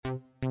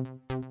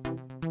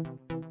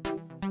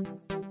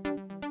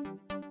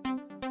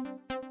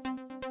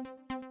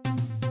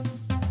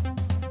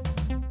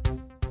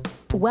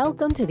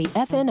Welcome to the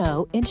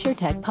FNO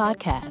InsurTech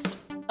Podcast,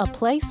 a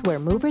place where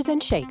movers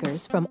and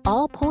shakers from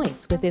all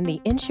points within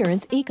the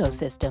insurance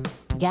ecosystem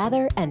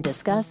gather and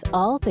discuss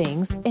all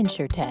things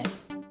InsurTech.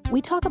 We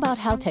talk about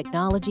how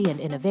technology and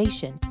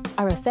innovation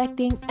are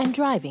affecting and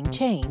driving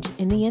change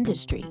in the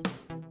industry.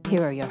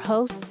 Here are your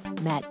hosts,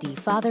 Matt D.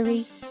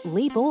 Fothery,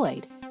 Lee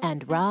Boyd,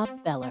 and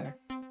Rob Beller.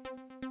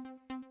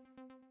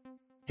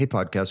 Hey,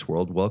 podcast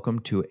world, welcome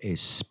to a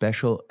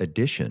special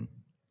edition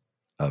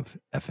of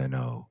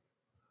FNO.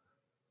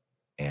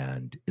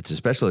 And it's a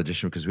special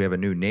edition because we have a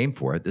new name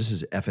for it. This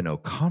is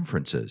FNO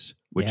Conferences,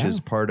 which is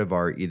part of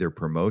our either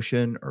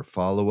promotion or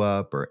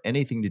follow-up or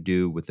anything to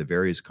do with the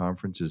various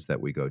conferences that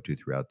we go to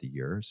throughout the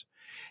years.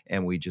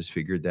 And we just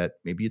figured that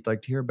maybe you'd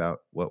like to hear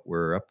about what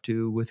we're up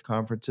to with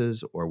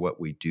conferences or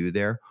what we do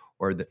there,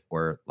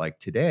 or like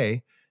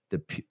today,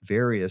 the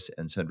various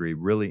and sundry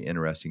really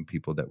interesting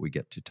people that we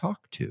get to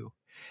talk to.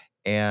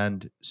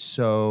 And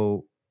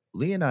so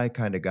Lee and I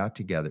kind of got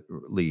together.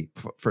 Lee,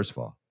 first of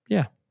all.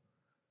 Yeah.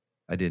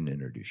 I didn't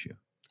introduce you.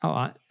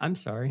 Oh, I'm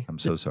sorry. I'm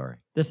so sorry.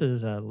 This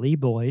is Lee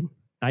Boyd.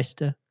 Nice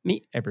to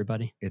meet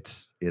everybody.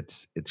 It's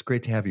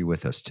great to have you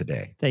with us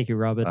today. Thank you,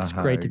 Rob. It's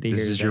great to be here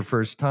This is today. your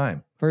first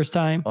time. First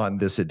time. On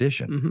this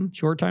edition. Mm-hmm.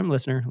 Short time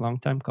listener, long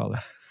time caller.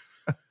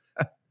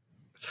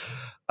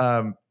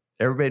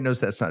 Everybody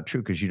knows that's not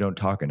true because you don't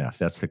talk enough.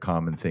 That's the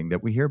common thing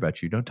that we hear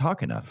about you. You don't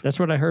talk enough.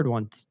 That's what I heard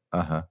once.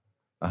 Yeah.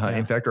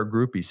 In fact, our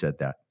groupie said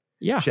that.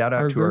 Yeah. Shout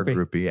out to our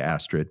groupie,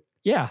 Astrid.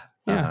 Yeah.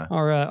 Yeah.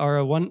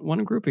 Our one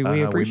groupie.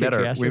 We appreciate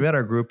you, Astrid. We met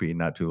our groupie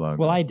not too long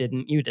ago. Well, I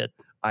didn't. You did.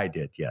 I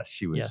did. Yes.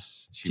 She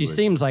was. She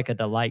seems like a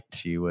delight.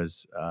 She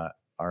was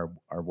our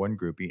one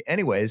groupie.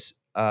 Anyways,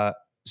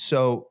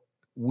 so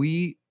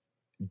we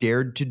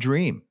dared to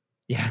dream.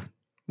 Yeah,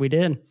 we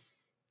did.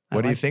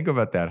 What do you think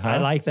about that, huh? I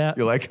like that.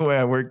 You like the way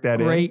I worked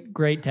that in?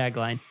 Great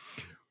tagline.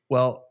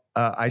 Well,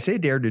 I say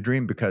dare to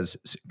dream because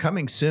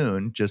coming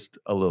soon, just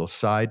a little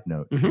side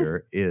note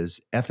here,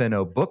 is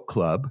FNO Book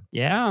Club.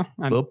 Yeah.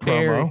 I'm little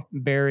promo.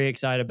 Very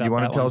excited about that. You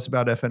want to tell us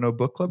about FNO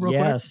Book Club real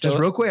quick? So just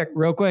real quick.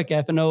 Real quick,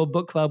 FNO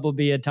Book Club will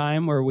be a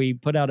time where we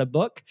put out a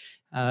book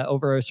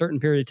over a certain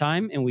period of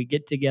time and we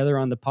get together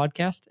on the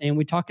podcast and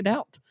we talk it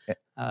out.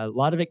 A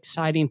lot of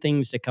exciting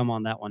things to come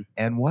on that one.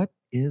 And what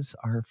is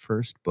our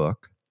first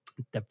book?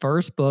 The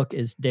first book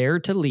is Dare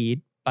to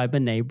Lead by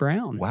Brené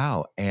Brown.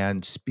 Wow.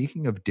 And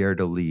speaking of Dare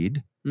to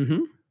Lead,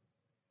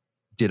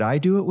 did I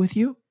do it with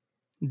you?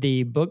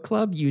 The book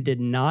club, you did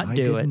not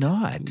do it. I did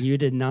not. You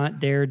did not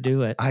dare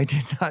do it. I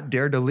did not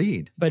dare to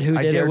lead. But who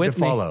did it with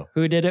me? Follow.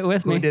 Who did it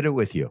with me? Who did it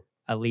with you?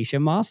 Alicia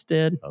Moss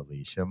did.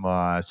 Alicia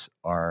Moss,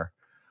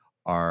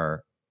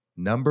 our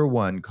number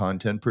one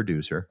content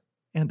producer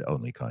and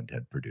only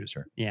content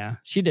producer. Yeah,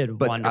 she did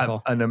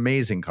wonderful. An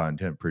amazing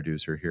content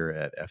producer here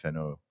at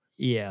FNO.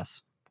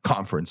 Yes.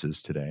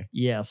 Conferences today.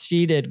 Yes,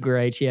 she did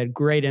great. She had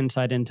great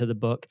insight into the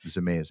book. It was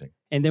amazing.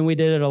 And then we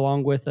did it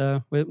along with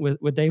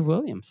Dave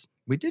Williams.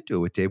 We did do it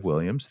with Dave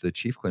Williams, the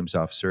Chief Claims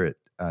Officer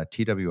at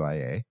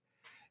TWIA,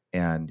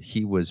 and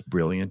he was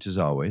brilliant as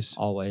always.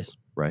 Always.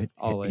 Right?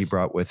 Always. He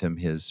brought with him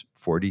his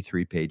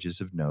 43 pages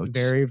of notes.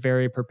 Very,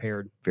 very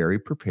prepared. Very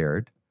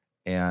prepared.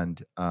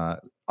 And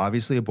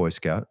obviously a Boy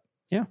Scout.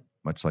 Yeah.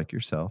 Much like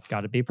yourself.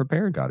 Got to be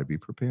prepared. Got to be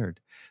prepared.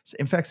 So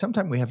in fact,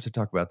 sometime we have to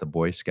talk about the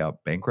Boy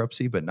Scout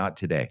bankruptcy, but not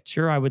today.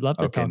 Sure, I would love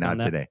to talk on that. Okay,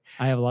 not today.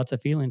 I have lots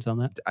of feelings on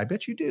that. I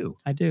bet you do.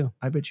 I do.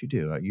 I bet you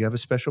do. You have a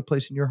special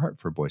place in your heart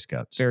for Boy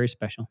Scouts. Very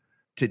special.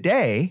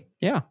 Today,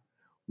 yeah,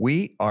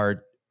 we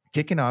are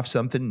kicking off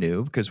something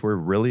new because we're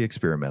really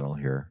experimental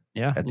here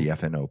at the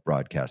FNO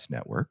Broadcast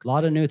Network. A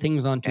lot of new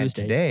things on Tuesdays.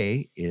 And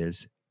today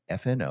is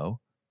FNO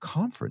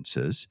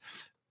Conferences.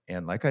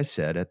 And like I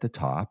said at the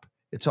top,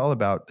 it's all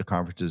about the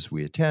conferences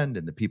we attend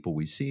and the people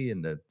we see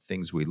and the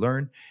things we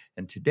learn.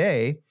 And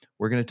today,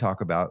 we're going to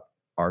talk about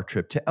our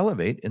trip to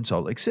Elevate in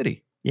Salt Lake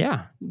City.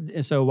 Yeah.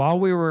 So while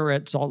we were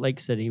at Salt Lake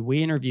City,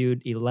 we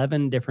interviewed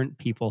 11 different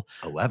people.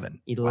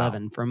 11?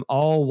 11 from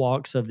all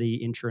walks of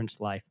the insurance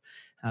life.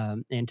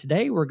 And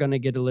today, we're going to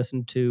get to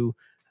listen to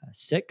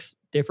 6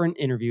 different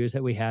interviews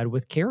that we had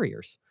with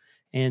carriers.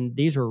 And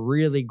these are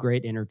really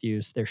great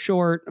interviews. They're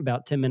short,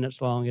 about 10 minutes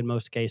long in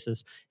most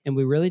cases. And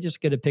we really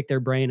just get to pick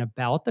their brain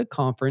about the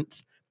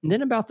conference and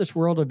then about this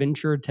world of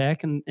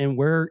InsurTech and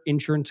where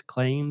insurance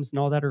claims and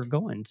all that are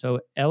going. So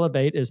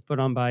Elevate is put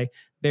on by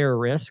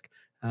Verisk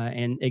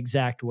and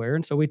Xactware.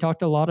 And so we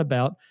talked a lot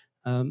about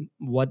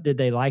what did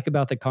they like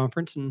about the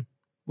conference and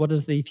what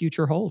does the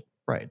future hold?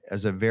 Right.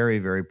 As a very,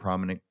 very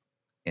prominent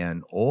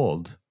and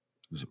old,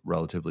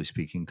 relatively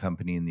speaking,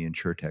 company in the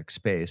InsurTech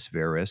space,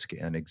 Verisk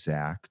and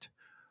Exact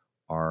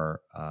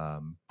are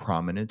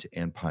prominent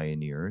and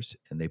pioneers,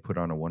 and they put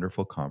on a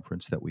wonderful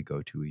conference that we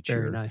go to each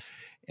year. Very nice.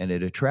 And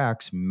it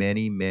attracts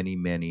many, many,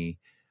 many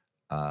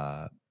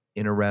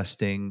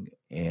interesting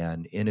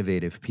and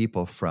innovative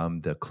people from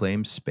the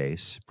claims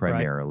space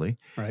primarily.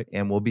 Right.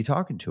 And we'll be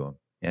talking to them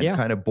and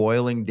kind of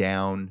boiling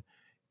down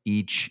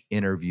each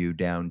interview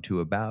down to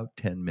about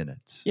 10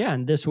 minutes. Yeah.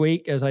 And this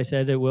week, as I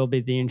said, it will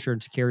be the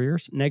insurance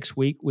carriers. Next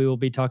week, we will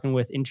be talking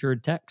with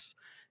InsurTechs.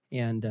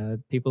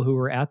 and people who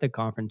were at the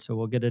conference. So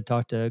we'll get to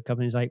talk to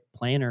companies like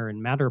Planner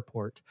and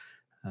Matterport,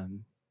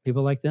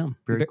 people like them.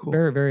 Very cool.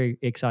 Very, very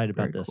excited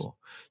about Very this. cool.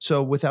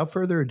 So without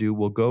further ado,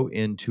 we'll go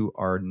into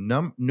our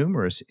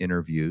numerous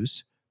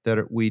interviews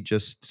that we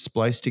just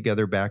spliced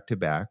together back to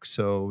back.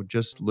 So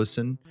just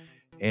listen,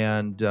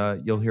 and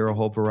you'll hear a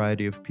whole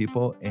variety of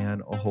people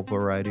and a whole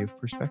variety of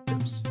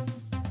perspectives.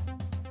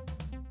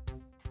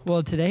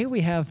 Well, today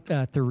we have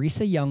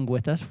Theresa Young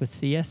with us with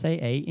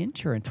CSAA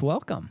Insurance.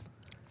 Welcome.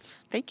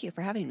 Thank you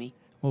for having me.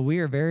 Well, we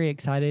are very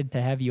excited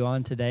to have you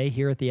on today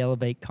here at the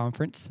Elevate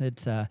Conference.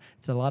 It's a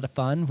lot of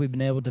fun. We've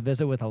been able to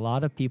visit with a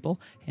lot of people,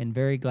 and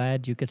very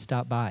glad you could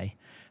stop by.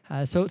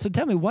 So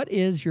tell me, what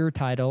is your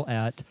title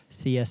at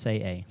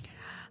CSAA?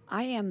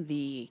 I am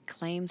the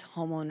Claims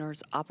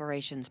Homeowners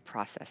Operations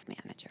Process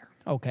Manager.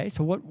 Okay,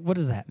 so what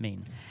does that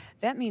mean?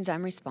 That means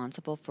I'm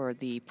responsible for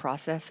the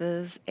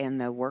processes and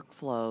the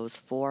workflows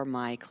for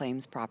my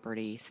claims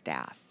property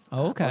staff.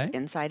 Okay. Both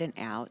inside and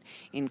out,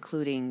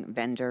 including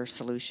vendor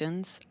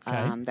solutions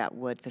that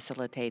would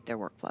facilitate their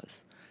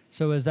workflows.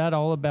 So is that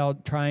all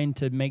about trying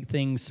to make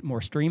things more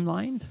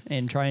streamlined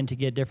and trying to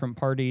get different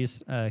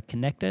parties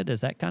connected?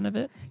 Is that kind of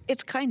it?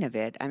 It's kind of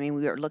it. I mean,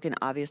 we are looking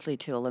obviously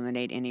to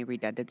eliminate any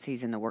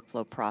redundancies in the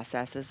workflow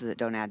processes that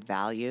don't add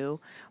value,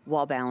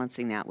 while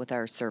balancing that with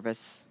our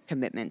service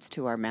commitments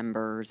to our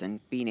members and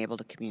being able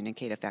to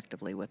communicate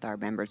effectively with our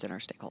members and our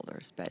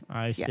stakeholders. But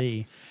I yes.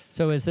 see.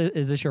 So is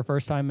this your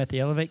first time at the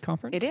Elevate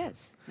Conference? It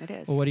is. It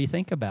is. Well, what do you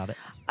think about it?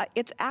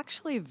 It's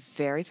actually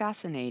very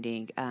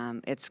fascinating.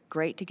 It's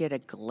great to get a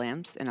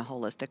glimpse and a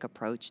holistic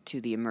approach to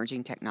the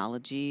emerging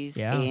technologies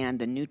and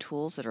the new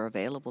tools that are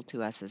available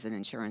to us as an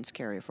insurance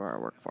carrier for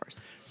our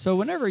workforce. So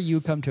whenever you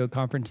come to a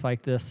conference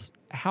like this,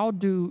 how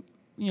do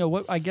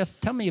I guess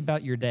tell me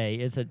about your day.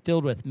 Is it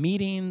filled with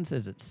meetings?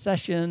 Is it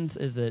sessions?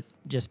 Is it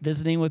just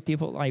visiting with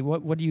people? Like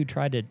what do you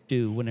try to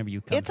do whenever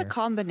you come It's a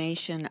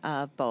combination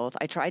of both.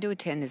 I try to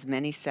attend as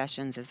many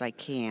sessions as I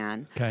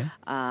can. Okay.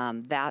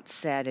 That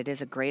said, it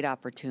is a great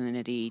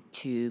opportunity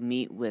to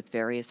meet with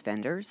various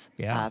vendors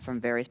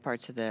from various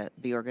parts of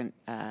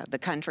the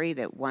country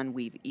that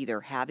we've either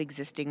have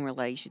existing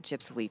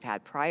relationships, we've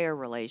had prior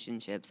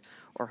relationships,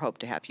 or hope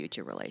to have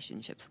future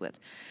relationships with.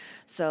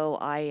 So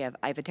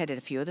I've attended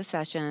a few of the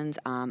sessions,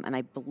 and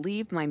I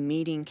believe my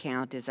meeting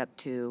count is up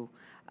to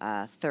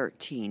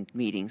 13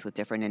 meetings with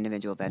different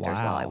individual vendors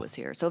while I was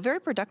here. So a very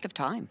productive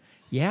time.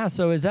 Yeah.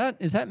 So is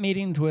that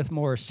meetings with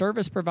more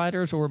service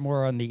providers or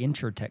more on the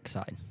InsurTech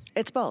side?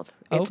 It's both.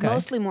 It's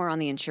mostly more on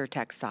the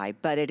InsurTech side,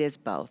 but it is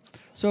both.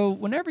 So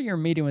whenever you're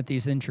meeting with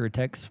these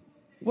InsurTechs,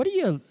 what are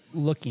you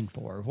looking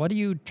for? What are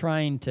you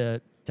trying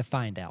to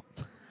find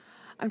out?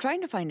 I'm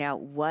trying to find out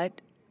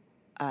what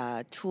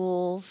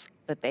tools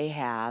that they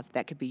have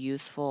that could be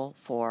useful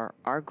for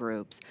our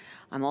groups.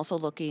 I'm also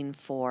looking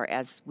for,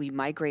 as we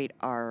migrate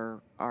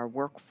our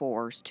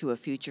workforce to a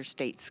future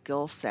state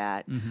skill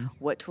set,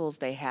 what tools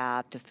they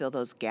have to fill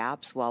those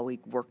gaps while we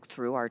work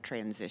through our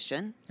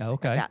transition.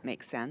 Okay. If that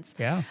makes sense.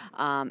 Yeah.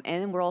 And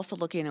then we're also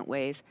looking at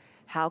ways,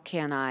 how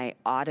can I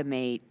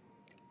automate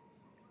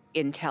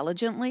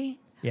intelligently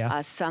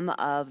some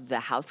of the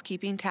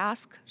housekeeping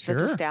tasks that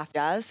the staff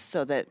does,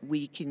 so that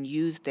we can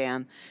use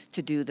them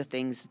to do the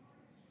things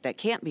that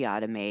can't be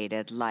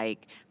automated,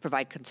 like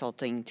provide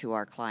consulting to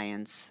our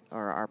clients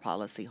or our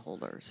policy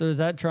holders. So is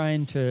that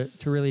trying to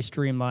really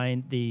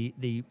streamline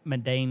the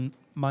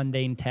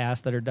mundane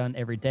tasks that are done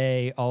every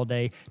day, all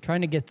day,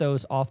 trying to get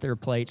those off their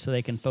plate so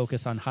they can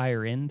focus on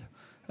higher end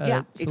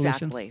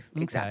solutions?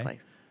 Exactly.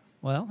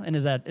 Well, and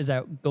is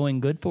that going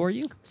good for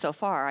you? So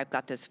far, I've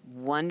got this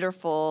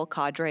wonderful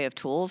cadre of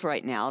tools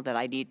right now that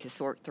I need to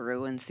sort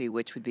through and see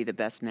which would be the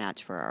best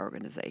match for our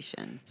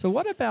organization. So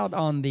what about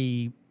on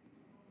the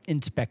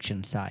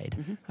inspection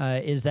side?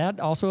 Is that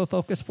also a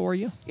focus for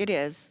you? It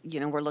is.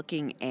 We're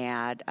looking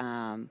at,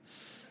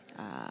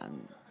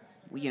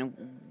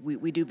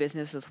 we do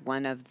business with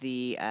one of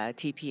the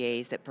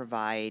TPAs that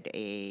provide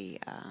a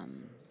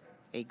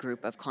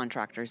group of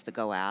contractors that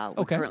go out.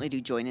 We currently do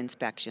joint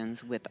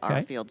inspections with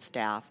our field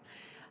staff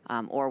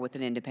or with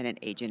an independent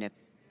agent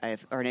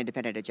or an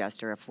independent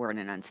adjuster if we're in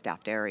an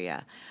unstaffed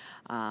area.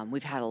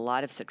 We've had a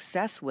lot of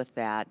success with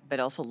that, but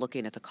also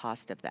looking at the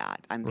cost of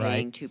that. I'm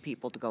paying two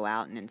people to go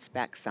out and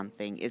inspect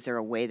something. Is there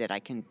a way that I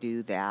can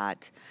do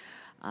that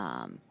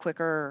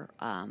quicker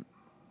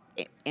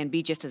and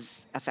be just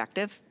as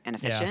effective and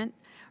efficient,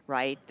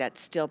 right? That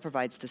still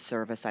provides the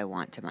service I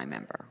want to my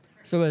member.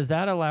 So is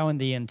that allowing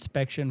the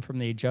inspection from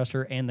the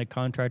adjuster and the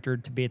contractor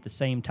to be at the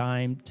same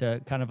time to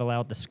kind of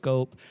allow the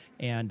scope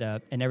and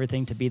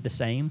everything to be the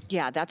same?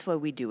 Yeah, that's why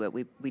we do it.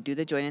 We do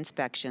the joint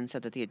inspection so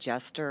that the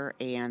adjuster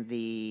and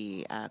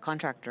the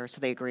contractor,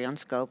 so they agree on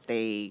scope,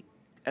 they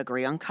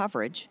agree on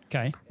coverage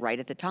right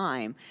at the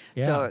time.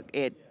 Yeah. So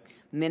it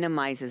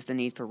minimizes the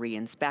need for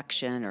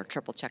re-inspection or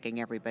triple checking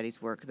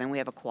everybody's work. Then we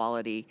have a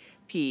quality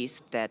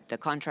piece that the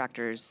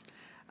contractors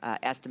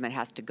estimate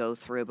has to go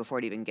through before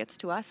it even gets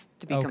to us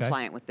to be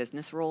compliant with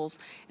business rules.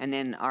 And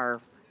then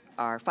our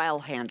file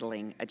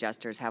handling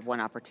adjusters have one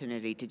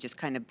opportunity to just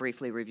kind of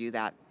briefly review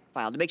that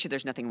file to make sure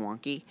there's nothing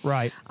wonky.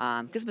 Right.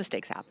 Because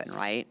mistakes happen,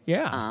 right?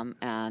 Yeah.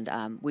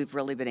 And we've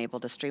really been able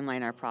to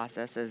streamline our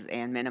processes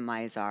and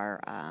minimize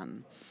our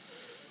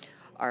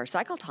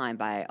cycle time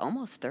by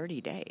almost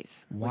 30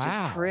 days, which is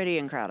pretty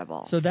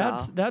incredible. So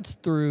that's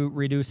through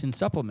reducing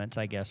supplements,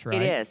 I guess,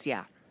 right? It is,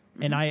 yeah.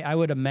 Mm-hmm. And I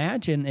would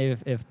imagine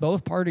if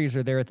both parties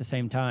are there at the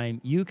same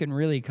time, you can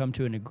really come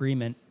to an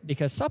agreement,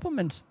 because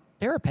supplements,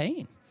 they're a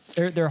pain.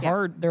 They're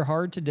hard. They're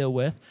hard to deal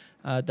with.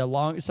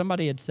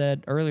 Somebody had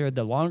said earlier,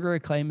 the longer a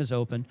claim is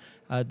open,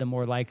 the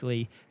more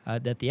likely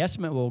that the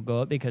estimate will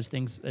go up, because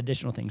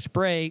additional things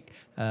break,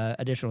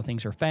 additional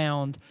things are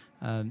found,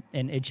 and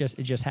it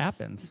just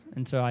happens.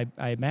 And so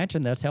I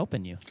imagine that's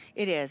helping you.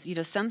 It is.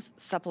 Some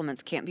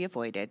supplements can't be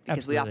avoided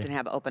because we often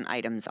have open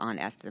items on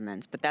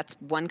estimates, but that's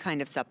one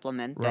kind of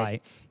supplement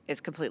that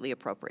is completely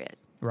appropriate.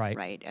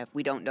 Right. If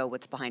we don't know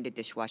what's behind a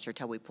dishwasher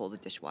till we pull the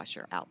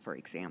dishwasher out, for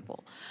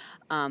example.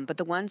 But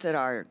the ones that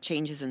are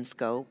changes in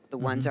scope, the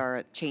ones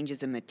are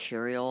changes in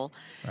material,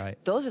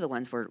 those are the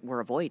ones we're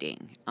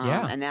avoiding.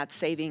 And that's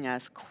saving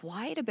us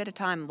quite a bit of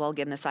time. Well,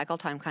 again, the cycle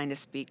time kind of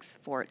speaks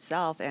for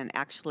itself, and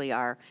actually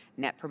our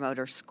Net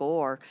Promoter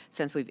Score,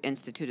 since we've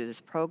instituted this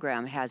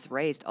program, has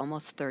raised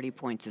almost 30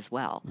 points as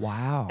well.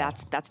 Wow.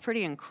 That's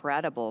pretty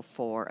incredible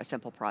for a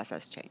simple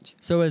process change.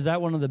 So is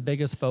that one of the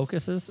biggest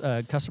focuses,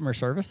 customer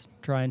service,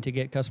 trying to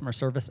get customer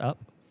service up?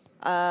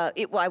 I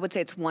would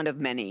say it's one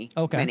of many.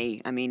 Okay.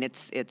 Many. I mean,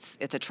 it's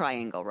a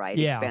triangle, right?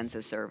 Yeah.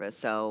 Expensive service.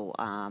 So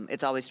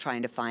it's always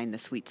trying to find the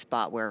sweet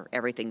spot where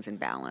everything's in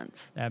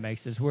balance. That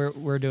makes sense.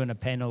 We're doing a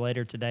panel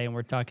later today, and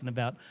we're talking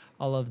about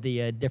all of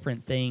the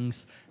different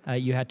things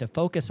you have to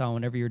focus on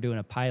whenever you're doing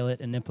a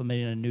pilot and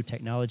implementing a new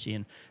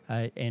technology.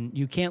 And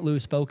you can't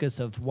lose focus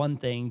of one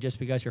thing just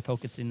because you're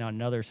focusing on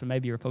another. So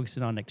maybe you're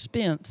focusing on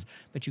expense,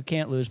 but you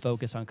can't lose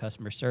focus on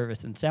customer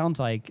service. And it sounds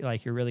like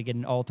you're really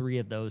getting all three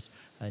of those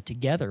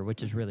together,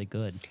 which is really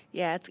good.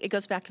 Yeah, it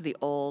goes back to the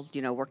old,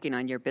 working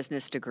on your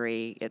business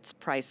degree. It's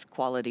price,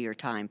 quality, or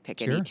time.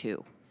 Pick any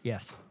two.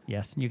 Yes.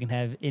 You can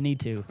have any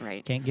two.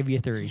 Right. Can't give you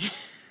three.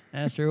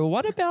 That's true.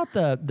 What about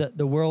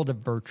the world of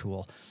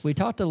virtual? We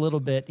talked a little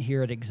bit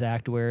here at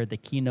Xactware. The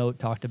keynote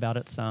talked about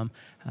it some,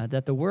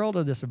 that the world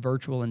of this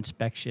virtual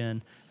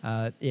inspection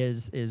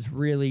is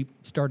really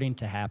starting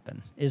to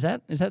happen. Is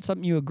that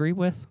something you agree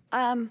with?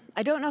 I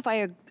don't know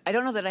I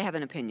don't know that I have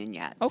an opinion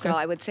yet. Okay. So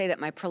I would say that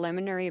my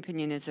preliminary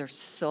opinion is there's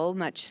so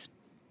much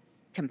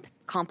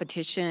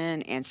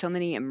competition and so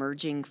many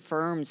emerging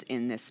firms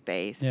in this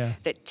space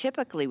that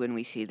typically when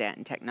we see that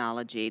in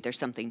technology, there's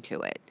something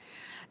to it.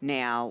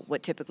 Now,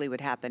 what typically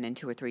would happen in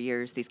 2 or 3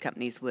 years, these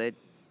companies would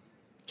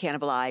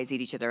cannibalize,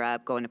 eat each other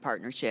up, go into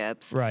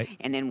partnerships,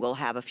 and then we'll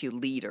have a few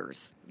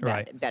leaders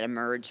that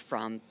emerge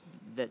from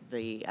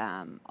the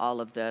all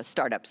of the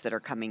startups that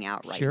are coming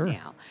out right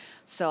now.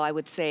 So I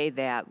would say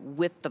that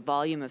with the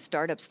volume of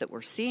startups that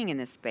we're seeing in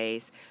this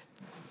space,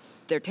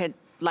 they're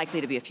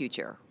likely to be a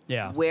future.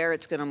 Yeah. Where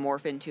it's going to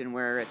morph into and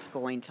where it's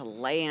going to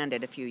land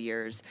in a few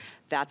years,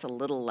 that's a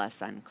little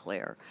less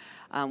unclear.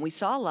 We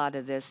saw a lot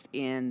of this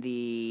in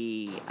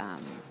the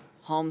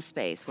home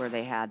space where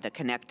they had the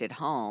connected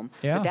home,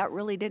 but that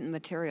really didn't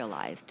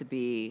materialize to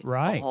be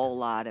a whole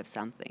lot of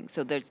something.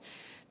 So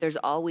there's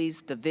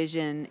always the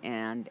vision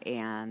and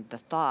the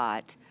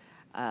thought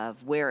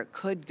of where it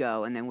could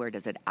go, and then where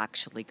does it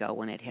actually go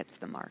when it hits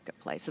the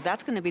marketplace. So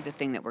that's going to be the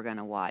thing that we're going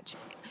to watch.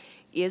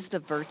 Is the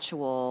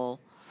virtual...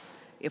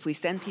 If we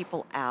send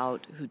people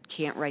out who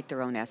can't write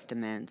their own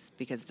estimates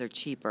because they're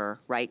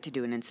cheaper, to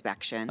do an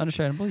inspection.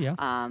 Understandable, yeah.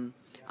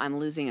 I'm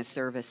losing a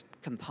service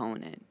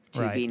component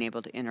to being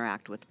able to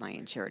interact with my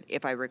insured.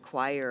 If I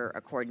require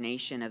a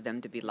coordination of them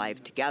to be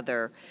live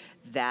together,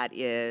 that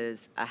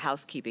is a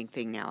housekeeping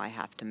thing now I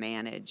have to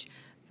manage.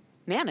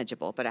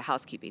 Manageable, but a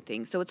housekeeping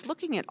thing. So it's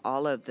looking at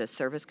all of the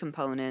service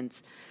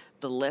components,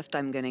 the lift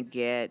I'm going to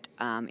get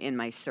in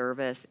my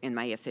service, in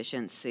my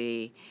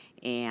efficiency,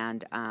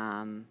 and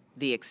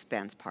the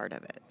expense part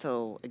of it.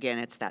 So again,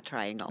 it's that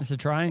triangle. It's a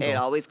triangle. It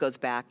always goes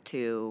back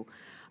to,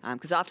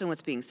 because often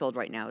what's being sold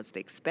right now is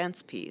the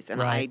expense piece,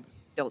 and I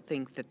don't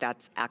think that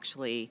that's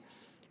actually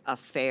a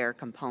fair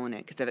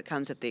component, because if it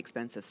comes at the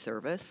expense of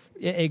service,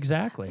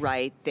 exactly,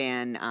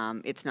 then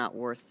it's not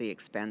worth the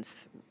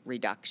expense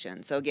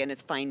reduction. So again,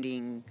 it's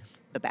finding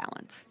the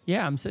balance.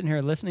 Yeah, I'm sitting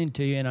here listening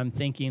to you, and I'm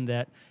thinking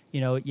that,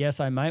 yes,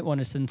 I might want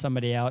to send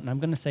somebody out, and I'm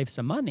going to save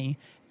some money,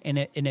 and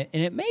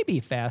it may be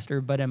faster,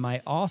 but am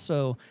I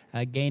also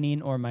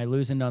gaining or am I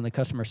losing on the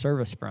customer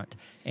service front?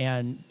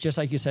 And just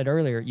like you said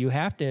earlier,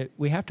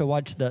 we have to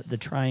watch the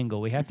triangle.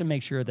 We have to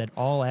make sure that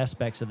all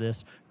aspects of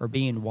this are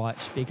being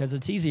watched, because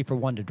it's easy for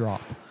one to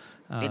drop.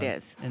 It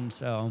is. And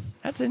so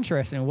that's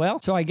interesting.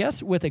 Well, so I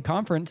guess with a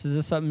conference, is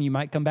this something you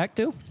might come back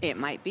to? It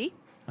might be.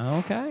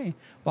 Okay.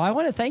 Well, I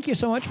want to thank you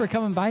so much for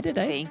coming by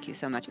today. Thank you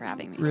so much for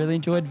having me. Really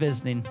enjoyed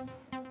visiting.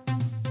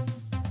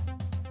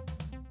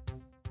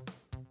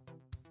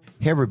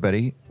 Hey,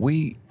 everybody.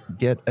 We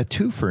get a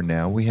twofer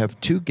now. We have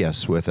two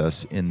guests with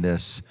us in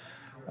this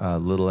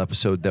little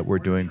episode that we're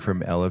doing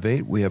from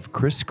Elevate. We have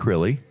Chris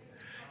Crilly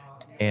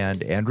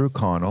and Andrew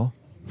Connell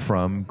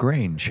from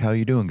Grange. How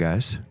you doing,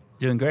 guys?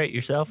 Doing great.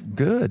 Yourself?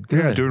 Good.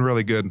 Yeah, doing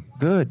really good.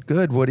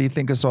 Good. What do you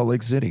think of Salt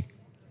Lake City?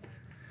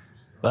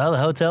 Well, the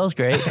hotel's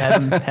great.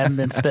 Haven't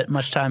been spent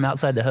much time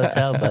outside the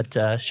hotel,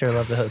 but sure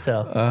love the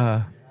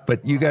hotel.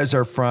 But you guys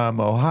are from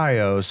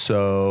Ohio,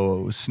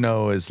 so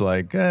snow is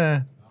like,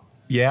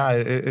 Yeah,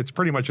 it's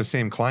pretty much the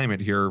same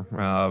climate here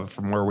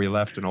from where we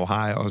left in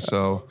Ohio.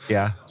 So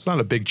yeah, it's not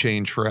a big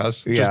change for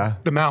us. Yeah.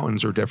 Just the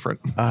mountains are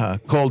different.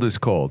 Cold is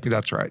cold.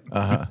 That's right.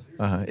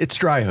 It's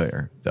dry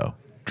here, though.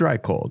 Dry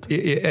cold.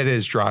 It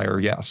is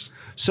drier, yes.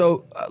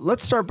 So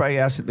let's start by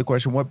asking the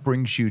question, what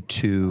brings you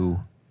to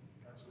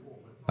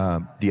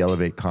the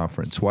Elevate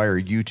conference? Why are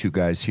you two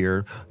guys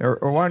here?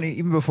 Or why don't you,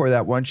 even before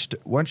that, why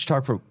don't you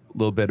talk for a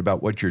little bit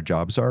about what your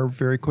jobs are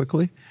very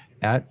quickly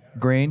at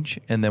Grange,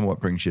 and then what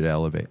brings you to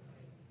Elevate?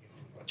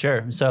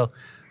 Sure. So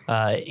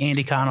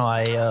Andy Connell,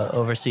 I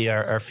oversee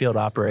our field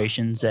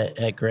operations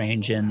at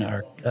Grange and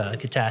our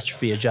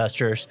catastrophe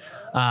adjusters.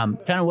 Kind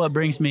of what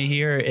brings me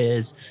here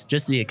is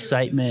just the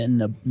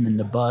excitement and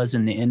the buzz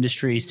in the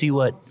industry, see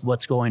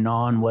what's going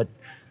on, what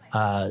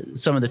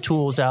some of the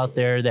tools out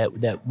there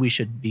that we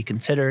should be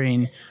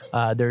considering.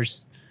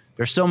 There's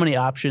so many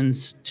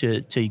options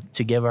to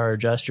give our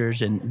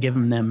adjusters and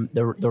giving them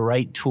the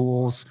right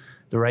tools,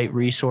 the right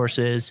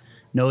resources,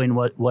 knowing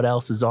what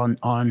else is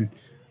on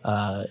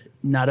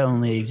not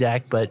only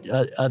Exact but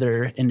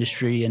other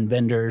industry and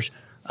vendors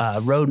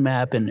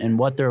roadmap and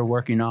what they're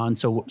working on.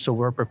 So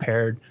we're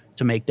prepared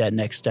to make that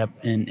next step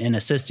in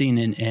assisting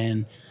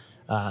and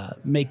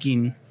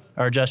making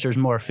our adjusters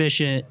more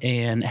efficient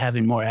and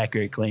having more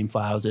accurate claim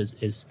files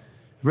is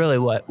really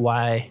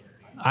why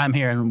I'm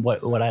here and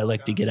what I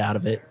like to get out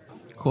of it.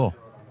 Cool.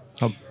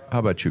 How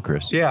about you,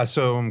 Chris? Yeah,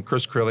 so I'm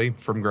Chris Crilly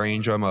from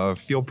Grange. I'm a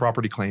field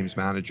property claims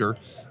manager.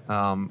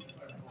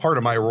 Part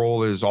of my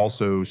role is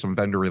also some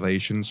vendor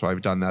relations, so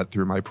I've done that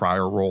through my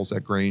prior roles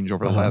at Grange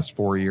over the last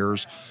 4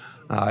 years.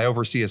 I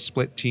oversee a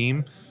split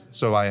team,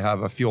 so I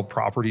have a field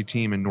property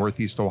team in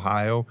Northeast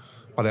Ohio,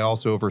 but I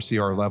also oversee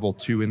our level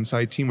 2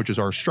 Insight team, which is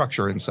our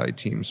structure Insight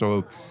team.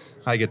 So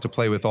I get to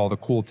play with all the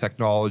cool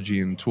technology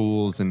and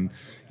tools and,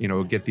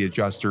 get the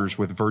adjusters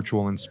with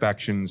virtual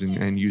inspections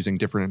and using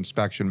different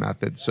inspection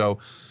methods. So,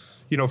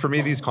 for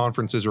me, these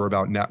conferences are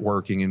about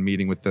networking and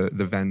meeting with the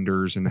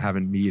vendors and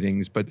having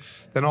meetings, but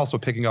then also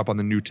picking up on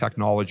the new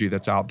technology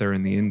that's out there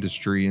in the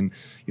industry and,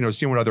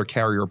 seeing what other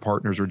carrier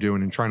partners are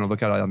doing and trying to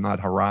look at it on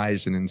that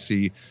horizon and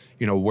see,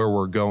 where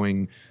we're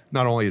going,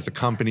 not only as a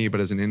company,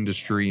 but as an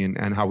industry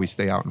and how we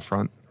stay out in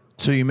front.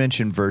 So you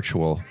mentioned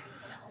virtual.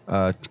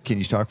 Can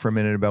you talk for a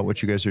minute about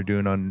what you guys are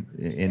doing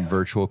in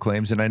virtual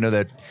claims? And I know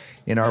that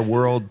in our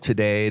world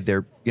today,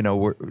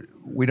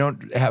 we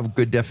don't have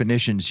good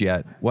definitions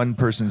yet. One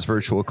person's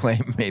virtual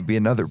claim may be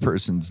another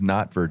person's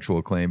not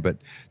virtual claim. But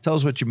tell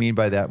us what you mean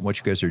by that and what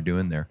you guys are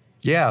doing there.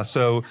 Yeah,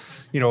 so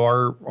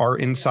our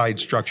inside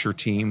structure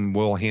team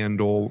will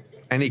handle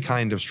any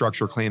kind of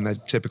structure claim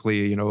that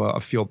typically a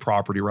field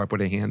property rep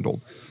would have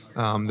handled.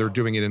 They're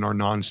doing it in our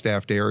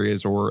non-staffed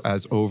areas or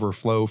as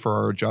overflow for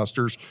our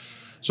adjusters.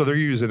 So they're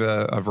using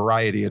a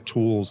variety of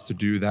tools to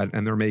do that,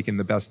 and they're making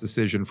the best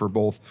decision for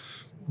both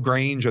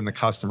Grange and the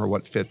customer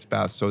what fits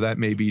best. So that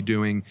may be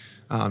doing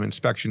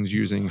inspections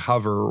using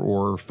hover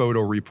or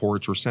photo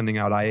reports or sending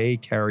out IA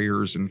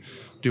carriers and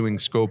doing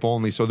scope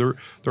only. So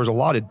there's a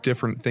lot of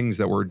different things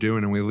that we're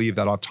doing, and we leave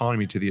that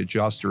autonomy to the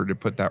adjuster to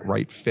put that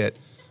right fit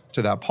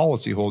to that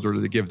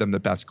policyholder to give them the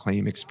best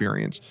claim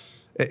experience.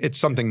 It's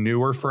something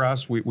newer for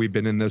us. We've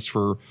been in this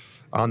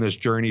on this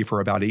journey for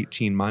about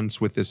 18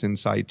 months with this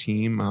Insight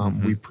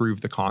team. We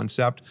proved the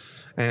concept.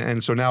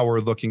 And so now we're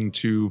looking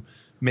to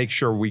make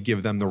sure we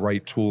give them the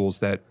right tools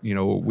that,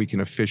 we can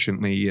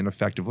efficiently and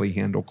effectively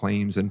handle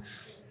claims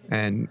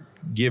and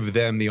give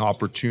them the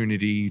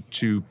opportunity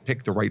to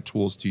pick the right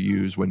tools to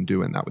use when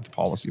doing that with the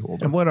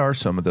policyholder. And what are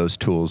some of those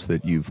tools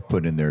that you've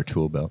put in their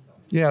tool belt?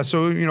 Yeah,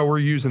 so, we're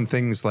using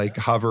things like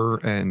Hover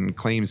and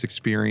Claims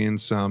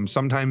Experience.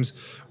 Sometimes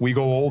we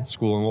go old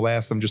school and we'll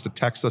ask them just to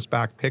text us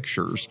back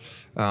pictures.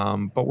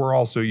 But we're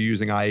also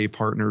using IA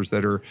partners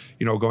that are,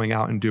 going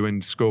out and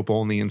doing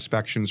scope-only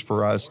inspections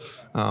for us.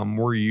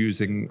 We're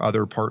using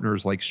other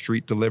partners like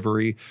Street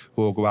Delivery,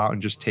 who will go out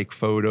and just take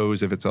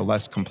photos if it's a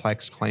less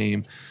complex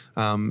claim.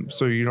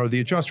 So, the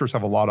adjusters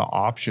have a lot of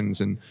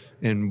options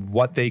in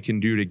what they can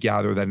do to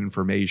gather that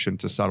information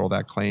to settle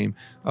that claim,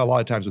 a lot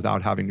of times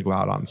without having to go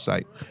out on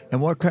site. And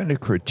what kind of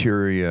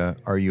criteria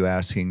are you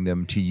asking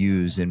them to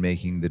use in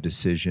making the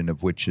decision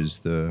of which is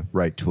the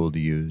right tool to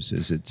use?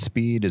 Is it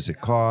speed? Is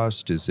it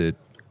cost? Is it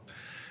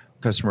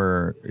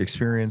customer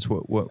experience?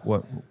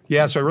 What?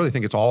 Yeah, so I really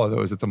think it's all of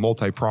those. It's a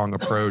multi-pronged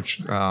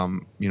approach.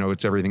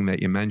 It's everything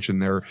that you mentioned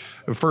there.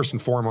 First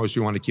and foremost,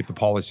 we want to keep the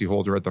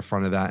policyholder at the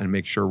front of that and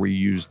make sure we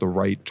use the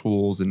right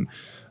tools and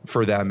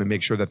for them and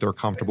make sure that they're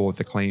comfortable with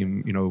the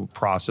claim,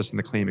 process and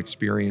the claim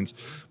experience.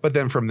 But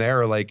then from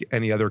there, like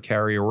any other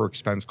carrier, we're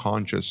expense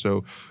conscious.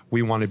 So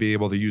we want to be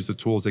able to use the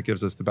tools that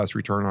gives us the best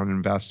return on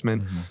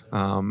investment,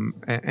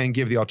 and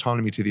give the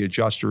autonomy to the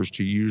adjusters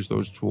to use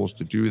those tools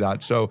to do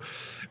that. So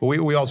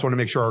we also want to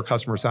make sure our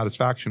customer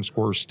satisfaction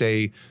scores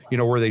stay,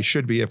 where they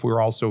should be if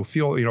we're also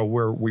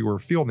where we were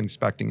field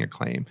inspecting a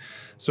claim.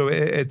 So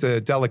it's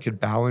a delicate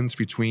balance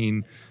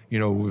between,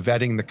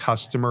 vetting the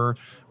customer,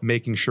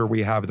 making sure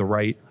we have the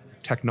right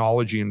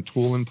technology and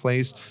tool in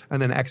place,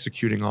 and then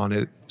executing on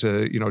it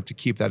to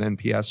keep that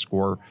NPS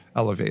score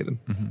elevated.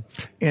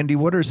 Andy,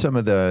 what are some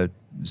of the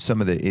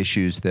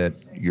issues that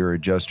your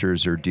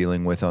adjusters are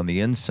dealing with on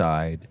the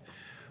inside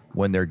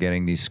when they're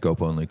getting these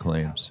scope only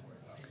claims?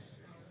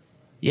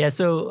 Yeah,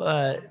 so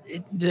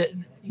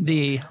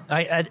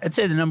I'd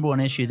say the number one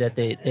issue that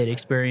they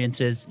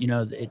experience is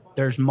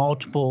there's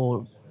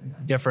multiple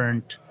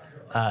different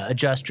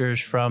adjusters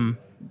from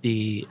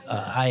the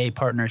IA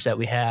partners that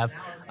we have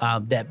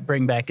that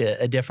bring back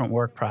a different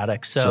work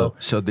product. So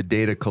the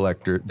data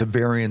collector, the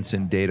variance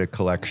in data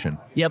collection.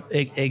 Yep,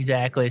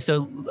 exactly.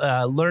 So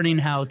learning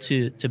how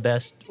to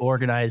best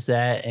organize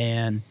that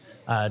and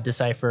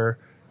decipher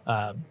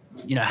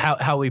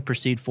how we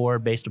proceed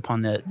forward based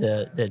upon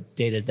the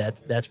data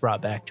that's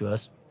brought back to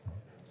us.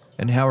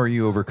 And how are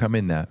you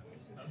overcoming that?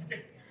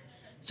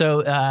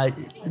 So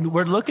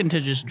we're looking to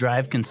just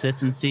drive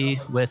consistency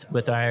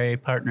with our area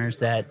partners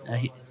that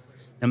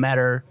no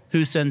matter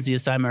who sends the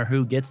assignment or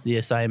who gets the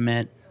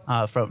assignment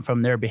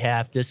from their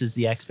behalf, this is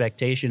the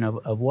expectation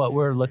of what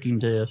we're looking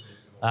to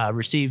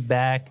receive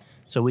back,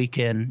 so we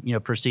can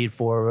proceed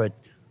forward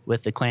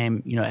with the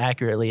claim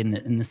accurately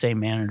in the same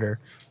manner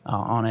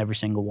on every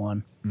single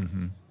one.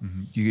 Do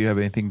you have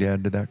anything to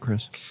add to that,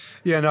 Chris?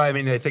 Yeah, no, I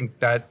mean, I think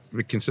that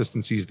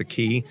consistency is the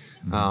key.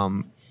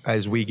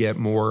 As we get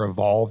more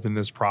involved in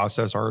this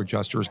process, our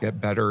adjusters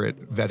get better at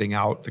vetting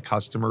out the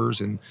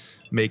customers and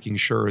making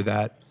sure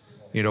that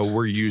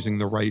we're using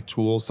the right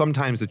tools.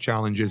 Sometimes the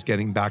challenge is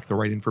getting back the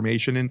right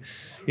information, and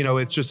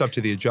it's just up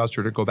to the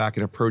adjuster to go back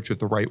and approach it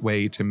the right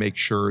way to make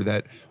sure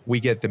that we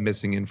get the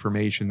missing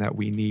information that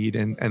we need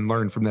and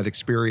learn from that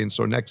experience.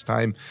 So next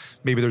time,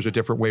 maybe there's a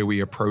different way we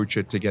approach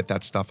it to get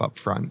that stuff up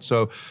front.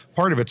 So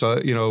part of it's a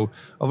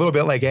little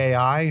bit like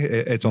AI.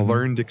 It's a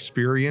learned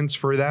experience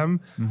for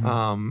them.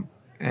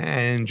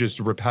 And just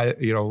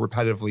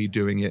repetitively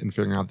doing it and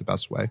figuring out the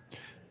best way.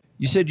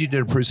 You said you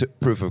did a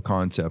proof of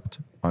concept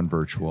on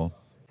virtual.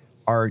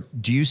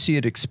 Do you see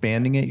it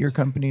expanding at your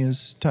company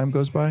as time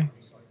goes by?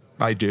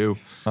 I do.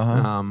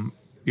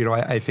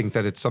 I think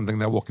that it's something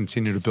that we'll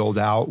continue to build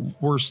out.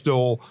 We're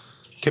still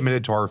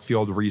committed to our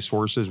field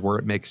resources where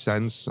it makes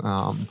sense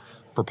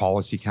for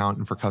policy count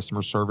and for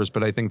customer service.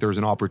 But I think there's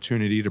an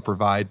opportunity to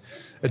provide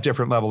a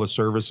different level of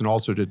service and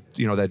also to,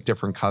 that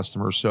different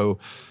customer. So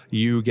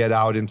you get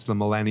out into the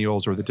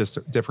millennials or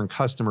the different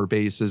customer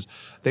bases,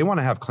 they want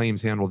to have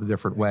claims handled a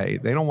different way.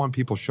 They don't want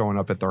people showing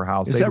up at their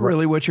house. Is that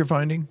really what you're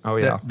finding? Oh,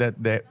 yeah.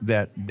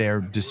 That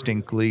they're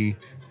distinctly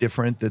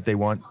different, that they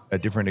want a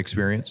different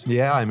experience?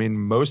 Yeah, I mean,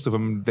 most of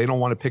them, they don't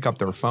want to pick up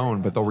their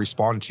phone, but they'll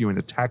respond to you in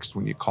a text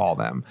when you call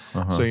them.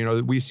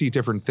 So, we see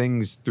different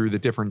things through the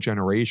different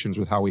generations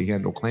with how we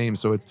handle claims.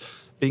 So it's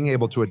being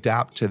able to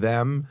adapt to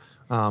them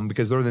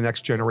because they're the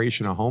next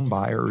generation of home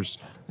buyers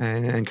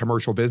and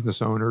commercial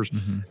business owners,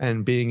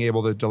 and being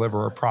able to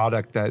deliver a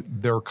product that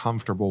they're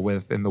comfortable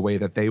with in the way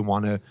that they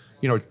want to,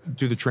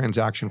 do the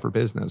transaction for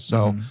business.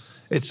 So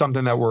it's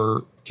something that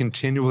we're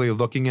continually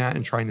looking at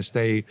and trying to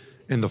stay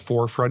in the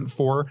forefront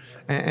for.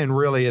 And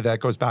really that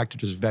goes back to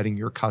just vetting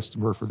your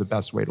customer for the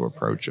best way to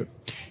approach it.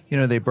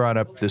 They brought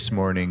up this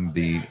morning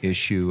the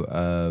issue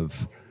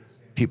of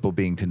people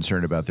being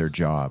concerned about their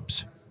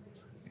jobs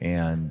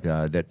and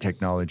that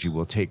technology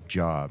will take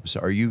jobs.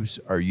 Are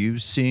you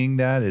seeing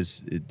that?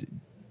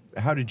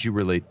 How did you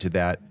relate to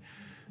that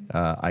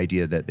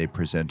idea that they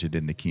presented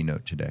in the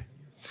keynote today?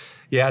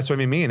 Yeah, so I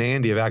mean, me and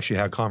Andy have actually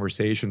had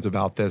conversations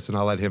about this, and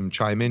I'll let him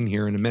chime in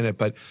here in a minute,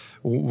 but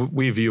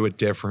we view it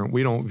different.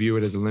 We don't view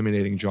it as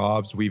eliminating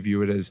jobs. We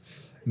view it as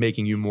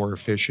making you more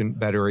efficient,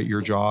 better at your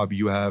job.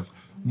 You have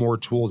more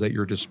tools at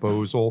your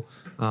disposal,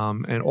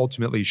 and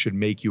ultimately should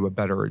make you a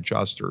better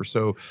adjuster.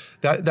 So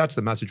that's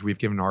the message we've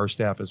given our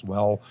staff as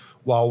well.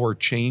 While we're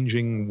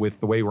changing with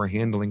the way we're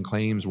handling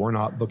claims, we're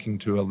not looking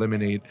to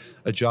eliminate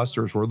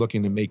adjusters. We're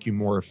looking to make you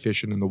more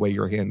efficient in the way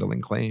you're handling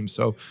claims.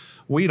 So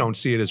we don't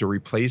see it as a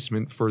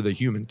replacement for the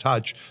human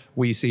touch.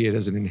 We see it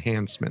as an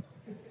enhancement.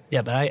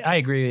 Yeah, but I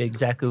agree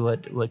exactly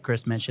what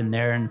Chris mentioned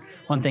there. And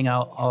one thing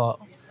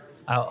I'll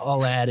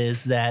add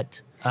is that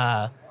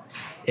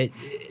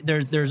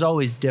there's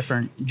always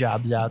different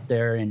jobs out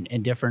there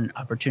and different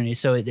opportunities.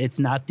 So it's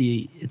not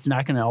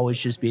going to always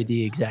just be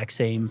the exact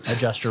same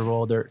adjuster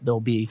role. There'll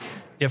be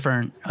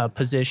different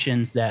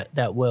positions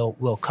that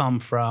will come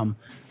from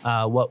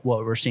what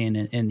we're seeing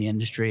in the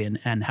industry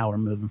and how we're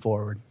moving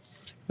forward.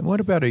 And what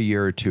about a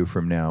year or two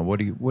from now? What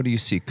do you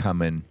see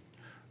coming,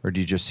 or do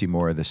you just see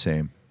more of the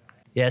same?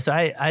 Yeah, so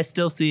I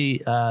still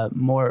see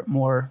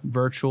more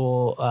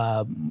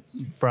virtual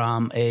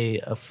from a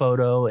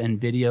photo and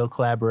video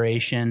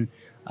collaboration.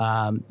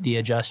 The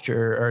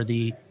adjuster or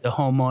the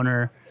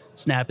homeowner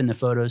snapping the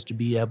photos to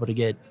be able to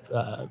get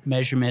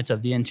measurements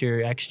of the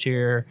interior,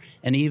 exterior,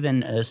 and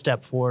even a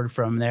step forward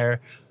from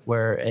there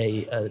where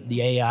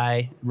the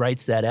AI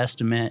writes that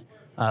estimate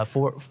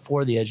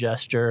for the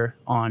adjuster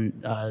on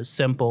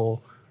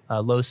simple,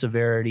 low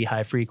severity,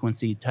 high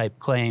frequency type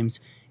claims,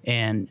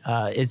 and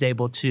is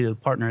able to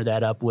partner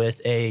that up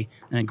with an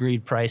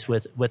agreed price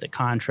with a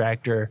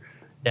contractor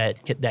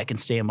that can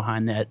stand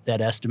behind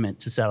that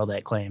estimate to settle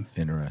that claim.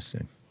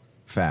 Interesting.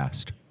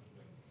 Fast.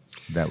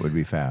 That would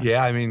be fast.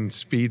 Yeah, I mean,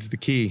 speed's the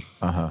key.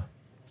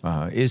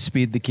 Is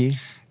speed the key?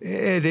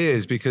 It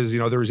is, because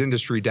there's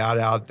industry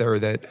data out there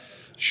that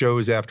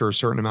shows after a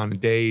certain amount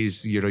of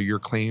days, your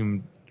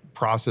claim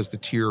process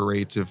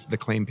deteriorates if the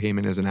claim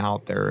payment isn't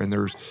out there, and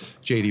there's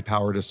JD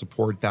Power to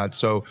support that.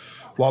 So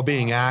while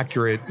being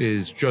accurate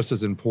is just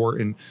as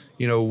important,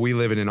 we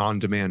live in an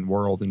on-demand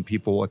world and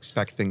people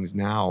expect things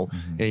now.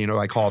 And,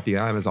 I call it the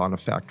Amazon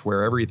effect,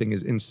 where everything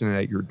is instant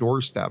at your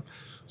doorstep.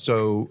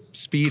 So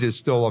speed is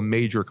still a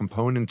major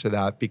component to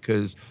that,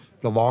 because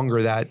the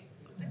longer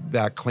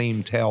that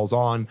claim tails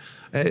on,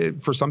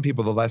 for some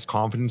people, the less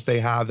confidence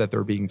they have that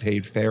they're being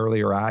paid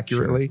fairly or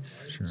accurately.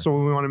 Sure. So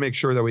we want to make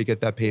sure that we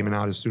get that payment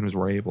out as soon as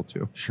we're able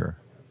to. Sure.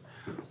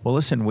 Well,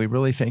 listen, we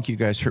really thank you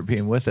guys for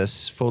being with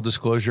us. Full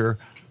disclosure,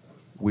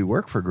 we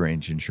work for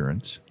Grange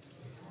Insurance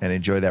and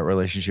enjoy that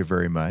relationship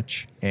very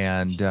much.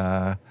 And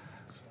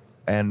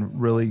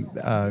really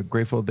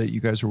grateful that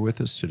you guys were with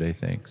us today.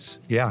 Thanks.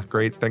 Yeah,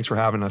 great. Thanks for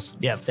having us.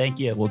 Yeah, thank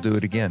you. We'll do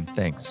it again.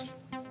 Thanks.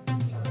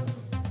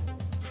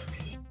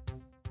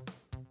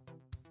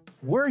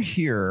 We're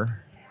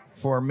here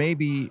for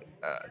maybe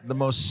the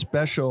most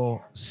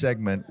special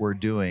segment we're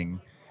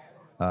doing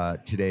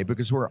today,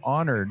 because we're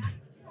honored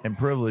and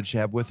privileged to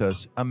have with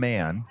us a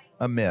man,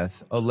 a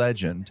myth, a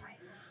legend,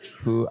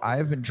 who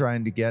I've been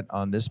trying to get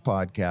on this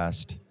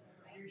podcast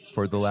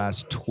for the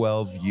last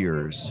 12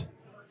 years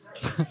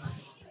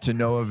to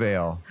no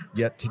avail.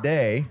 Yet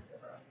today,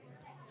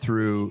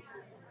 through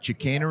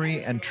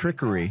chicanery and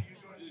trickery,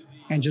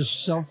 and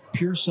just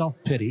pure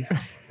self-pity,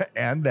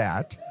 and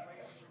that,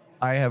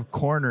 I have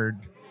cornered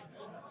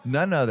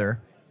none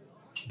other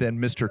than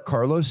Mr.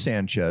 Carlos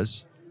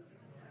Sanchez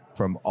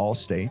from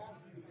Allstate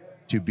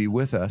to be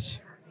with us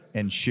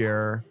and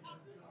share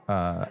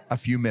a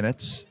few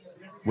minutes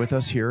with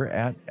us here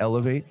at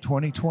Elevate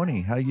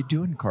 2020. How you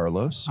doing,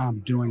 Carlos? I'm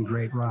doing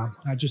great, Rob.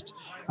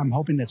 I'm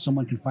hoping that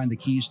someone can find the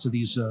keys to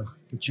these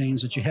the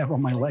chains that you have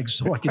on my legs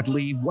so I could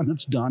leave when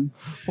it's done.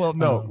 Well,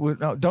 no,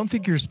 don't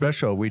think you're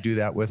special. We do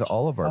that with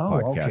all of our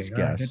podcast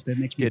guests. That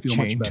makes me feel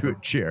much better. Get chained to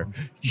a chair.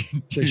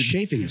 The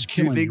chafing is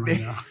killing me right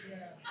now.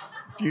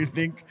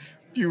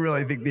 Do you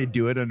really think they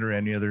do it under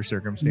any other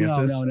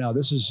circumstances? No.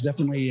 This is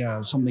definitely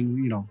something,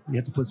 you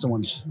have to put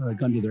someone's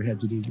gun to their head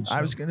to do this.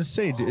 I was going to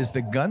say, does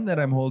the gun that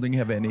I'm holding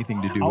have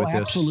anything to do with this? Oh,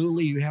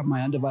 absolutely. You have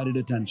my undivided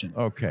attention.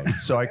 Okay.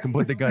 So I can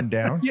put the gun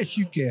down? Yes,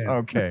 you can.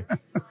 Okay.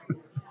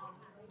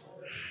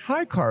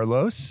 Hi,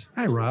 Carlos.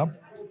 Hi, Rob.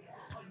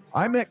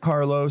 I met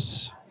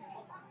Carlos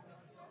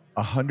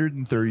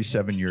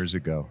 137 years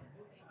ago.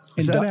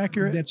 Is that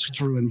accurate? That's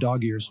true, in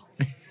dog years.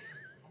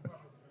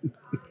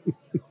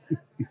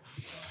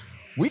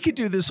 We could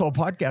do this whole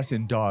podcast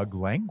in dog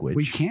language.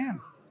 We can.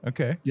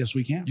 Okay. Yes,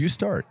 we can. You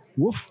start.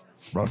 Woof.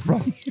 Ruff,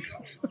 ruff.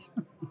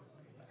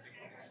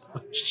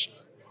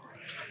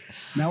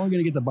 Now we're going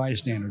to get the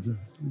bystanders.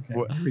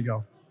 Okay, here we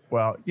go.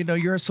 Well,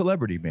 you're a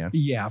celebrity, man.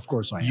 Yeah, of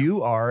course I am.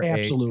 You are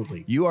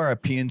absolutely. You are a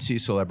PNC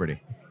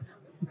celebrity.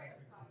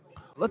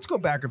 Let's go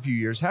back a few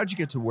years. How'd you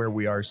get to where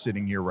we are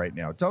sitting here right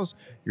now? Tell us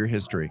your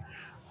history.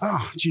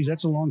 Oh, geez,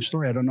 that's a long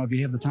story. I don't know if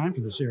you have the time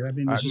for this here. I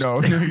mean,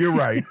 no, you're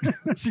right.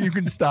 So you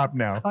can stop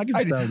now. I can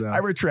stop now. I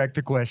retract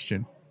the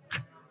question.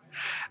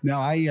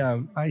 Now,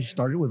 I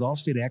started with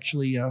Allstate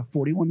actually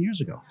 41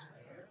 years ago.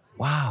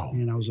 Wow.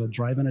 And I was a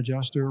drive-in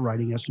adjuster,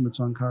 writing estimates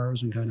on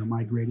cars, and kind of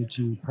migrated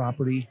to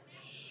property.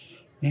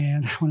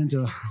 And I went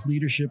into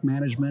leadership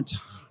management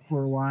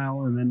for a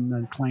while, and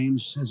then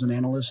claims as an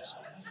analyst,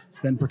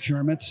 then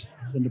procurement,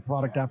 then to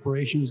product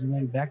operations, and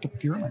then back to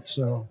procurement.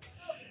 So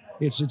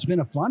it's been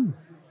a fun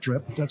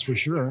trip, that's for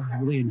sure. I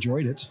really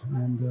enjoyed it,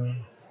 and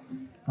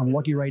I'm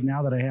lucky right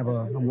now that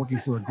I'm working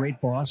for a great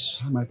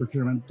boss in my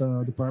procurement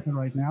department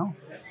right now.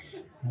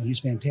 He's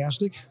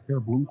fantastic. Herr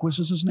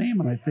Bloomquist is his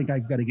name, and I think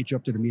I've got to get you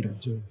up there to meet him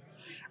too.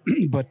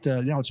 But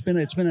it's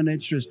been an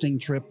interesting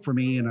trip for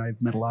me, and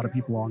I've met a lot of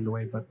people along the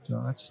way. But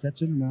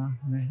that's in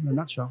a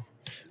nutshell.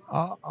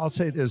 I'll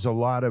say there's a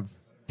lot of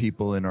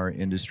people in our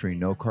industry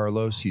know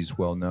Carlos. He's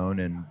well known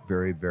and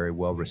very, very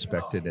well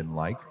respected and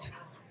liked.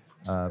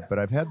 But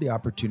I've had the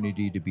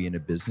opportunity to be in a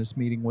business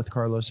meeting with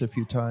Carlos a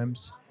few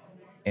times.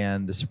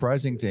 And the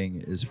surprising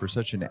thing is, for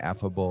such an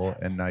affable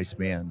and nice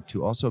man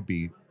to also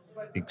be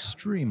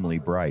extremely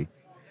bright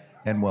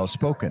and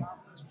well-spoken.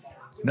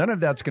 None of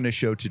that's going to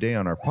show today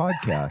on our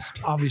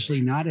podcast.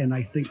 Obviously not, and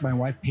I think my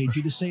wife paid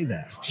you to say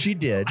that. She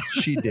did,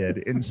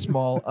 in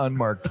small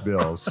unmarked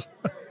bills.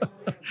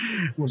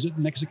 Was it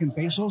Mexican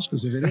pesos?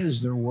 Because if it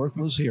is, they're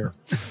worthless here.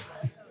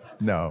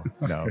 No,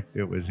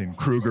 it was in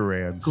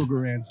Krugerrands.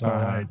 Krugerrands, all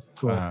right,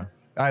 cool.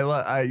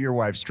 Your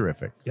wife's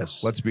terrific.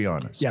 Yes. Let's be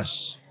honest.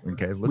 Yes.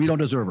 Okay. We don't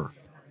deserve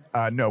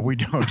her. No, we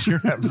don't.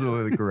 You're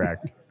absolutely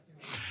correct.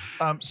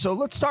 So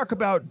let's talk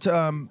about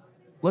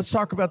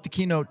the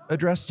keynote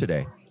address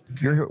today.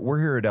 We're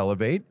here at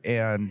Elevate,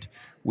 and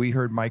we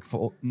heard Mike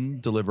Fulton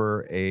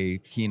deliver a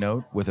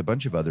keynote with a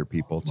bunch of other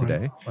people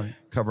today,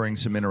 covering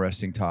some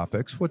interesting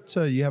topics. What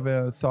you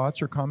have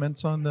thoughts or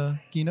comments on the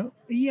keynote?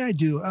 Yeah, I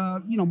do.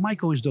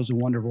 Mike always does a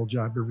wonderful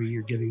job every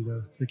year getting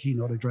the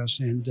keynote address,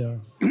 and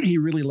he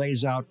really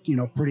lays out,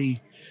 pretty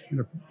in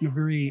a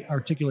very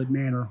articulate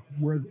manner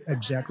where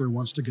exactly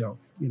wants to go,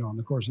 in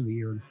the course of the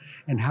year,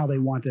 and how they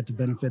want that to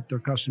benefit their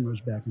customers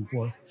back and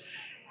forth.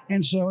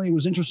 And so it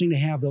was interesting to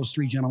have those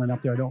three gentlemen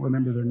up there. I don't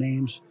remember their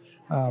names,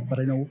 but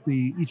I know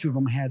each of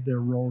them had their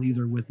role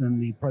either within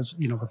the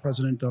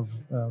president of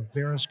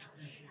Verisk,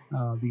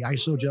 the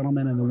ISO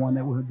gentleman, and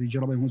the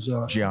gentleman was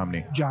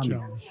Giamni.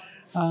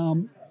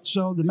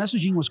 So the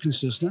messaging was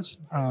consistent.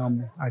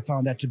 I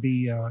found that to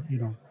be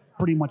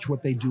pretty much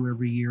what they do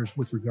every year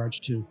with regards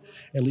to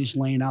at least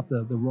laying out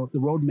the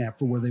roadmap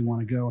for where they want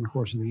to go in the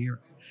course of the year.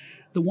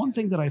 The one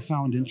thing that I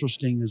found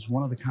interesting is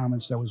one of the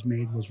comments that was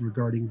made was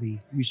regarding the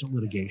recent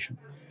litigation.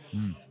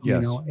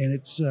 Yes. And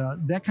it's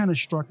that kind of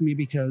struck me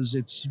because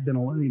it's been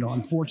a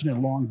unfortunate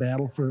long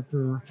battle for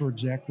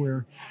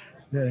Xactware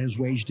that has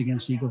waged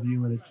against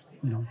EagleView,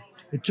 and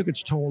it took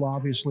its toll,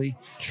 obviously.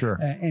 Sure.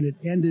 And it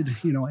ended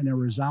in a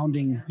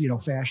resounding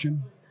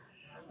fashion.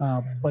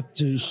 But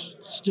to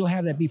still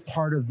have that be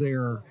part of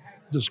their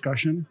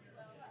discussion,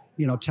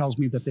 tells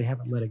me that they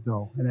haven't let it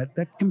go, and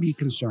that can be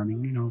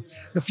concerning.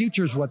 The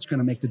future is what's going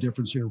to make the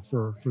difference here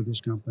for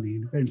this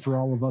company and for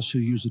all of us who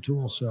use the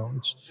tool. So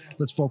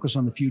let's focus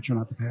on the future,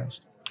 not the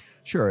past.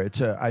 Sure,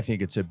 I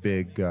think it's a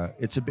big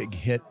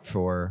hit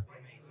for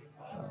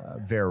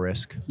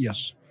Verisk.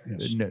 Yes.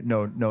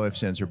 No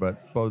ifs, ands, or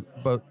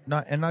both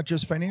not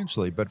just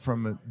financially, but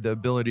from the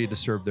ability to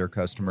serve their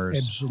customers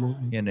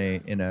absolutely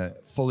in a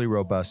fully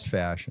robust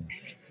fashion.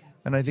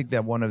 And I think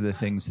that one of the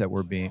things that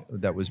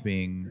was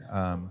being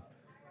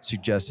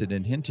suggested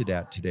and hinted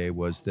at today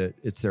was that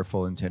it's their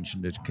full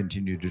intention to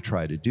continue to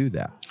try to do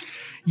that.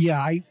 Yeah,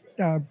 I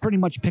pretty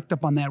much picked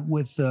up on that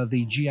with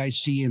the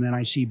GIC and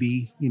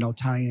NICB,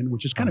 tie-in,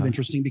 which is kind of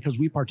interesting because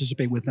we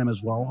participate with them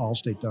as well.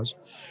 Allstate does.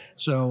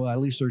 So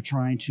at least they're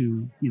trying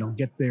to,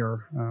 get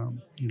their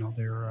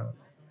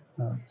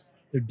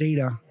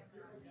data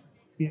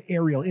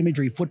aerial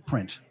imagery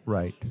footprint.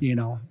 Right.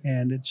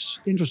 And it's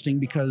interesting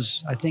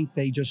because I think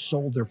they just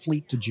sold their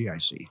fleet to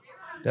GIC.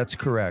 That's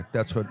correct.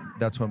 That's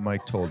what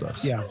Mike told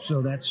us. Yeah.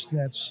 So that's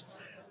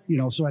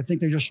so I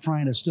think they're just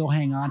trying to still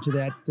hang on to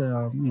that,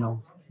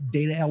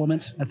 data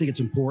element. I think it's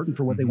important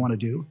for what they want to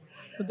do.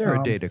 But they're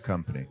a data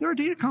company. They're a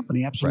data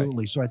company,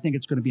 absolutely. Right. So I think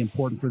it's going to be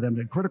important for them,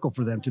 critical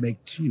for them to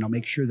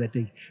make sure that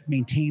they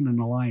maintain an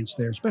alliance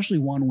there, especially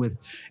one with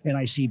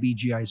NICB,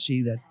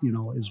 GIC that,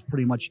 is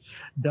pretty much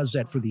does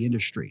that for the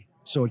industry.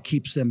 So it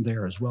keeps them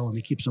there as well, and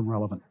it keeps them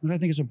relevant. And I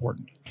think it's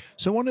important.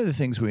 So one of the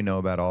things we know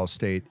about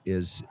Allstate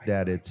is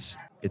that it's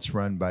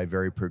run by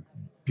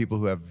people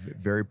who have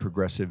very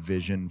progressive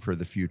vision for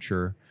the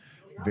future,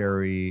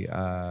 very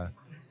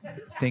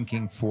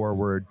thinking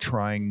forward,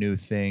 trying new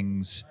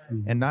things,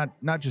 and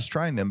not just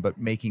trying them, but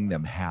making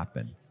them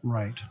happen.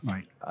 Right.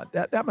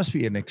 That must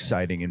be an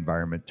exciting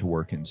environment to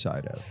work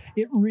inside of.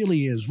 It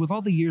really is. With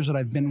all the years that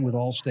I've been with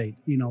Allstate,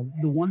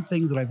 the one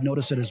thing that I've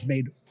noticed that has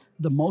made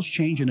the most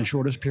change in the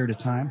shortest period of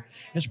time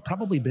has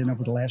probably been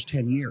over the last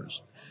 10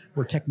 years,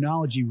 where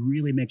technology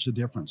really makes a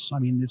difference. I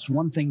mean, it's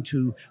one thing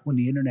when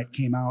the internet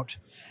came out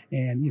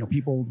and,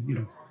 people,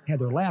 had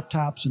their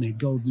laptops and they'd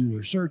go do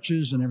their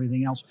searches and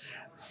everything else.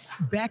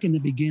 Back in the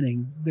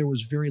beginning, there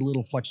was very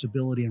little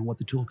flexibility on what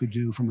the tool could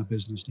do from a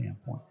business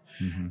standpoint.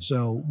 Mm-hmm.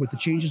 So with the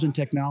changes in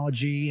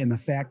technology and the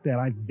fact that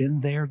I've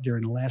been there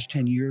during the last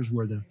 10 years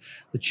where the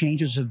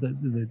changes of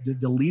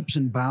the leaps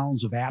and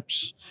bounds of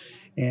apps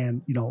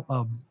and,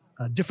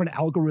 different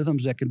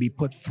algorithms that can be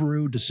put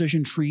through,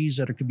 decision trees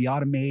that can be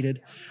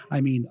automated. I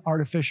mean,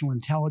 artificial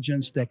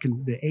intelligence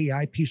the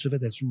AI piece of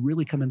it that's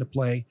really come into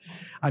play.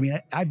 I mean,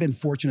 I've been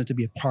fortunate to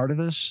be a part of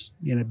this,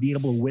 be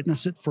able to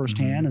witness it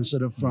firsthand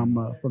instead of from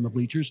the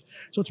bleachers.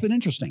 So it's been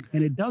interesting,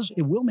 and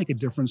it will make a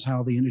difference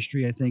how the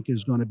industry, I think,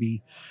 is going to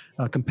be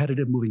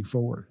competitive moving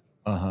forward.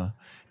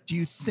 Do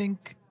you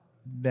think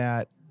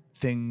that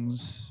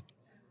things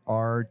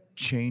are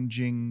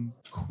changing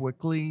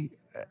quickly?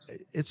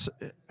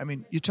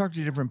 You talk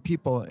to different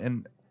people,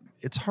 and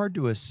it's hard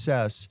to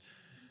assess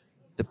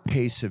the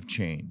pace of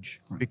change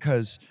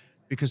because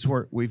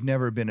we've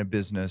never been a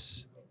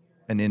business,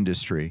 an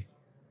industry,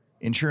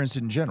 insurance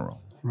in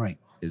general,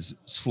 is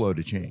slow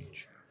to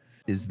change.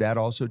 Is that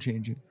also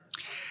changing?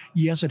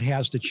 Yes, it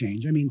has to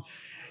change. I mean,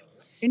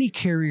 any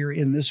carrier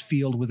in this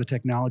field with the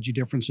technology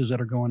differences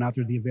that are going out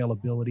there, the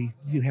availability,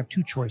 you have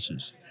two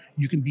choices.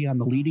 You can be on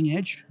the leading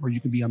edge or you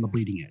can be on the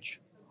bleeding edge.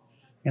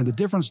 And the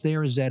difference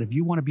there is that if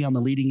you want to be on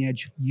the leading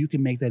edge, you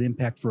can make that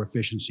impact for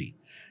efficiency.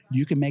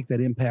 You can make that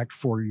impact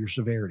for your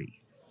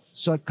severity.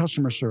 So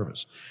customer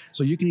service.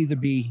 So you can either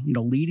be,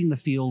 leading the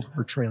field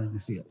or trailing the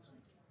field.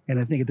 And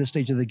I think at this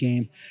stage of the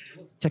game,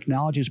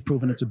 technology has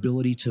proven its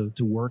ability to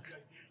work.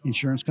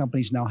 Insurance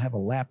companies now have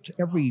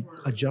every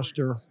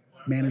adjuster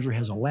manager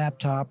has a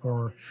laptop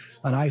or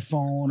an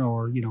iPhone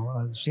or,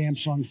 a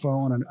Samsung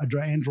phone, an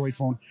Android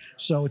phone.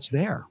 So it's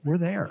there. We're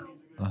there.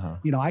 Uh-huh.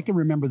 I can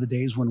remember the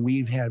days when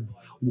we've had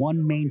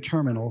one main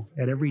terminal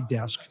at every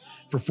desk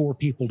for 4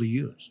 people to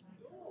use.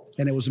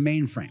 And it was a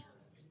mainframe.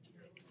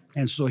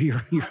 And so your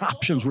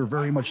options were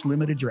very much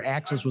limited. Your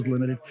access was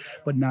limited,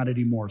 but not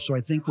anymore. So I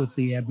think with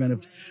the advent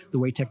of the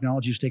way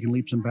technology has taken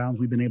leaps and bounds,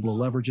 we've been able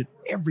to leverage it.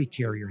 Every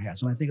carrier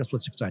has. And I think that's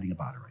what's exciting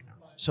about it right now.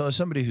 So as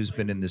somebody who's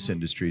been in this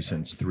industry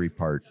since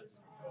 3-part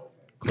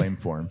claim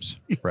forms,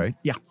 right?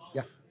 Yeah.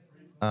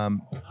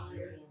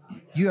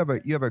 You have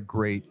a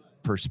great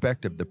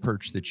perspective, the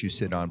perch that you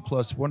sit on.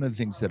 Plus, one of the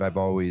things that I've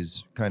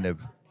always kind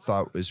of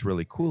thought was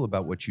really cool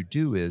about what you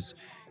do is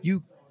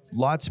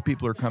lots of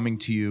people are coming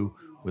to you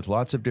with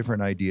lots of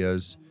different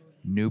ideas,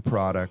 new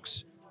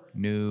products,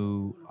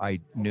 new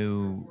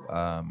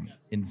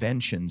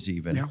inventions,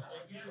 even,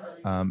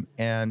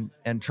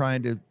 and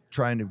trying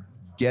to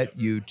get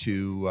you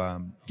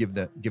to give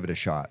it a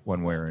shot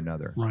one way or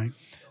another. Right?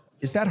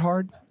 Is that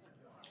hard?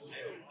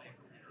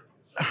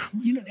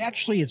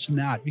 Actually, it's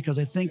not, because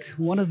I think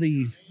one of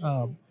the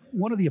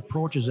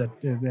approaches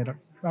that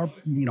our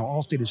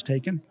Allstate has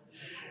taken,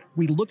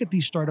 we look at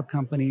these startup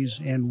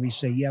companies and we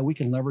say, yeah, we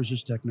can leverage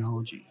this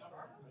technology.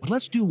 But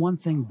let's do one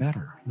thing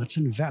better. Let's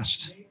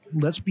invest.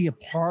 Let's be a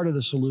part of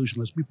the solution.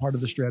 Let's be part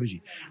of the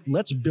strategy.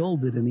 Let's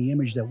build it in the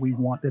image that we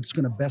want, that's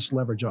going to best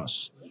leverage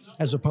us,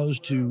 as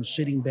opposed to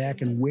sitting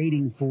back and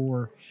waiting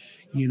for,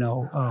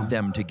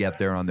 them to get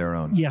there on their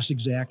own. Yes,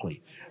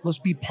 exactly. Let's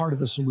be part of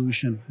the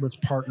solution. Let's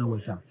partner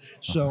with them.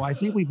 So I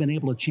think we've been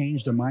able to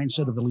change the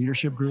mindset of the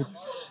leadership group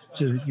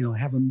to,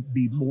 have them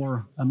be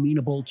more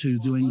amenable to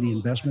doing the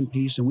investment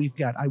piece. And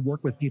I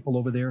work with people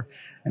over there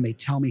and they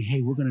tell me,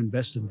 hey, we're going to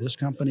invest in this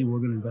company. We're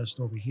going to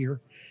invest over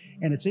here.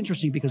 And it's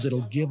interesting because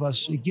it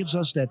gives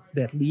us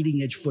that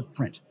leading edge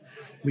footprint.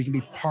 We can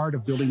be part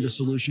of building the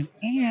solution.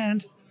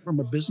 And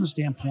from a business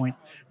standpoint,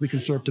 we can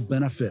serve to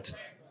benefit,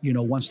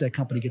 once that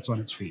company gets on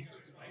its feet.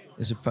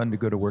 Is it fun to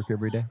go to work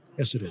every day?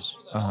 Yes, it is.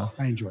 I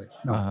enjoy it.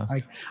 No,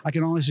 I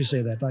can honestly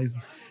say that.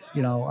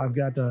 I've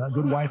got a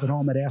good wife at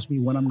home that asks me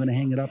when I'm going to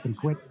hang it up and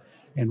quit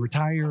and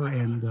retire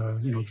and,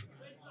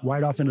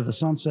 ride off into the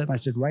sunset. And I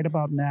said, right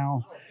about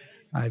now,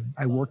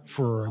 I work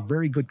for a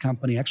very good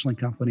company, excellent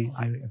company.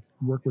 I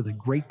work with a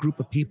great group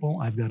of people.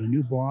 I've got a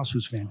new boss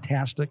who's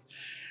fantastic.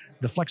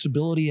 The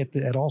flexibility at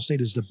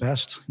Allstate is the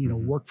best.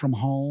 Work from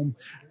home,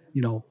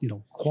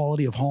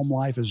 quality of home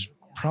life is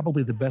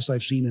probably the best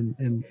I've seen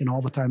in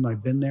all the time that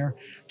I've been there.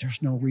 There's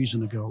no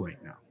reason to go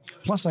right now.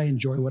 Plus, I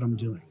enjoy what I'm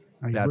doing.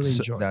 I really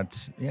enjoy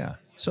it. Yeah.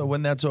 So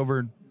when that's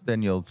over,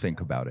 then you'll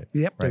think about it.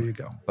 Yep, right? There you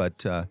go.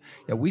 But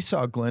we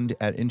saw Glenn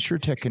at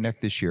InsurTech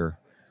Connect this year.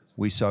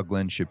 We saw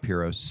Glenn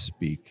Shapiro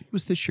speak. It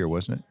was this year,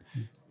 wasn't it?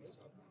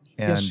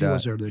 And, yes, he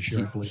was there this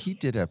year, I believe. He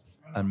did an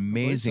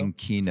amazing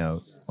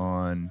keynote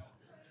on.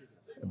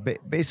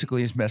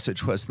 Basically, his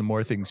message was the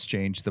more things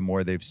change, the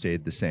more they've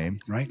stayed the same.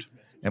 Right.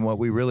 And what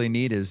we really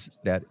need is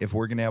that if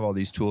we're going to have all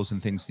these tools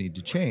and things need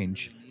to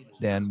change,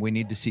 then we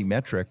need to see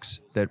metrics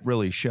that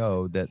really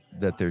show that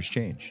there's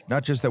change.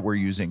 Not just that we're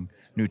using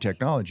new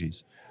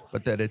technologies,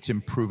 but that it's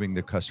improving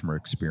the customer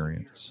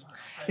experience.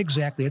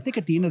 Exactly. I think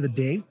at the end of the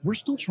day, we're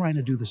still trying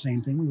to do the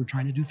same thing we were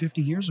trying to do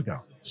 50 years ago.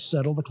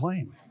 Settle the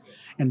claim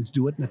and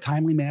do it in a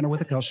timely manner with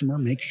the customer,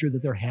 make sure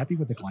that they're happy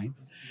with the claim.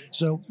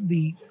 So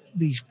the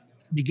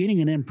beginning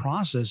and end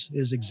process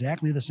is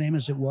exactly the same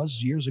as it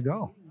was years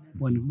ago.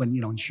 When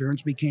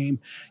insurance became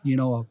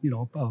a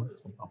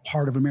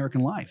part of American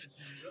life.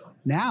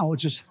 Now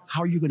it's just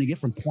how are you going to get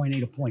from point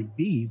A to point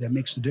B that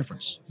makes the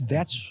difference.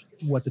 That's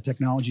what the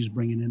technology is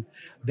bringing in.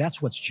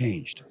 That's what's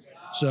changed.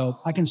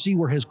 So I can see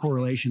where his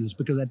correlation is,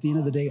 because at the end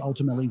of the day,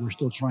 ultimately, we're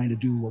still trying to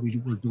do what we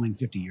were doing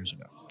 50 years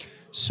ago.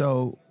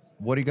 So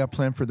what do you got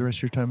planned for the rest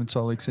of your time in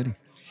Salt Lake City?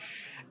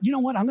 You know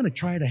what? I'm going to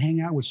try to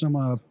hang out with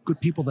some good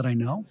people that I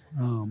know.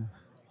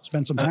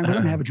 Spend some time with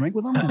them, have a drink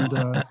with them,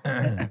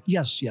 and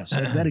yes,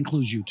 that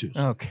includes you too.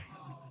 So.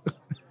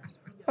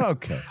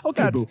 Okay.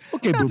 Okay,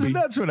 Booby.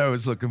 That's what I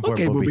was looking for,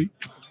 okay, Booby.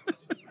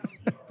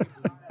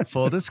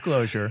 Full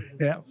disclosure.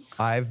 Yeah.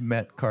 I've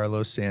met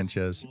Carlos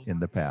Sanchez in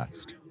the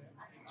past.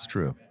 It's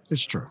true.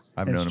 It's true.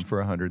 I've known him for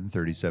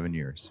 137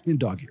 years. In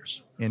dog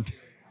years.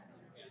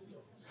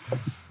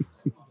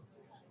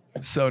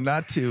 So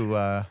not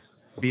to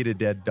beat a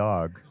dead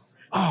dog.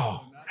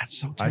 Oh. That's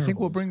so terrible. I think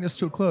we'll bring this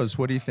to a close.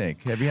 What do you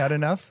think? Have you had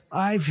enough?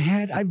 I've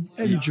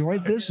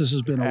enjoyed this. This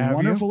has been a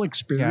wonderful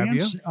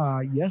experience.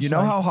 Yes. You know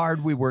how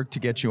hard we worked to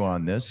get you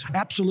on this.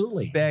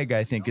 Absolutely. Beg,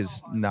 I think,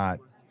 is not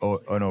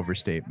an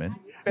overstatement.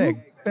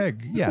 Beg.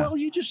 beg. Yeah. Well,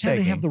 you just had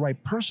to have the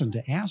right person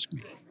to ask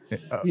me.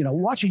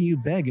 Watching you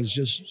beg is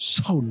just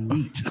so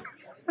neat.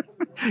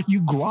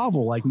 You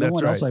grovel like no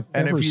one else I've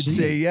ever seen. And if you'd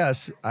say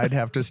yes, I'd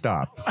have to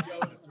stop.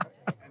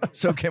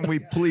 So can we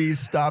please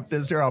stop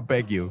this, or I'll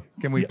beg you?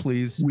 Can we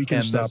please? We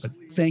can stop it.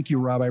 Thank you,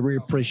 Rob. I really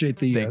appreciate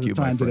the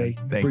time today.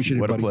 Thank you.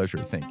 What it, a pleasure.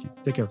 Thank you.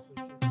 Take care.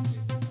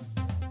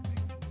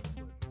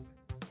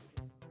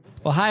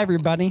 Well, hi,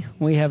 everybody.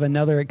 We have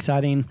another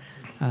exciting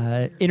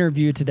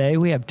interview today.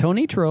 We have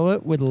Tony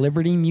Trollett with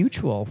Liberty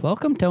Mutual.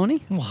 Welcome,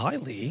 Tony. Well, hi,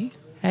 Lee.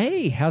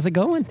 Hey, how's it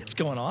going? It's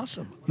going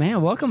awesome.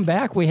 Man, welcome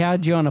back. We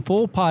had you on a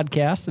full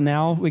podcast, and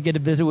now we get to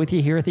visit with you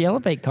here at the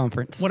Elevate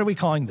Conference. What are we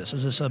calling this?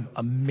 Is this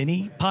a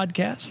mini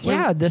podcast?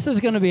 Yeah, this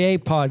is going to be a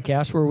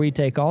podcast where we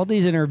take all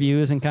these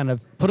interviews and kind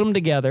of put them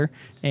together,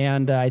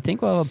 and I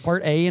think we'll have a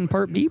part A and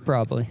part B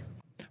probably.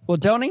 Well,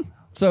 Tony,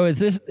 so is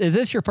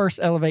this your first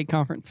Elevate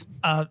Conference?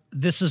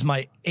 This is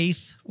my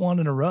 8th one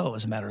in a row,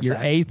 as a matter of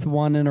fact. Your 8th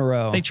one in a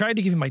row. They tried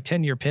to give me my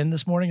 10-year pin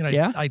this morning,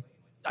 and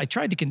I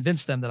tried to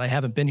convince them that I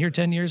haven't been here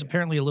 10 years.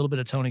 Apparently, a little bit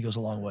of Tony goes a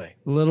long way.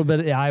 A little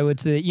bit, I would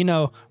say.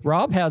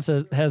 Rob has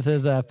his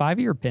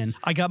 5-year pin.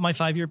 I got my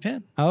 5-year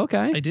pin. Oh,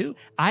 okay. I do.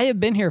 I have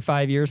been here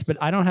 5 years, but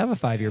I don't have a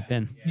 5-year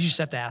pin. You just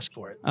have to ask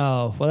for it.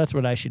 Oh, well, that's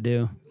what I should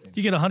do.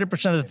 You get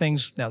 100% of the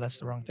things. No, that's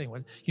the wrong thing.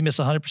 You miss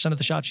 100% of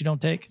the shots you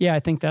don't take? Yeah, I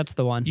think that's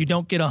the one. You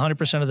don't get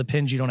 100% of the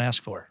pins you don't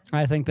ask for.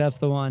 I think that's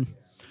the one.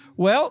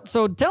 Well,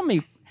 so tell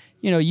me,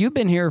 you've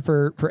been here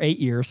for 8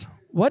 years.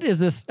 What is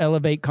this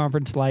Elevate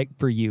Conference like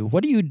for you?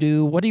 What do you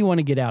do? What do you want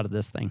to get out of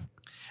this thing?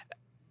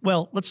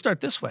 Well, let's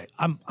start this way.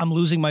 I'm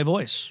losing my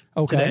voice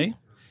today,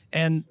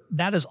 and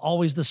that is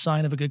always the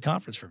sign of a good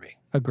conference for me.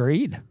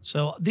 Agreed.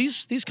 So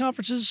these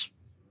conferences,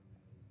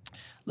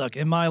 look,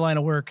 in my line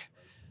of work,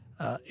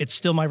 it's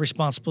still my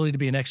responsibility to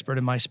be an expert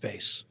in my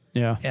space.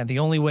 Yeah. And the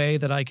only way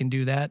that I can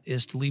do that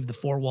is to leave the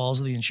four walls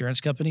of the insurance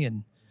company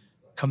and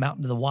come out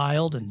into the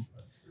wild and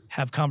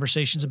have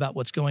conversations about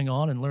what's going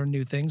on and learn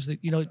new things. That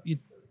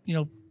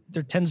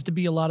there tends to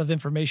be a lot of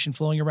information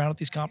flowing around at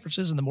these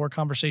conferences, and the more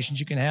conversations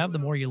you can have, the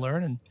more you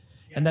learn,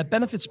 and that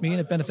benefits me and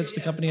it benefits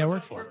the company I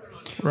work for.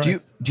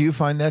 Right. Do you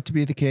find that to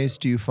be the case?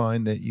 Do you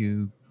find that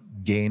you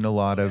gain a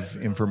lot of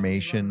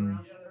information,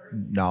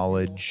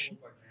 knowledge,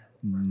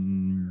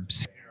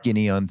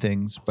 skinny on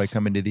things by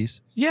coming to these?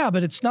 Yeah,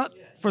 but it's not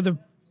for the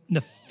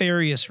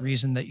nefarious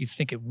reason that you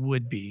think it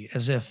would be,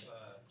 as if,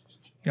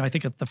 I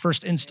think the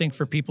first instinct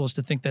for people is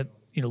to think that,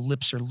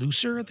 lips are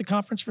looser at the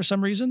conference for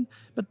some reason,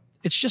 but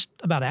it's just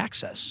about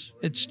access.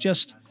 It's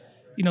just,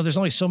 there's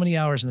only so many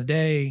hours in the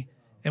day,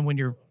 and when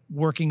you're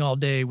working all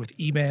day with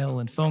email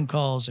and phone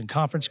calls and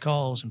conference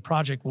calls and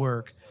project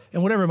work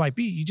and whatever it might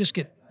be, you just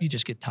get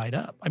tied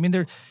up. I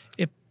mean,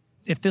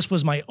 if this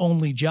was my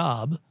only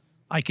job,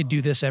 I could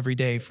do this every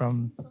day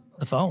from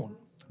the phone,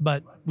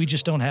 but we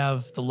just don't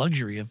have the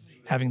luxury of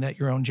having that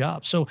your own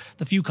job. So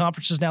the few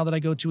conferences now that I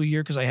go to a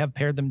year, because I have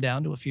pared them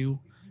down to a few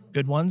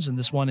good ones, and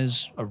this one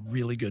is a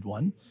really good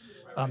one.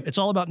 It's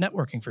all about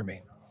networking for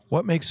me.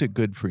 What makes it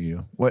good for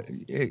you? What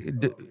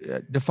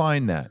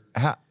define that?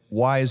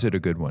 Why is it a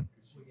good one?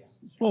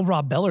 Well,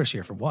 Rob Beller's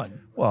here for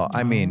one. Well,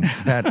 I mean,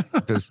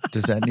 that does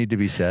that need to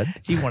be said?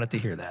 He wanted to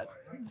hear that.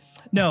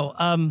 No,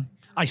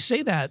 I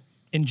say that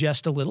in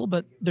jest a little,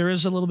 but there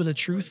is a little bit of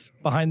truth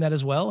behind that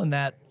as well, and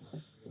that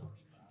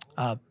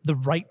the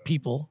right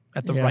people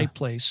at the right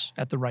place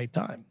at the right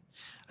time.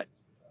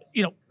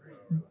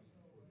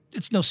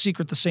 It's no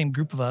secret the same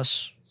group of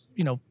us,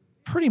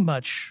 pretty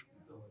much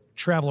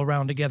travel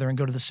around together and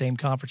go to the same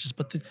conferences,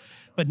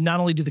 but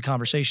not only do the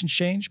conversations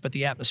change, but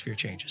the atmosphere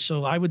changes.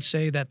 So I would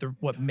say that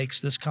what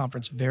makes this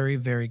conference very,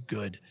 very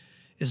good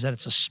is that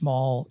it's a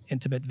small,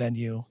 intimate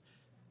venue.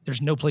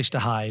 There's no place to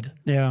hide.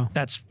 Yeah.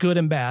 That's good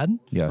and bad.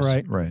 Yes,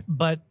 right.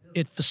 But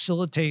it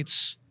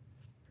facilitates,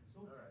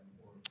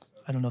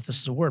 I don't know if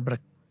this is a word,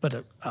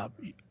 but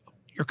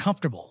you're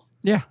comfortable.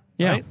 Yeah,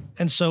 yeah. Right?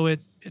 And so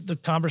the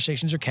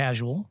conversations are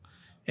casual,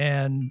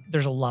 and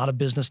there's a lot of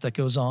business that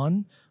goes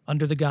on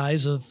under the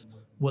guise of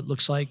what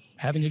looks like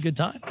having a good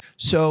time.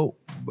 So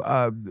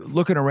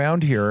looking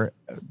around here,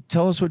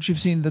 tell us what you've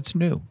seen that's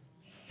new.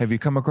 Have you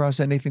come across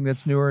anything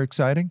that's new or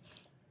exciting?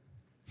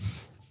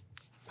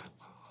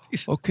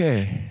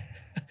 Okay.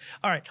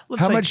 All right.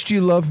 How much do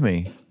you love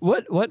me?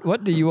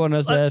 What do you want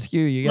us to ask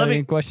you? You got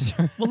any questions?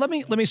 Well, let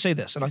me say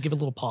this, and I'll give a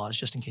little pause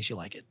just in case you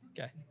like it.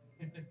 Okay.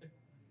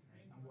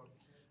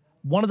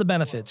 One of the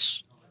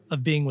benefits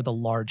of being with a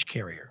large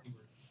carrier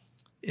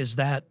is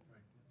that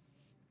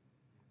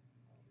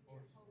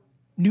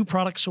new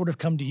products sort of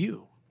come to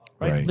you,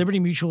 right? Liberty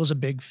Mutual is a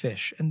big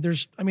fish, and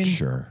there's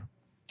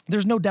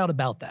no doubt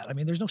about that. I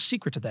mean, there's no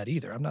secret to that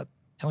either. I'm not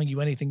telling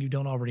you anything you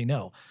don't already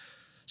know.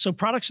 So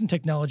products and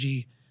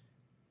technology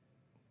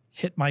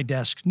hit my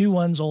desk, new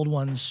ones, old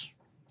ones,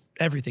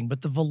 everything.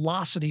 But the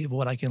velocity of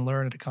what I can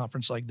learn at a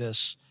conference like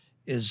this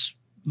is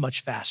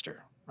much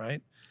faster,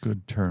 right?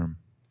 Good term.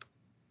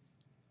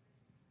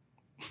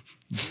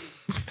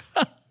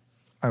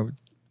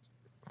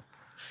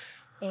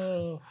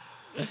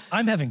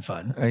 I'm having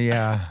fun.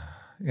 Yeah.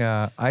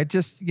 Yeah. I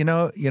just,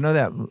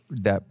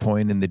 that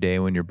point in the day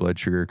when your blood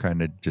sugar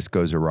kind of just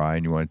goes awry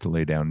and you want to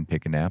lay down and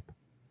take a nap.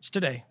 It's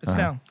today. It's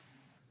now.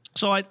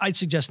 So I'd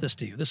suggest this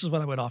to you. This is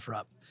what I would offer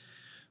up.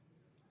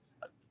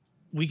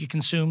 We get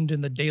consumed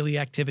in the daily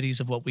activities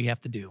of what we have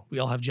to do. We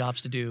all have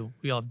jobs to do.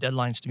 We all have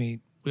deadlines to meet.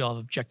 We all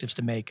have objectives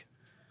to make.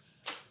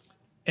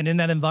 And in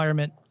that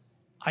environment,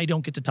 I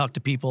don't get to talk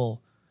to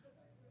people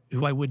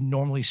who I would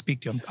normally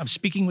speak to. I'm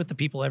speaking with the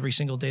people every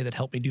single day that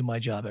help me do my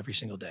job every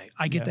single day.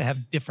 I get to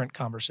have different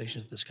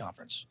conversations at this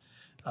conference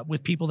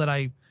with people that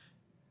I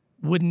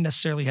wouldn't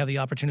necessarily have the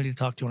opportunity to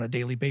talk to on a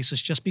daily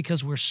basis just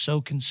because we're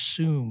so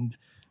consumed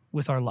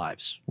with our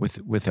lives.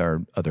 With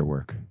our other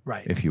work,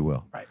 right? If you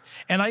will. Right.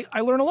 And I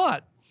learn a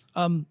lot.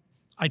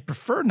 I'd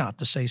prefer not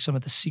to say some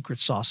of the secret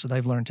sauce that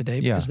I've learned today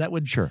because that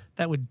would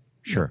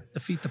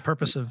defeat the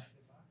purpose of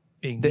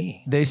being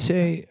me. They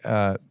say,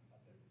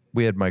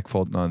 we had Mike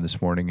Fulton on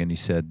this morning, and he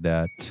said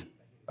that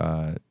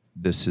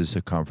this is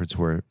a conference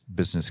where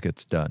business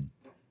gets done.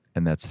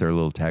 And that's their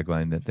little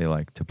tagline that they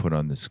like to put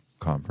on this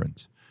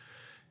conference.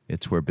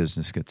 It's where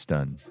business gets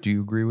done. Do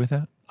you agree with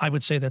that? I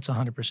would say that's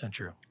 100%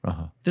 true.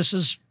 This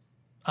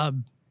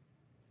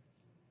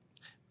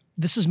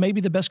is maybe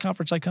the best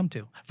conference I come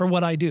to for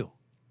what I do,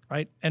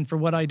 right? And for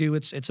what I do,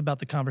 it's about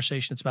the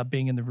conversation. It's about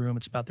being in the room.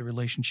 It's about the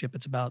relationship.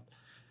 It's about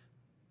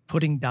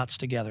putting dots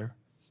together.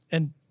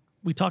 And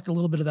we talked a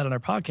little bit of that on our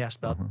podcast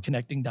about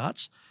connecting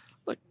dots.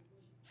 Look,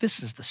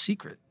 this is the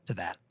secret to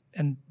that.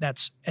 And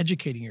that's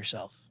educating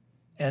yourself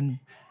and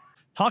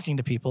talking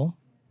to people,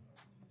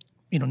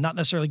 not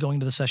necessarily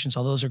going to the sessions,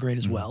 although those are great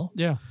as well.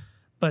 Yeah.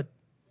 But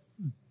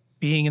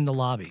being in the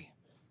lobby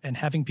and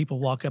having people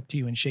walk up to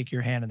you and shake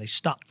your hand and they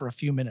stop for a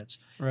few minutes.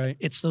 Right.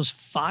 It's those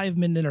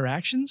 5-minute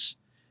interactions,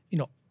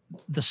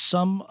 the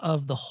sum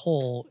of the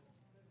whole.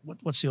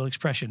 What's the old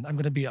expression? I'm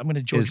going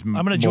to George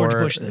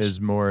Bush this.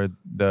 Is more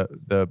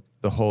the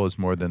whole is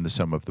more than the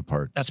sum of the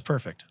parts. That's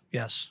perfect.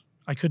 Yes.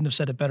 I couldn't have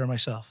said it better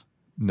myself.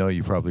 No,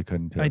 you probably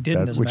couldn't. I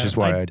didn't, which is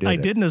why I did. I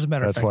didn't, as a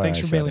matter of fact. Thanks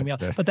for bailing me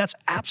out. Yeah. But that's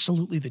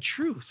absolutely the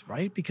truth,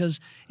 right? Because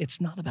it's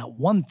not about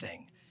one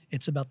thing.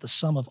 It's about the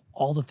sum of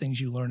all the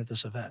things you learn at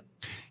this event.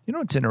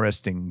 What's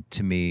interesting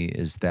to me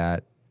is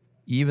that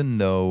even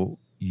though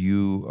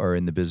you are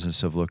in the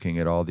business of looking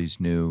at all these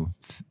new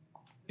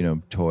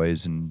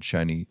toys and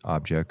shiny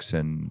objects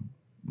and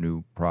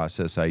new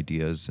process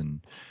ideas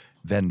and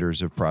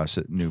vendors of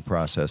new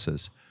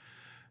processes,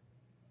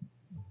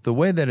 the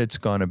way that it's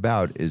gone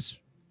about is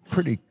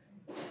pretty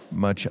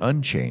much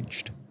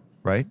unchanged,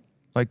 right?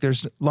 Like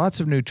there's lots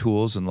of new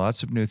tools and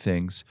lots of new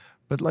things,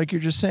 but like you're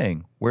just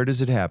saying, where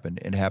does it happen?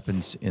 It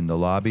happens in the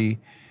lobby,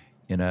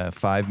 in a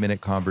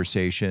 5-minute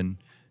conversation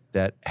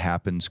that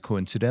happens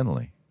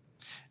coincidentally,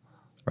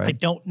 right? I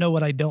don't know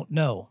what I don't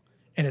know.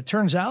 And it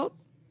turns out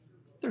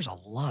there's a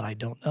lot I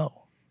don't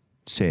know.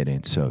 Say it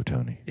ain't so,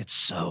 Tony. It's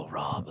so,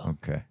 Rob.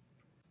 Okay.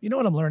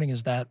 What I'm learning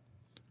is that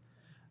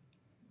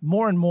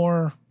more and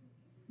more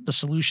the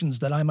solutions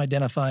that I'm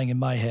identifying in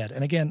my head,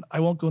 and again,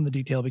 I won't go into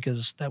detail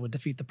because that would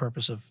defeat the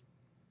purpose of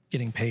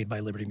getting paid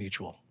by Liberty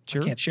Mutual.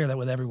 Sure. I can't share that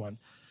with everyone.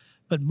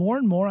 But more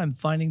and more I'm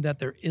finding that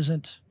there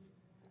isn't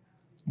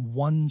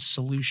one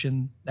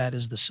solution that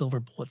is the silver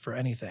bullet for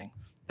anything.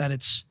 That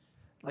it's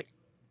like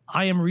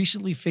I am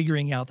recently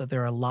figuring out that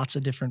there are lots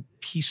of different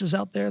pieces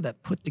out there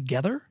that put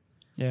together.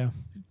 Yeah.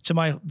 To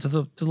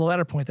the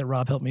latter point that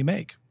Rob helped me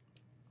make,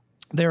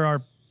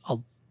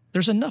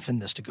 there's enough in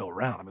this to go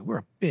around. I mean, we're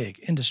a big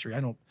industry.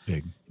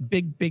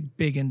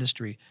 Big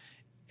industry,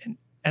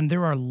 and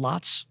there are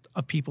lots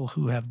of people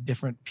who have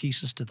different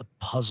pieces to the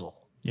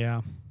puzzle.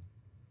 Yeah.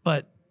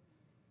 But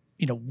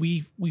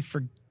we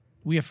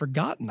have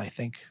forgotten, I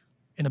think,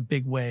 in a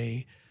big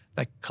way,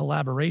 that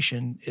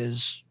collaboration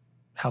is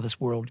how this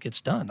world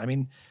gets done. I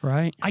mean,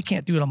 right. I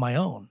can't do it on my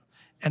own.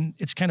 And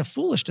it's kind of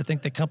foolish to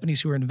think that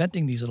companies who are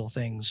inventing these little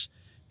things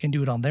can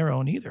do it on their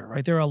own either,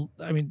 right?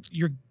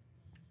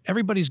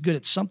 Everybody's good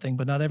at something,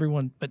 but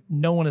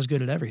no one is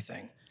good at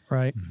everything.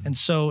 Right. And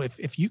so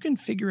if you can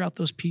figure out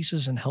those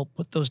pieces and help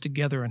put those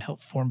together and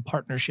help form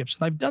partnerships,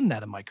 and I've done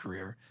that in my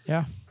career.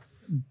 Yeah.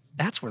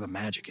 That's where the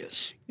magic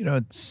is.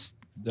 It's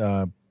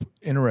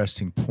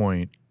interesting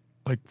point.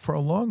 Like for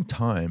a long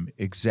time,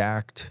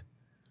 Exact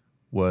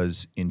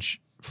was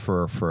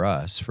for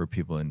us, for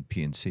people in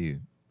P&C,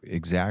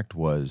 Exact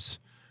was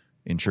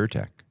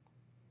InsurTech.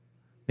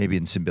 Maybe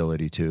in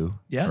Symbility too,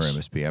 yes, or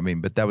MSP. I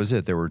mean, but that was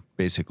it. There were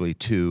basically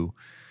two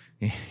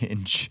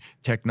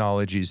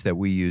technologies that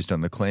we used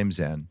on the claims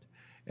end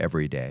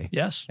every day.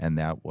 Yes, and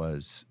that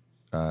was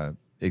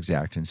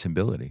Exact and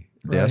Symbility,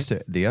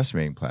 the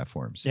estimating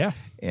platforms. Yeah,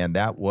 and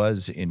that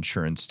was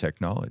insurance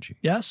technology.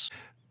 Yes.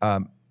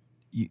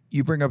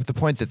 You bring up the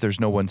point that there's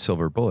no one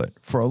silver bullet.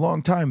 For a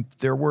long time,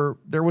 there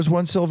was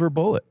one silver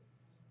bullet.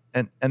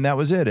 And that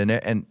was it.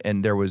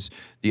 And there was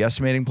the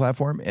estimating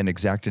platform and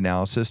Exact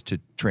Analysis to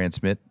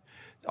transmit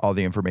all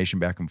the information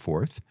back and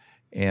forth.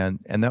 And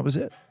that was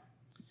it.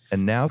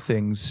 And now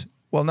things,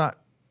 well, not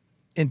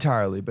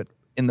entirely, but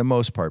in the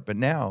most part. But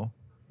now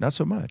not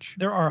so much.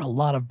 There are a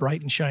lot of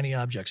bright and shiny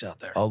objects out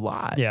there. A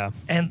lot. Yeah.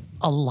 And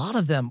a lot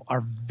of them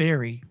are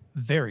very,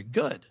 very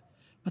good,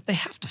 but they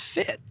have to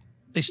fit.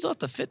 They still have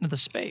to fit into the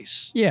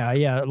space. Yeah,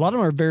 yeah. A lot of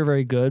them are very,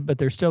 very good, but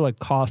there's still a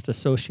cost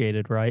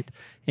associated, right?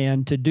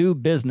 And to do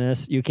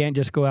business, you can't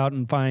just go out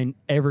and find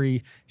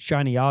every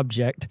shiny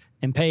object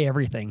and pay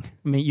everything.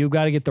 I mean, you've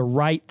got to get the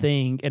right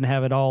thing and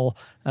have it all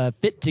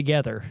fit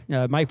together.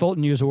 Mike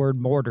Fulton used the word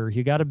mortar.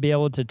 You got to be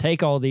able to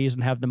take all these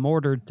and have the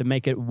mortar to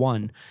make it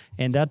one.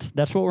 And that's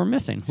what we're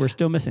missing. We're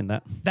still missing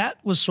that. That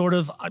was sort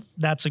of,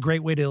 that's a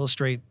great way to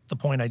illustrate the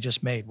point I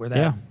just made,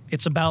 where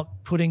it's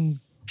about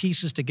putting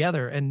pieces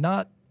together and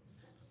not,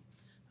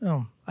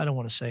 I don't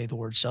want to say the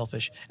word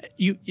selfish.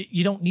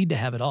 You don't need to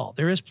have it all.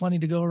 There is plenty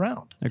to go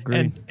around.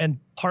 Agreed. And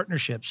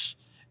partnerships.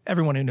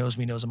 Everyone who knows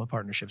me knows I'm a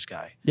partnerships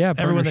guy. Yeah,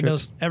 everyone that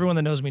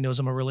knows me knows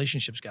I'm a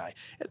relationships guy.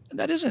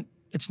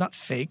 It's not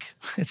fake.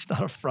 It's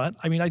not a front.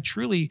 I mean, I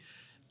truly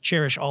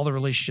cherish all the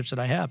relationships that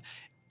I have.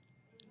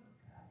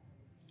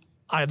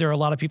 There are a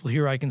lot of people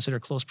here I consider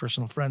close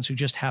personal friends who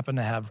just happen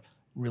to have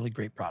really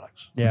great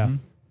products. Yeah.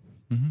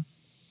 Mm-hmm. Mm-hmm.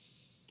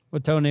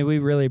 Well, Tony, we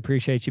really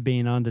appreciate you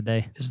being on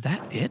today. Is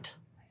that it?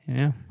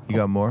 Yeah. You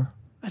got more?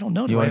 I don't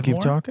know. You want to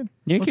keep talking?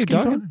 You keep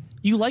talking.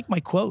 You like my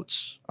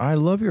quotes. I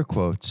love your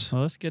quotes.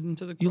 Well, let's get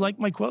into the quotes. You like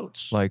my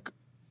quotes.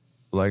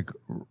 Like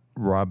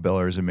Rob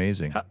Beller is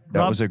amazing.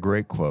 That was a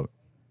great quote.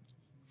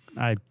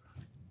 I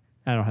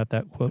don't have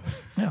that quote.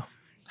 Yeah.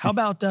 How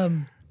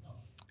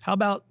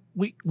about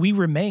we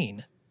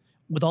remain,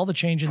 with all the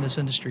change in this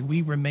industry,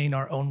 we remain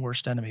our own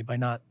worst enemy by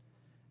not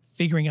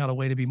figuring out a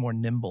way to be more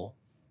nimble,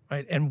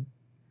 right? And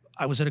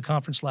I was at a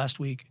conference last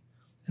week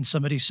and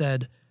somebody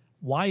said,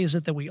 why is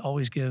it that we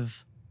always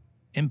give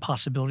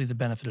impossibility the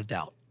benefit of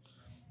doubt?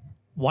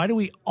 Why do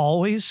we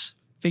always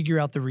figure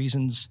out the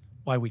reasons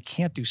why we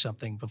can't do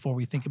something before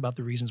we think about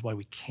the reasons why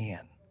we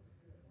can?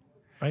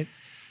 Right?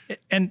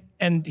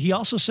 And he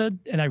also said,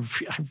 and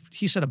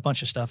he said a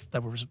bunch of stuff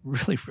that was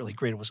really, really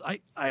great. It was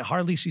I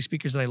hardly see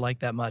speakers that I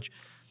like that much.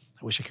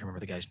 I wish I could remember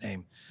the guy's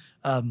name.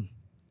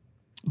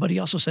 But he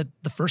also said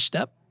the first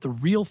step, the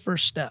real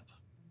first step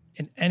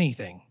in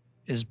anything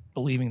is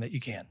believing that you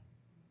can.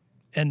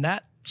 And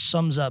that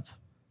sums up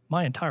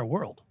my entire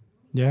world.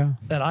 Yeah.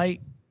 That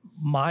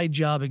my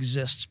job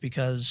exists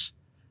because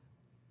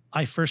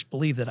I first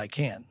believe that I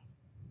can.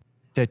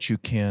 That you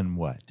can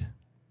what?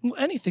 Well,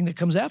 anything that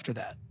comes after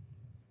that.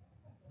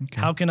 Okay.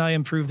 How can I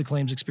improve the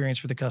claims experience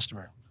for the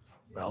customer?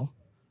 Well,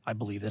 I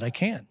believe that I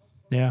can.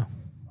 Yeah.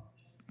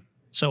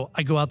 So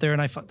I go out there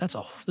and this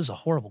is a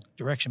horrible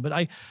direction,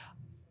 but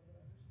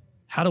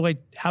how do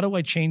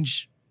I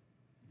change?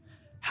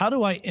 How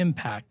do I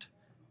impact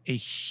a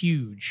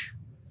huge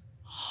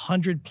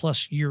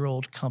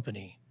 100-plus-year-old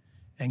company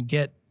and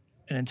get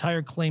an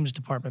entire claims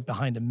department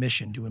behind a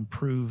mission to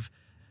improve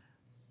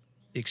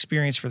the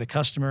experience for the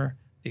customer,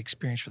 the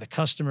experience for the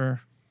customer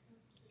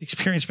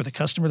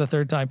the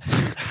third time,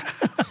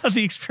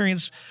 the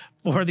experience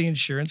for the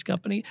insurance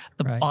company,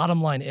 the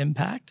bottom line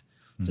impact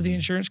to the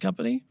insurance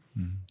company?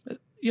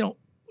 You know,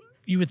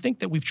 you would think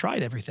that we've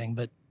tried everything,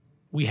 but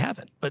we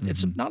haven't. But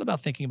it's not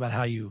about thinking about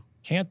how you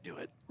can't do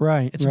it.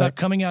 Right. It's about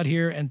coming out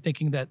here and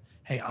thinking that,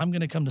 hey, I'm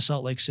going to come to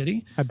Salt Lake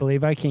City. I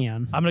believe I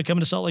can. I'm going to come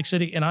to Salt Lake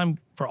City, and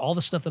for all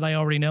the stuff that I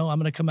already know, I'm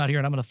going to come out here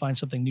and I'm going to find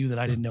something new that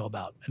I didn't know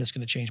about, and it's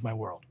going to change my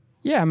world.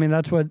 Yeah, I mean,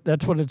 that's what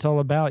it's all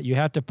about. You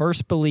have to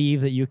first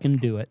believe that you can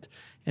do it,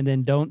 and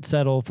then don't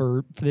settle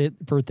for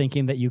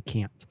thinking that you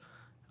can't.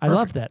 I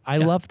love that. I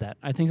love that.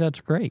 I think that's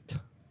great.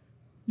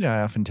 Yeah,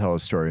 I often tell a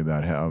story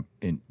about how,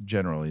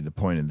 generally, the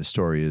point of the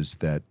story is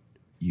that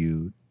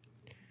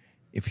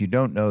if you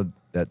don't know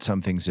that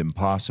something's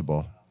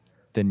impossible,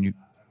 then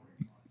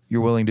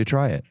you're willing to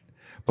try it.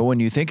 But when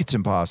you think it's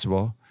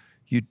impossible,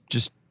 you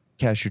just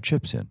cash your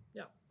chips in.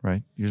 Yeah.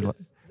 Right?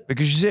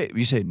 Because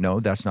you say no,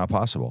 that's not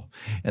possible.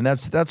 And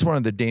that's one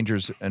of the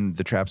dangers and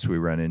the traps we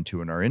run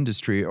into in our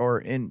industry or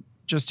in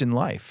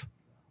life,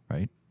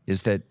 right?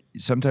 Is that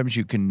sometimes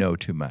you can know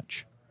too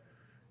much.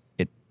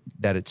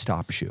 That it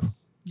stops you.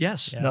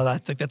 Yes. Yeah. No, I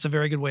think that's a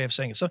very good way of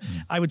saying it. So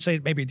I would say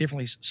it maybe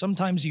differently.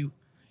 Sometimes you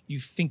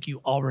think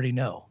you already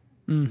know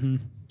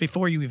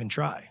before you even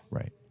try.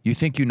 Right. You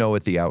think you know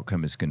what the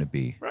outcome is going to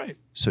be. Right.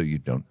 So you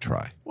don't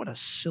try. What a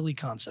silly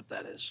concept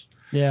that is.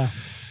 Yeah.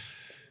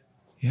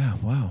 Yeah,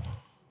 wow.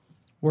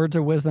 Words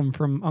of wisdom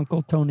from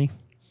Uncle Tony.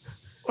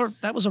 Or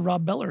that was a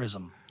Rob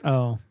Bellerism.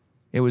 Oh.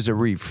 It was a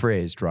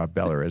rephrased Rob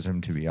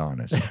Bellerism, to be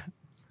honest.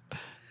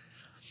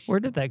 Where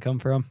did that come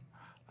from?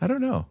 I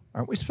don't know.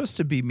 Aren't we supposed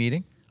to be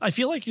meeting? I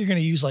feel like you're going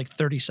to use like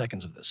 30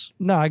 seconds of this.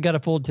 No, I got a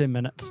full 10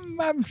 minutes.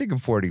 I'm thinking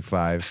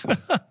 45.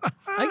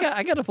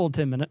 I got a full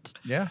 10 minutes.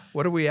 Yeah.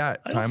 What are we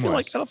at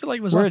time-wise? I don't feel like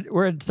it was.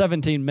 We're at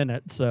 17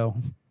 minutes, so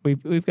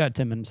we've got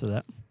 10 minutes of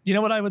that. You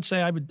know what I would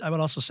say? I would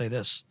also say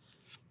this.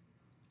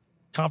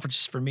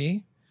 Conferences for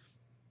me,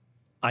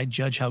 I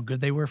judge how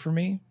good they were for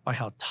me by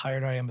how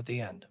tired I am at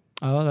the end.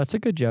 Oh, that's a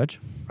good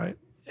judge. Right?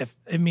 If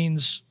it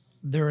means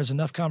there is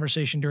enough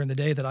conversation during the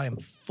day that I am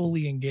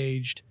fully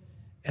engaged.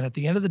 And at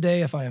the end of the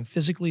day, if I am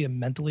physically and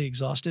mentally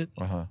exhausted,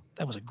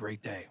 that was a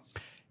great day.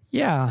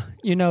 Yeah,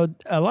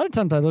 a lot of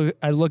times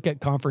I look at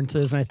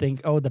conferences and I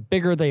think, oh, the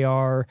bigger they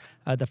are,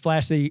 the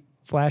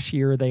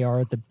flashier they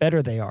are, the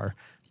better they are.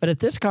 But at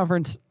this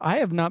conference, I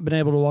have not been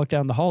able to walk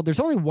down the hall.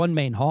 There's only one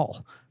main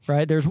hall,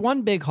 right? There's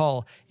one big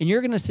hall, and you're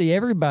going to see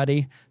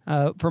everybody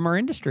from our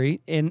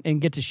industry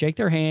and get to shake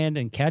their hand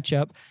and catch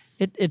up.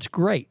 It's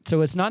great.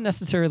 So it's not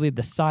necessarily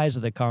the size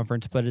of the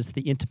conference, but it's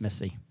the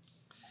intimacy.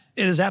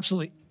 It is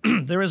absolutely.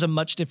 There is a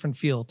much different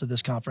feel to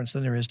this conference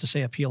than there is to,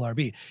 say, a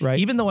PLRB. Right.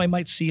 Even though I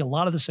might see a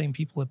lot of the same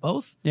people at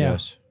both,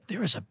 Yes.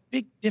 there is a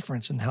big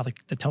difference in how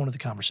the tone of the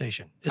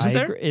conversation. Isn't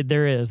there? Agree.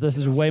 There is. This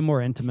is way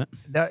more intimate.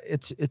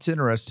 It's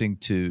interesting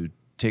to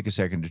take a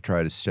second to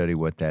try to study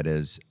what that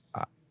is.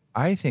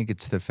 I think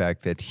it's the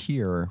fact that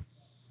here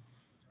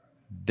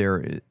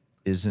there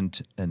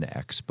isn't an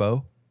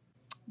expo.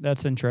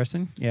 That's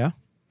interesting. Yeah.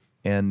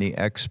 And the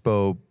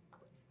expo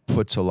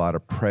puts a lot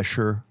of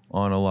pressure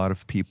on a lot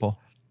of people.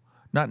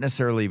 Not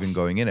necessarily even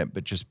going in it,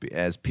 but just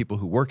as people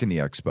who work in the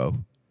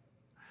expo.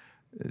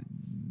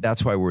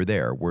 That's why we're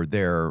there. We're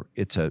there.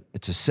 It's a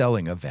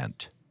selling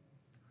event.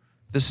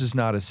 This is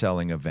not a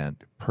selling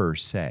event per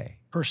se.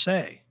 Per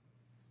se.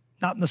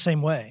 Not in the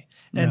same way.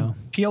 And No.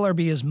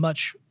 PLRB is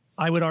much,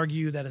 I would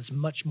argue that it's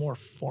much more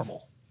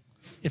formal.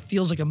 It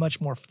feels like a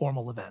much more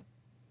formal event.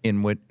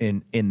 In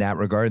that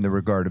regard, in the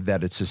regard of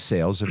that it's a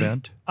sales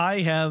event?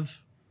 I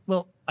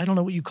don't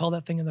know what you call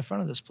that thing in the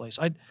front of this place.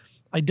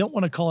 I don't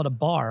want to call it a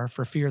bar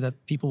for fear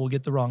that people will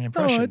get the wrong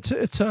impression.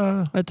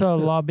 No, it's a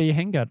lobby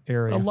hangout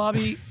area. A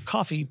lobby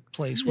coffee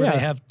place where Yeah. they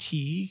have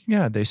tea.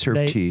 yeah. They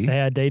serve tea. They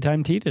had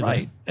daytime tea today.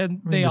 Right.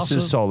 And This also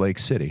is Salt Lake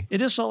City.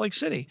 it is Salt Lake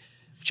City,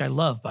 which I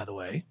love, by the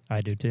way. I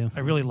do too.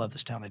 I really love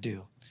this town. I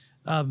do.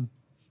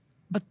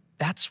 But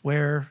that's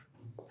where,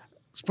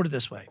 let's put it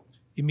this way.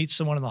 You meet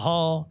someone in the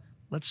hall.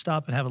 Let's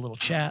stop and have a little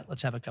chat.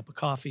 Let's have a cup of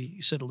coffee.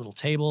 You sit at a little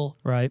table.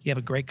 Right. You have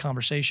a great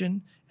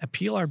conversation. At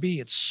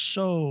PLRB, it's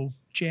so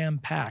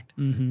jam-packed.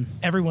 Mm-hmm.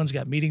 Everyone's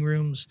got meeting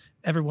rooms.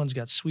 Everyone's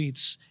got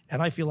suites. And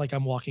I feel like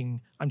I'm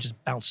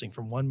just bouncing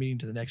from one meeting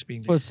to the next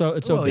meeting. Well, it's so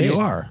Well, big. you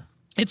are.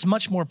 It's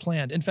much more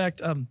planned. In fact,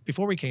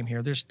 before we came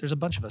here, there's a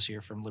bunch of us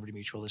here from Liberty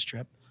Mutual this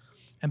trip.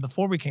 And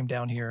before we came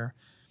down here,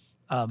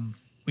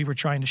 we were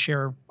trying to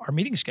share our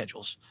meeting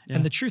schedules. Yeah.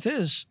 And the truth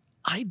is,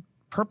 I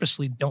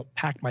purposely don't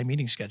pack my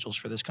meeting schedules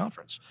for this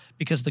conference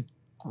because the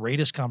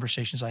greatest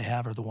conversations I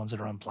have are the ones that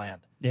are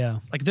unplanned. Yeah.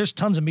 Like there's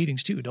tons of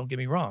meetings too, don't get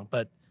me wrong,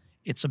 but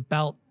it's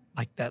about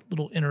like that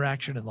little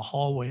interaction in the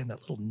hallway and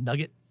that little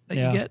nugget that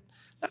Yeah. you get.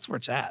 That's where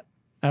it's at.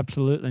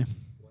 Absolutely.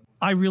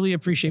 I really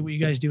appreciate what you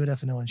guys do at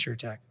F&O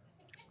InsurTech.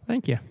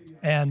 Thank you.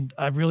 And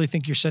I really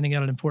think you're sending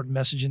out an important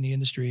message in the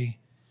industry.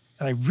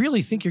 And I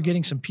really think you're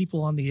getting some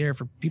people on the air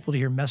for people to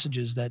hear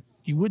messages that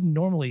you wouldn't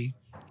normally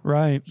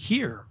Right.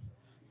 hear,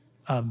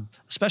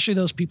 especially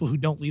those people who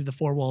don't leave the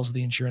four walls of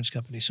the insurance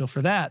company. So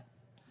for that,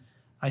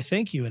 I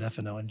thank you at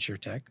F&O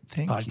InsurTech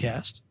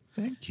podcast.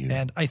 Thank you.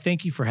 And I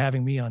thank you for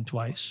having me on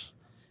twice.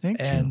 Thank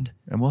you. and-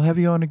 And we'll have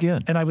you on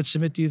again. And I would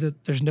submit to you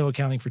that there's no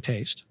accounting for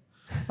taste.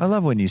 I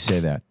love when you say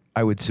that.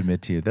 I would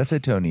submit to you. That's a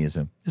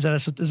Tonyism. Is that a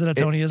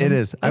Tonyism? It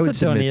is. I That's would a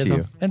submit to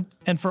Tonyism. you.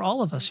 And for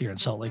all of us here in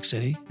Salt Lake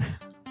City,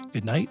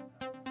 good night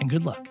and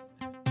good luck.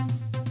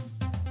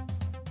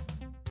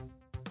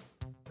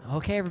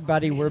 Okay,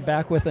 everybody, we're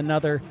back with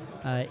another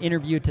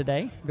interview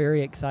today.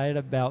 Very excited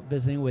about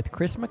visiting with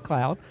Chris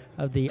McLeod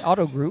of the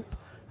Auto Group,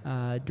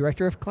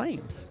 Director of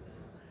Claims.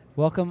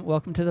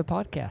 Welcome to the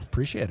podcast.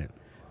 Appreciate it.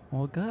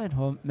 Well, good.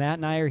 Well, Matt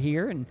and I are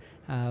here, and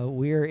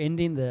we're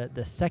ending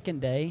the second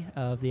day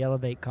of the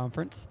Elevate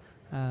conference.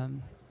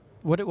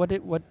 What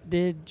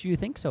did you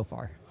think so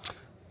far?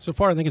 So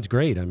far, I think it's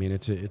great. I mean,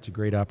 it's a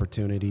great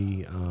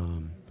opportunity,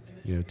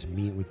 to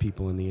meet with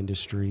people in the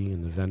industry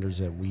and the vendors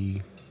that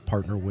we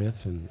partner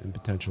with, and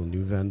potential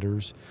new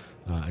vendors.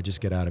 I just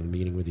got out of a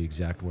meeting with the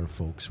Xactware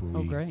folks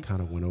where we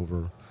kind of went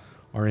over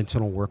our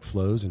internal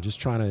workflows and just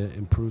trying to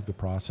improve the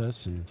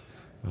process and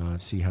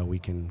see how we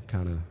can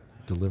kind of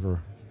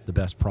deliver the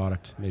best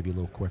product maybe a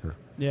little quicker.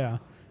 Yeah.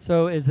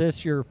 So is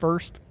this your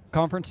first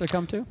conference to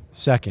come to?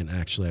 Second,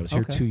 actually. I was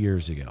here 2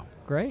 years ago.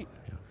 Great.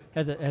 Yeah.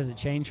 Has it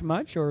changed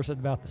much, or is it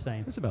about the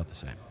same? It's about the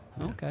same.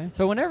 Yeah. Okay.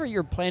 So whenever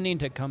you're planning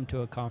to come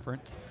to a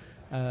conference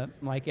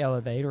like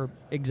Elevate or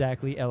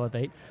exactly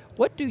Elevate,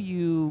 what do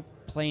you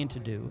plan to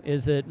do?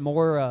 Is it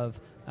more of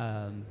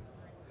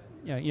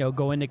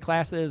go into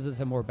classes?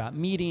 Is it more about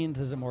meetings?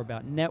 Is it more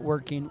about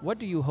networking? What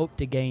do you hope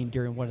to gain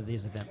during one of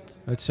these events?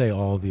 I'd say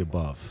all of the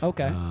above.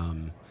 Okay.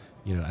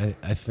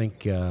 I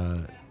think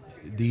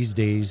these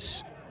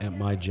days at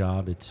my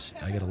job,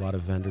 I get a lot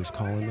of vendors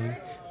calling me,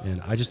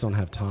 and I just don't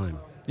have time.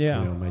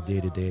 Yeah. My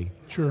day-to-day.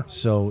 Sure.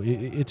 So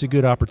it's a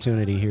good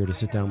opportunity here to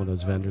sit down with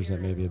those vendors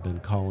that maybe have been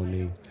calling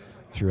me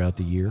throughout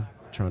the year,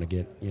 trying to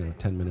get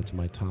 10 minutes of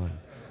my time.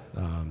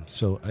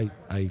 So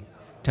I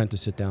tend to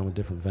sit down with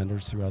different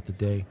vendors throughout the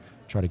day,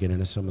 try to get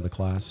into some of the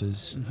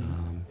classes,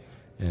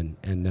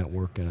 and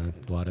network. A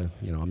lot of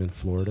I'm in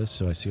Florida,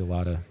 so I see a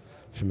lot of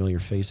familiar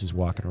faces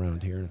walking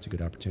around here, and it's a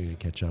good opportunity to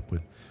catch up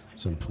with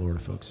some Florida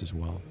folks as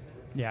well.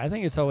 Yeah, I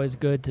think it's always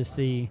good to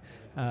see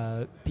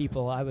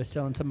people. I was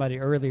telling somebody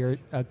earlier,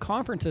 a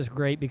conference is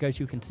great because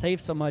you can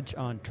save so much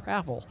on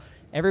travel.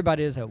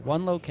 Everybody is at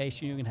one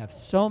location. You can have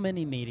so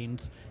many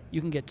meetings. You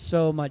can get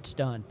so much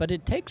done. But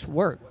it takes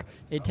work.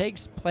 It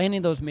takes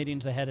planning those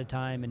meetings ahead of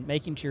time and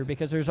making sure,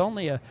 because there's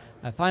only a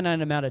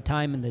finite amount of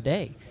time in the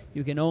day.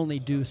 You can only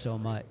do so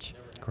much.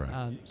 Correct.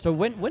 So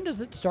when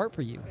does it start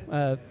for you?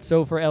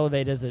 So for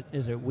Elevate, is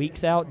it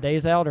weeks out,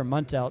 days out, or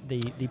months out, the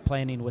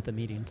planning with the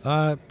meetings?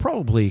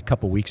 Probably a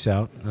couple weeks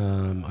out.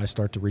 I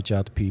start to reach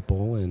out to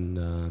people,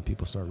 and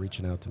people start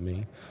reaching out to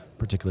me,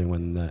 particularly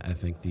when I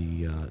think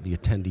the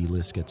attendee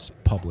list gets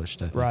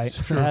published. I think. Right.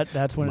 So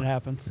that's when it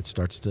happens. It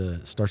starts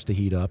to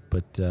heat up.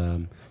 But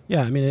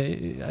yeah, I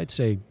mean, I'd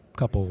say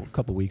couple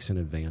weeks in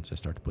advance I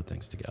start to put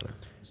things together.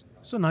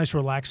 It's a nice,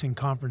 relaxing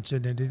conference,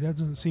 isn't it? It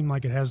doesn't seem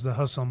like it has the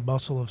hustle and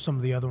bustle of some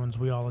of the other ones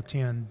we all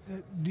attend.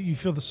 Do you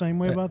feel the same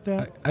way about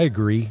that? I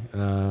agree.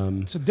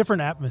 It's a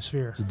different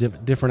atmosphere. It's a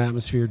different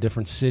atmosphere,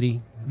 different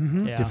city,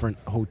 Mm-hmm. different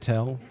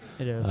hotel.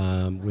 It is.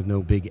 With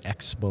no big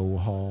expo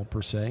hall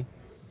per se.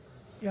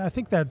 Yeah, I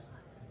think that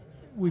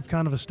we've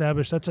kind of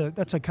established that's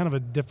a kind of a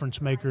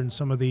difference maker in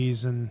some of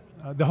these, and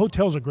the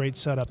hotel's a great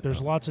setup.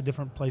 There's lots of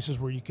different places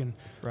where you can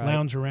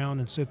lounge around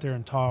and sit there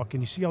and talk,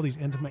 and you see all these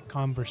intimate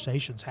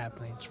conversations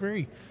happening. It's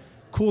very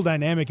cool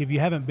dynamic. If you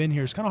haven't been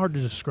here, it's kind of hard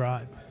to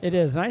describe. It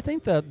is, and I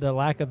think the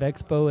lack of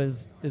expo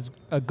is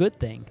a good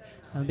thing,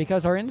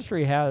 because our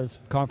industry has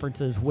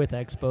conferences with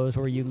expos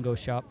where you can go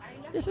shop.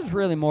 This is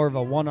really more of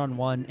a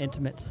one-on-one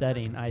intimate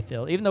setting, I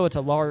feel. Even though it's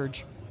a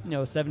large,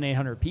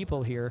 700-800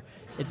 people here,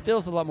 it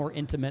feels a lot more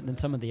intimate than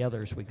some of the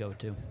others we go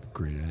to.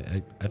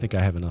 Agreed. I think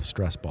I have enough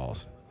stress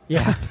balls.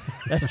 Yeah,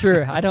 that's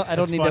true. I don't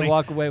need funny. to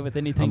walk away with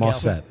anything I'm all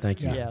else. set.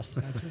 Thank you. Yes.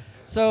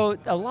 So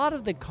a lot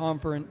of the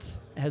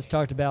conference has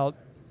talked about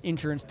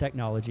insurance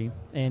technology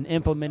and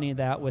implementing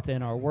that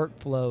within our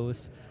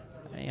workflows.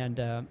 And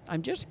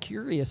I'm just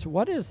curious,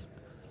 what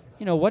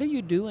are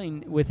you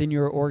doing within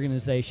your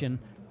organization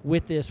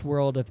with this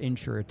world of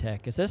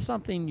InsurTech? Is this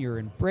something you're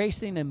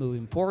embracing and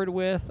moving forward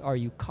with? Are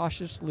you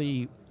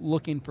cautiously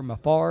looking from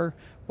afar?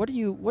 What are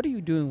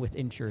you doing with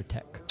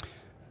InsurTech?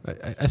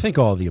 I think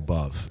all of the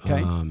above.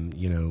 Okay.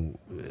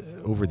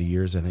 Over the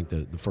years, I think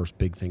the first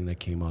big thing that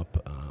came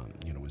up,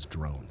 was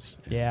drones.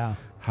 Yeah.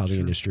 How the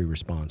industry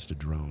responds to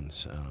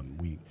drones.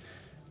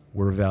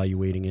 We're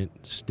evaluating it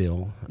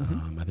still.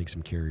 Mm-hmm. I think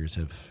some carriers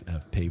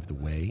have paved the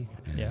way,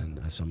 and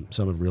Yeah. some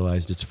have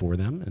realized it's for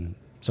them, and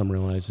some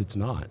realize it's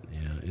not.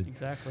 Yeah,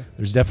 Exactly.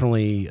 There's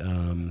definitely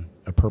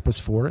a purpose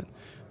for it,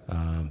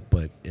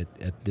 but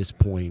at this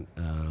point,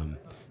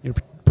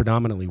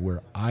 predominantly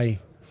where I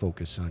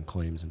focus on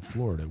claims in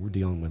Florida, we're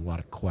dealing with a lot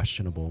of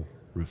questionable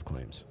roof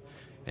claims,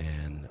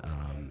 and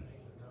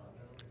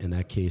in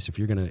that case, if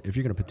you're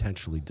gonna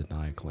potentially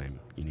deny a claim,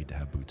 you need to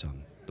have boots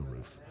on the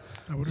roof.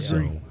 I would So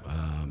agree.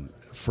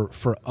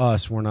 for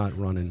us, we're not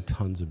running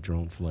tons of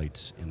drone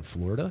flights in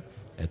Florida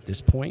at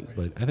this point,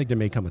 but I think there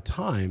may come a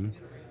time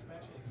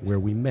where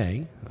we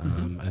may.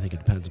 I think it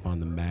depends upon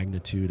the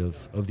magnitude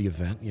of the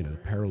event, the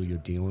peril you're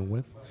dealing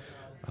with,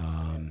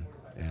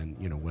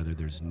 and whether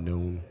there's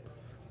known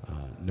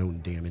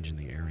damage in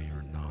the area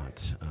or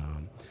not.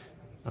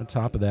 On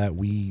top of that,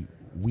 we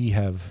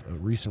have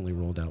recently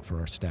rolled out for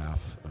our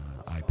staff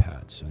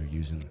iPads, so they're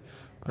using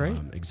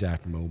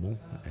Exact Mobile,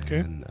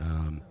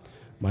 and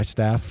my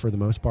staff, for the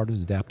most part,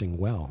 is adapting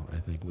well. I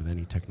think with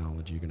any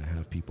technology, you're going to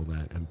have people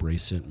that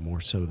embrace it more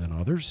so than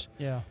others.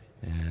 Yeah.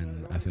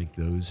 And I think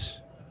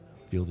those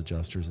field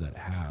adjusters that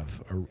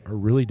are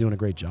really doing a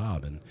great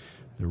job, and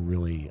they're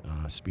really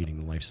speeding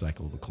the life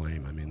cycle of a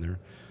claim. I mean,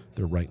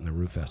 they're writing the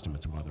roof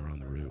estimates while they're on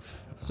the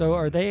roof. So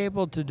are they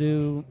able to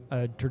do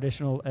a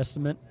traditional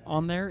estimate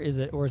on there? Is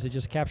it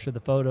just capture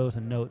the photos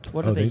and notes?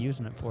 What are they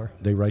using it for?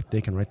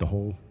 They can write the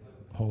whole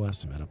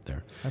estimate up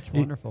there. That's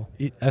wonderful.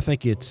 I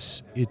think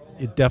it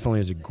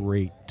definitely is a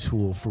great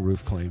tool for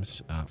roof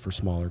claims, for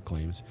smaller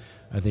claims.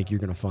 I think you're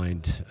going to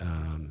find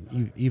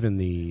even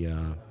the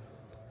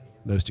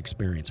most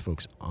experienced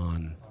folks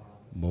on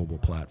mobile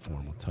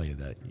platform will tell you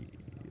that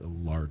a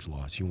large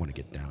loss, you want to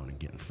get down and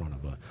get in front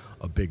of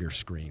a bigger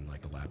screen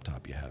like the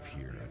laptop you have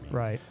here. I mean,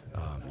 Right.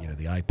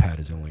 The iPad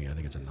is only, I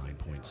think it's a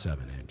 9.7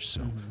 inch,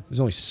 so there's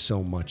only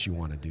so much you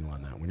want to do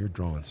on that. When you're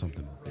drawing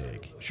something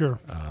big, Sure.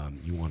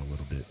 You want a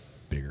little bit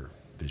bigger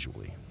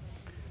visually.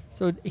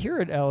 So here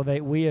at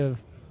Elevate,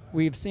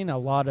 we've seen a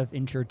lot of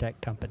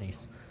InsurTech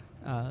companies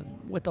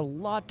with a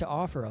lot to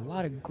offer, a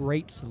lot of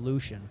great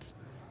solutions.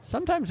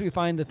 Sometimes we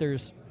find that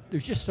there's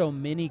just so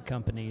many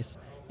companies,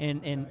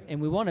 and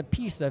we want a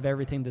piece of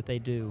everything that they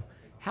do.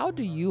 How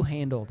do you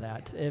handle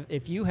that?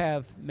 If you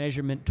have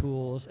measurement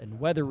tools and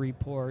weather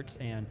reports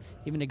and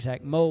even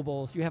Exact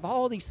Mobiles, you have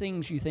all these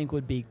things you think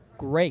would be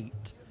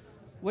great.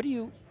 What do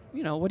you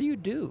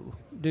do?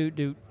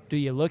 Do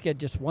you look at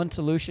just one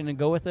solution and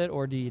go with it,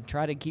 or do you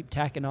try to keep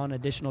tacking on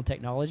additional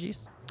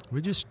technologies?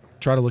 We just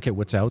try to look at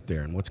what's out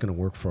there and what's going to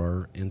work for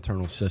our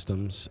internal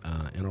systems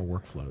and our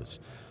workflows.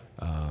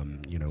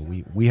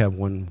 We have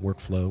one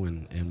workflow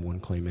and one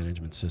claim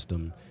management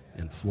system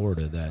in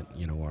Florida that,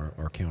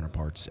 our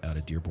counterparts out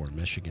of Dearborn,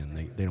 Michigan,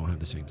 they don't have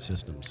the same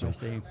system. So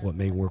what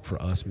may work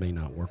for us may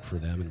not work for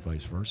them, and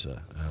vice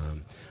versa.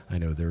 I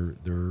know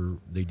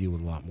they deal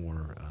with a lot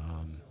more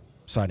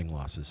siding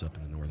losses up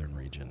in the northern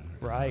region.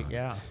 Right,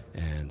 yeah.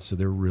 And so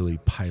they're really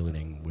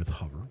piloting with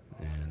Hover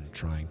and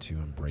trying to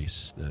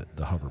embrace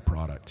the Hover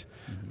product,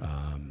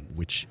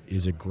 which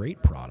is a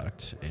great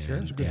product, and, sure,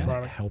 it's a good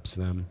product. It helps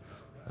them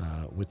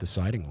with the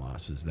siding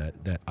losses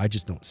that I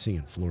just don't see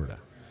in Florida.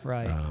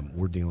 Right.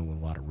 We're dealing with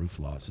a lot of roof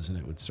losses, and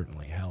it would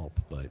certainly help,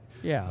 but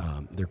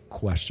yeah. They're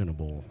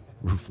questionable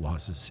roof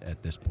losses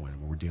at this point. I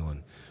mean, we're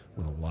dealing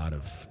with a lot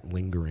of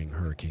lingering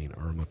Hurricane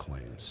Irma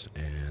claims,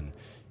 and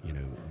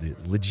the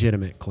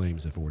legitimate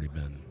claims have already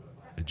been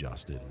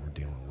adjusted. We're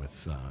dealing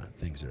with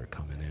things that are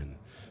coming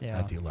in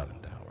at the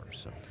 11th hour.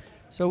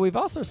 So we've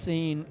also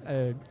seen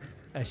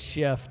a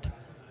shift,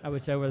 I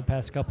would say, over the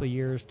past couple of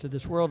years to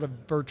this world of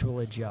virtual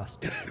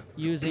adjust,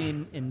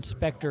 using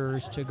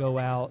inspectors to go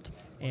out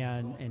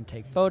and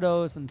take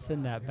photos and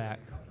send that back.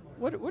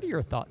 What are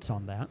your thoughts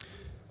on that?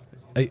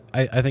 I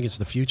think it's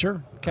the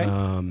future. Okay.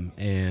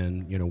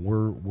 And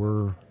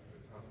we're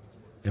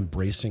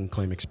embracing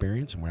Claim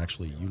Experience, and we're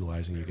actually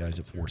utilizing you guys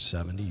at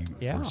 470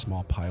 for a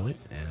small pilot,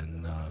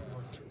 and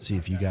see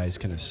if you guys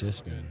can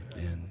assist in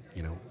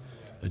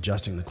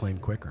adjusting the claim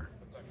quicker.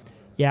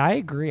 Yeah, I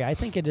agree. I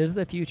think it is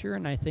the future,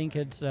 and I think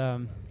it's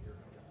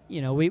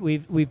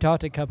we've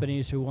talked to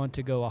companies who want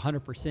to go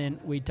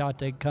 100%. We talked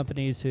to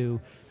companies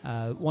who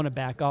want to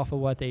back off of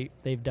what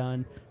they've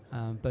done.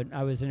 But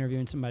I was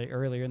interviewing somebody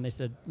earlier, and they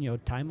said,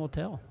 time will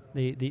tell.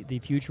 The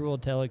future will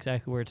tell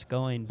exactly where it's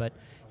going. But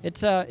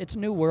it's a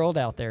new world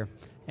out there,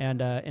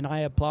 and I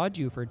applaud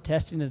you for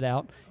testing it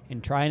out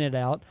and trying it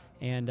out.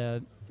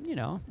 And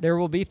there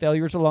will be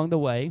failures along the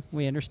way.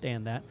 We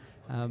understand that.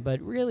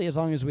 But really, as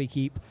long as we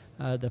keep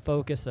the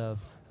focus of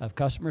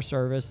customer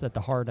service at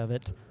the heart of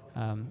it,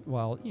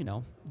 while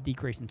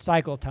decreasing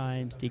cycle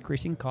times,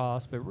 decreasing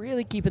costs, but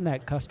really keeping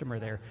that customer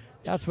there,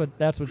 that's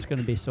what's going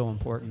to be so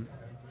important.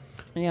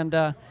 And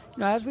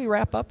as we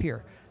wrap up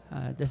here,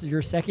 this is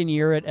your second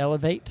year at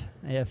Elevate.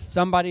 If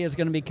somebody is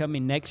going to be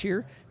coming next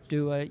year,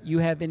 do you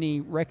have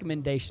any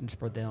recommendations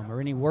for them or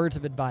any words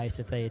of advice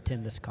if they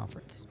attend this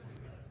conference?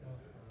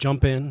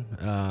 Jump in,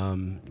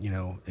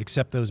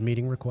 accept those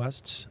meeting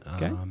requests,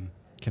 okay.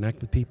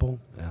 Connect with people.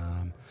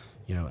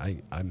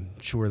 I'm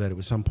sure that it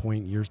was some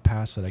point years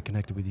past that I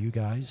connected with you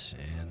guys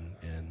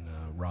and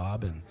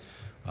Rob, and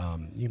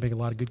you make a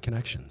lot of good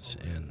connections,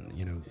 and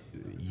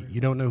you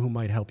don't know who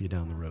might help you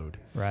down the road.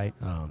 Right.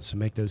 So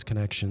make those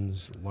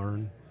connections,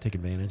 learn, take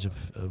advantage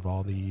of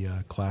all the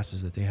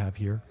classes that they have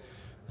here.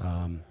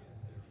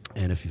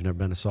 And if you've never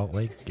been to Salt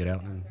Lake, get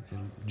out and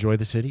enjoy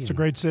the city. It's a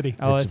great city.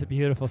 Oh, it's a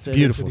beautiful city.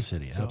 Beautiful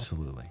city,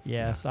 absolutely.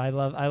 Yes, yeah.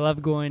 I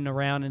love going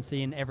around and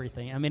seeing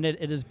everything. I mean,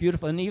 it is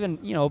beautiful. And even,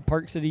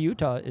 Park City,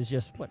 Utah is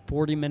just,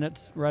 40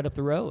 minutes right up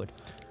the road.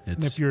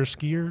 And if you're a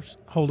skier,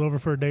 hold over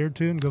for a day or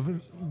two and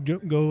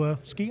go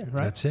skiing,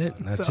 right? That's it.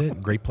 That's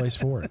it. Great place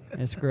for it.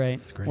 It's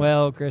great. It's great.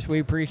 Well, Chris, we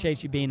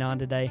appreciate you being on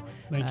today.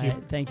 Thank you.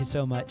 Thank you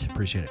so much.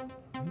 Appreciate it.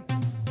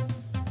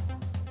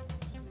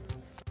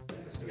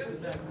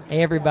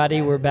 Hey,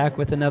 everybody. We're back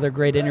with another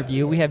great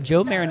interview. We have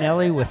Joe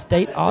Marinelli with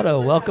State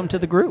Auto. Welcome to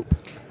the group.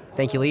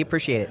 Thank you, Lee.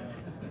 Appreciate it.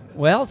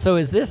 Well, so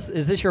is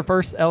this your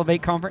first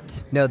Elevate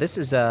conference? No, this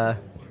is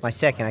my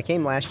second. I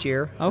came last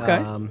year.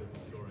 Okay.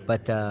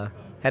 But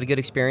had a good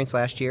experience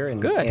last year,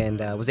 and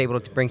was able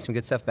to bring some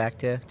good stuff back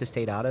to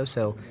State Auto.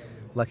 So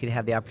lucky to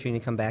have the opportunity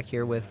to come back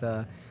here with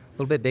a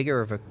little bit bigger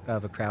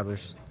of a crowd.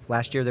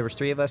 Last year there was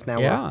 3 of us.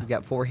 Now we've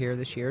got 4 here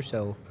this year.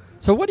 So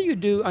what do you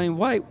do? I mean,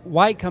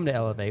 why come to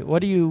Elevate?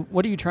 What are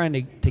you trying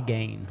to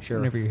gain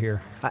whenever you're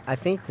here? I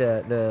think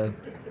the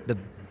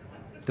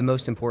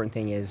most important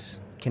thing is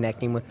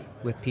connecting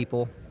with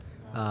people,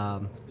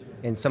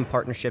 and some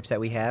partnerships that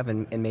we have,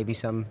 and maybe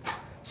some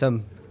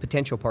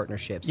potential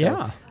partnerships. So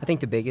I think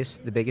the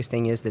biggest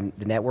thing is the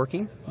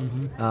networking.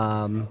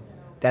 Mm-hmm.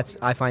 That's,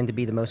 I find, to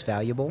be the most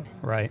valuable.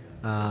 Right.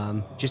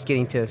 Just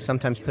getting to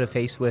sometimes put a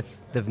face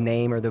with the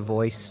name or the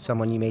voice,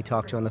 someone you may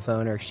talk to on the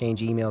phone or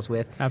exchange emails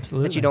with.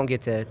 Absolutely. That you don't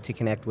get to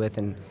connect with,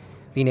 and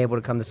being able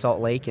to come to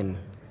Salt Lake, and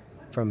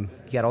you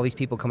got all these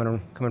people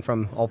coming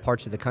from all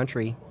parts of the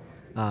country.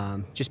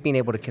 Just being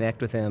able to connect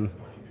with them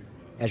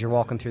as you're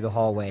walking through the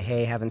hallway.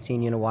 Hey, haven't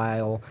seen you in a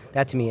while.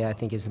 That, to me, I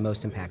think is the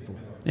most impactful.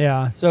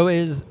 Yeah. So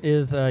is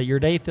your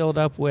day filled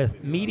up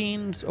with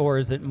meetings, or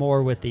is it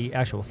more with the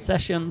actual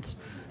sessions?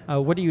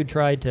 What do you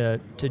try to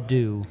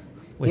do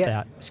with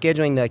that?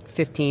 Scheduling the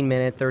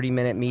 15-minute,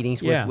 30-minute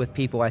meetings with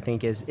people, I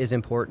think, is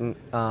important.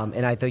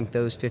 And I think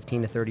those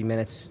 15 to 30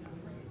 minutes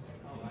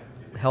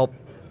help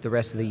the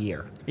rest of the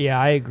year. Yeah,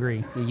 I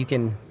agree. You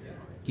can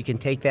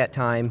take that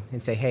time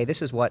and say, hey,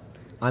 this is what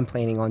I'm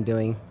planning on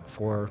doing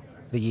for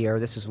the year.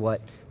 This is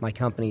what my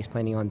company is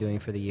planning on doing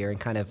for the year, and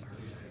kind of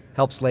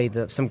helps lay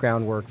some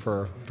groundwork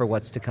for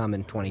what's to come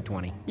in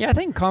 2020. Yeah, I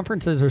think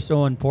conferences are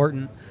so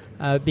important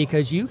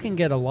because you can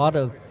get a lot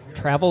of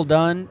travel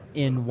done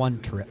in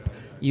one trip.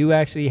 you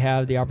actually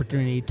have the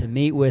opportunity to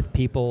meet with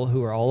people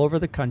who are all over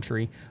the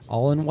country,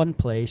 all in one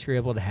place. You're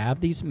able to have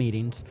these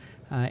meetings.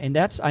 And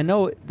I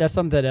know that's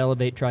something that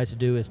Elevate tries to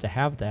do, is to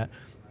have that.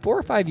 4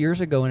 or 5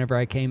 years ago, whenever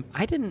I came,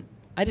 I didn't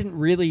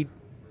really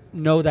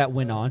know that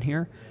went on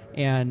here.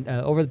 And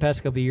over the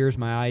past couple of years,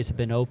 my eyes have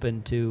been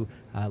open to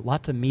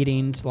lots of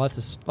meetings,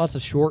 lots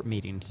of short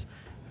meetings.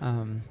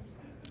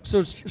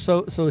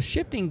 So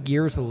shifting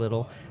gears a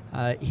little,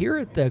 here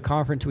at the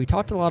conference, we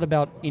talked a lot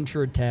about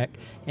InsurTech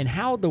and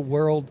how the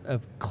world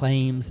of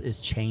claims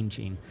is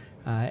changing.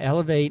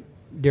 Elevate,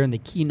 during the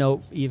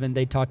keynote even,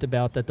 they talked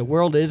about that the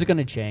world is going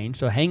to change,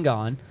 so hang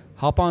on,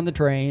 hop on the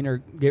train or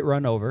get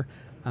run over.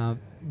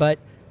 But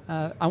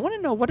I want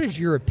to know, what is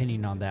your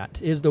opinion on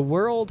that? Is the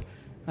world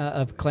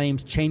of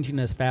claims changing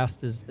as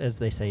fast as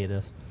they say it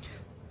is?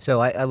 So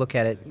I look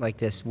at it like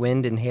this: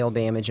 wind and hail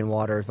damage and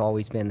water have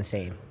always been the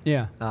same.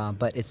 Yeah.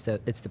 But it's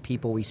the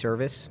people we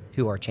service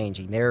who are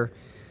changing. They're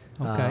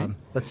okay.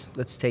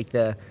 Let's take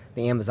the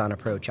Amazon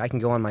approach. I can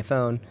go on my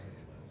phone,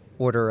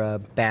 order a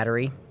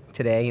battery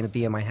today, and it'll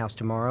be in my house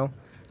tomorrow.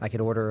 I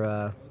could order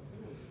a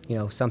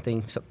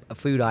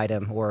food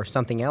item or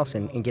something else,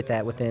 and get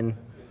that within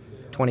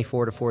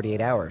 24 to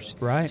 48 hours.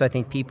 Right. So I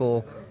think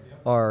people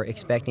are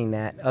expecting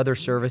that other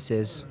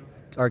services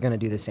are going to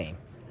do the same.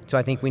 So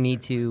I think we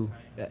need to,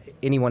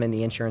 anyone in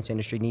the insurance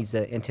industry needs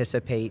to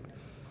anticipate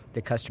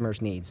the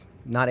customer's needs.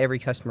 Not every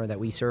customer that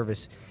we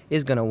service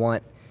is going to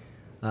want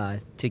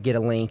to get a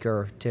link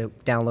or to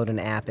download an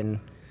app and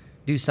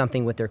do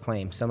something with their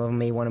claim. Some of them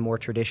may want a more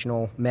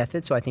traditional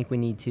method, so I think we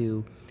need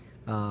to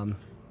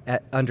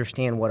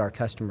understand what our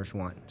customers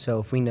want. So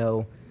if we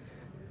know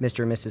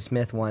Mr. and Mrs.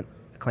 Smith want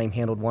a claim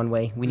handled one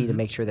way, we need to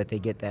make sure that they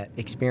get that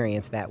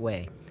experience that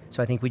way.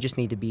 So I think we just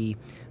need to be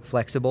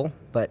flexible,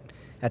 but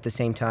at the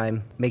same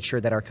time, make sure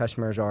that our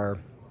customers are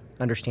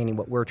understanding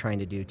what we're trying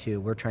to do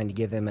too. We're trying to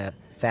give them a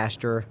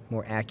faster,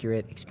 more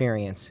accurate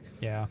experience.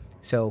 Yeah.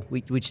 So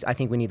I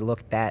think we need to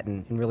look at that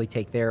and really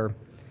take their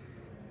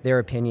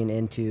opinion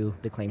into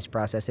the claims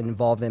process and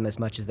involve them as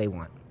much as they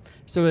want.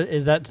 So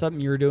is that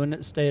something you're doing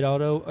at State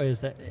Auto? Or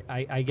is that,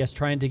 I guess,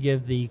 trying to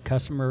give the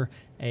customer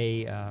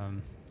a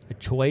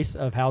choice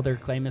of how their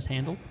claim is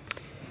handled?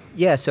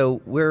 Yeah,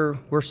 so we're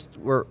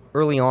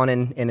early on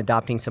in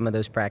adopting some of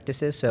those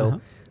practices. So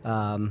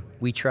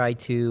we try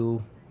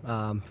to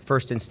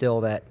first instill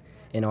that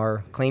in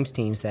our claims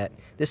teams, that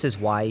this is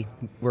why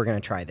we're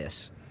going to try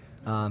this.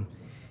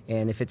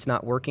 And if it's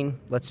not working,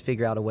 let's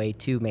figure out a way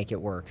to make it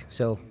work.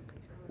 So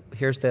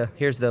here's the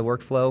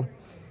workflow.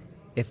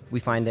 If we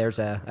find there's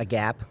a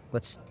gap,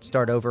 let's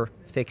start over,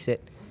 fix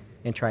it,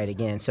 and try it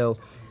again. So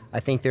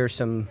I think there's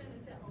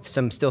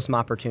still some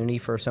opportunity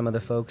for some of the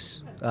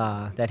folks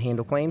that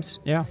handle claims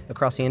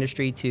across the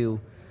industry to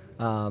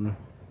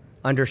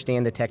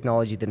understand the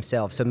technology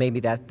themselves. So maybe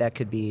that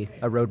could be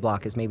a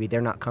roadblock, is maybe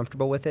they're not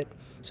comfortable with it.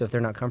 So if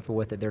they're not comfortable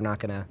with it, they're not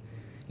going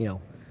to,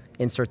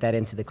 insert that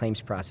into the claims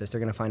process.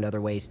 They're going to find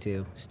other ways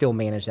to still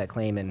manage that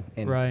claim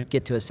and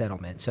get to a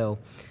settlement. So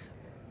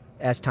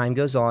as time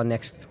goes on,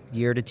 next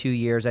year to 2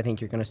 years, I think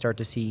you're going to start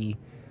to see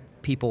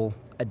people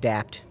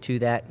adapt to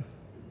that,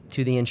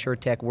 to the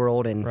InsurTech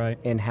world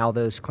and how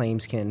those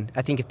claims can.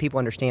 I think if people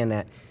understand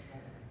that,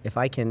 if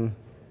I can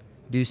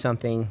do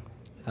something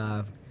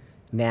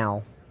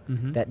now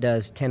that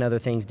does 10 other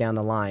things down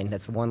the line,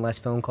 that's one less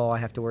phone call I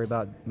have to worry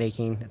about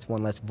making, that's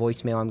one less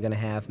voicemail I'm going to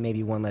have,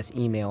 maybe one less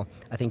email,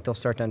 I think they'll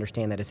start to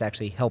understand that it's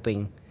actually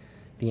helping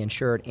the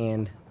insured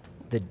and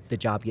the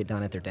job get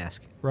done at their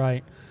desk.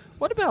 Right.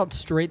 What about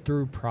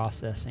straight-through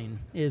processing?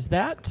 Is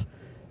that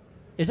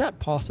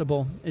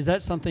possible? Is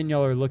that something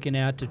y'all are looking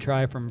at to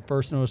try from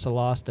first notice of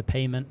loss to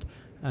payment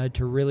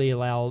to really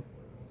allow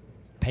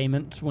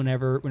payments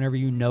whenever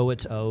you know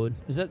it's owed?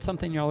 Is that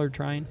something y'all are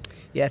trying?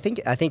 Yeah,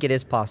 I think it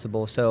is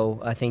possible. So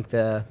I think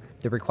the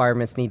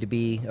requirements need to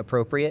be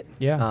appropriate.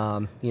 Yeah.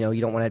 You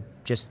don't want to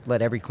just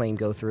let every claim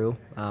go through.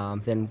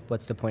 Then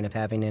what's the point of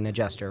having an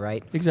adjuster,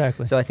 right?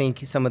 Exactly. So I think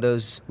some of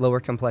those lower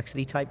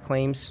complexity type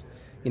claims,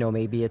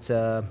 maybe it's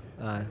a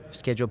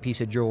scheduled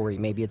piece of jewelry,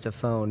 maybe it's a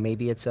phone,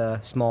 maybe it's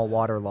a small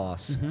water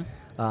loss.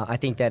 I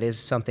think that is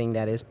something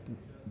that is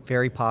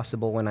very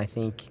possible, and I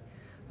think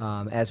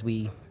as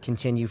we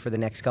continue for the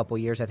next couple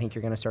of years, I think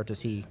you're going to start to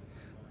see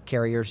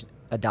carriers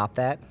adopt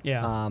that.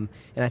 Yeah. And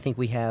I think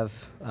we have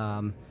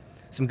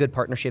some good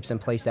partnerships in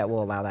place that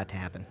will allow that to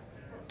happen.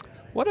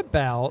 What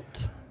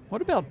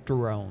about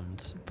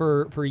drones?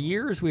 For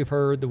years we've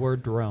heard the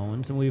word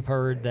drones, and we've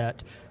heard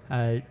that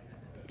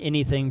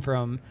anything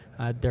from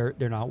they're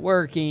not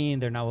working,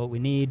 they're not what we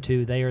need,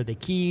 to they are the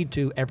key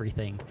to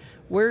everything.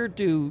 Where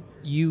do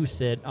you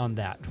sit on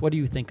that? What do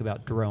you think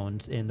about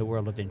drones in the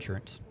world of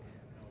insurance?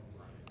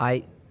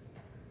 I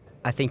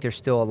think there's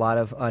still a lot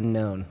of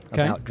unknown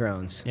about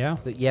drones. Yeah.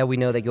 But yeah, we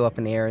know they go up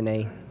in the air and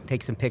they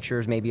take some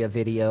pictures, maybe a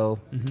video,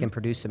 can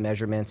produce some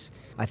measurements.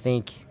 I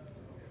think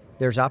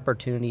there's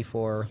opportunity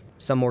for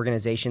some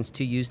organizations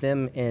to use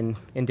them in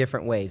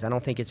different ways. I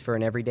don't think it's for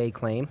an everyday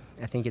claim.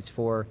 I think it's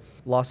for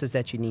losses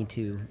that you need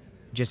to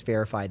just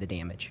verify the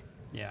damage.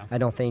 Yeah. I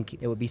don't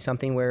think it would be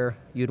something where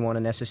you'd want to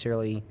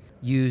necessarily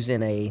use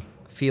in a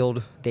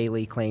field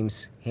daily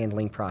claims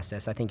handling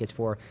process. I think it's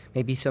for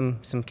maybe some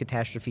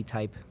catastrophe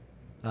type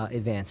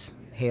events,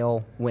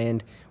 hail,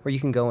 wind, where you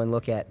can go and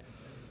look at,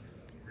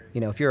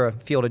 if you're a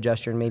field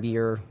adjuster and maybe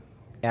your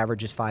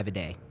average is 5 a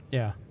day.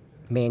 Yeah.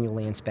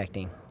 Manually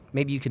inspecting.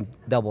 Maybe you can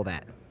double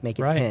that, make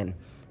it Right. 10.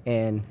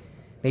 And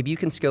maybe you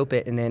can scope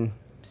it and then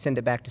send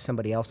it back to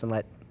somebody else and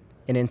let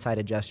an inside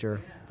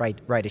adjuster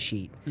write a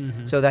sheet.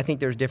 Mm-hmm. So I think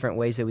there's different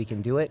ways that we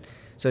can do it.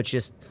 So it's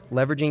just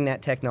leveraging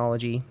that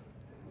technology,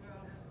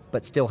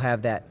 but still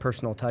have that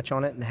personal touch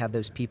on it and have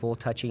those people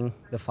touching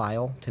the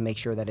file to make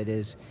sure that it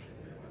is,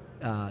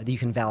 that you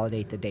can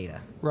validate the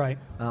data. Right.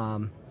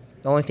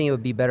 The only thing it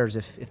would be better is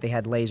if they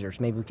had lasers.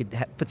 Maybe we could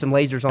put some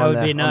lasers on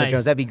That would be on the nice.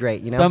 drones. That'd be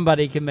great.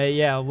 Somebody can make.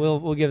 Yeah,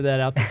 we'll give that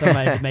out to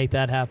somebody to make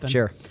that happen.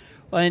 Sure.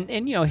 Well,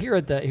 and here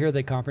at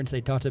the conference,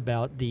 they talked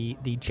about the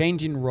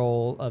changing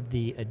role of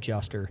the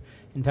adjuster.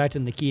 In fact,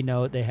 in the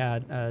keynote, they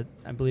had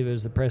I believe it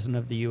was the president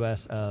of the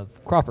U.S.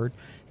 of Crawford,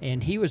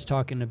 and he was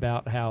talking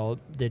about how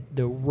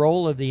the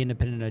role of the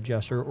independent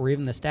adjuster or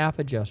even the staff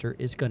adjuster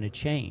is going to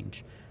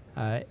change.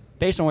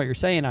 Based on what you're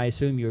saying, I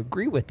assume you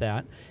agree with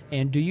that.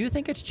 And do you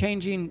think it's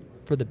changing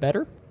for the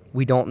better?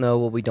 We don't know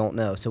what we don't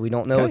know, so we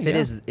don't know if it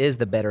is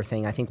the better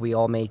thing. I think we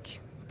all make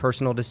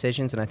personal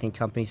decisions, and I think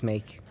companies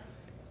make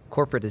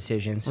corporate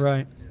decisions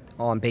right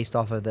based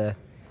off of the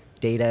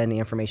data and the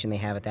information they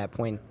have at that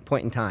point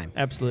in time.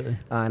 Absolutely.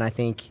 And I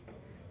think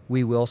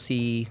we will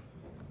see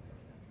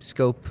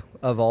scope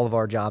of all of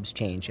our jobs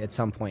change at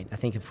some point. I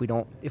think if we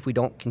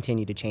don't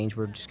continue to change,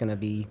 we're just going to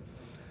be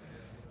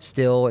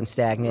still and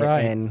stagnant,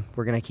 right. and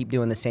we're going to keep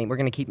doing the same. We're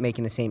going to keep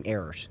making the same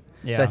errors.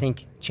 Yeah. So I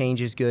think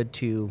change is good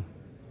to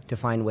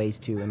find ways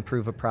to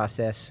improve a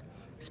process,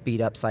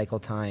 speed up cycle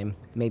time.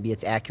 Maybe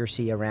it's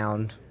accuracy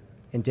around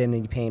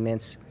indemnity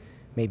payments.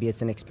 Maybe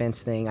it's an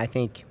expense thing. I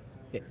think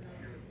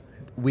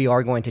we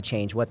are going to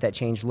change. What that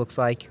change looks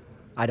like,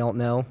 I don't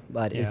know,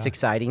 but it's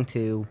exciting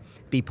to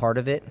be part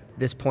of it.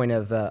 This point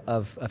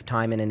of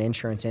time in an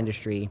insurance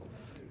industry,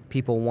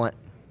 people want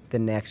the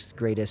next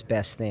greatest,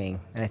 best thing,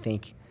 and I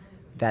think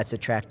that's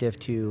attractive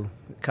to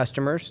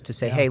customers to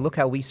say, hey, look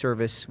how we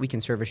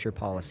can service your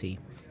policy.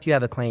 If you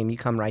have a claim, you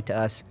come right to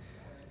us.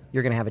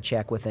 You're going to have a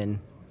check within,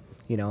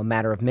 a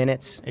matter of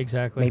minutes.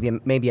 Exactly.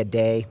 Maybe a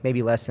day,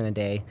 maybe less than a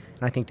day.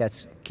 And I think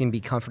that's can be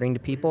comforting to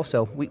people.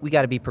 So we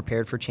got to be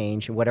prepared for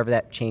change, and whatever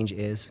that change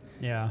is.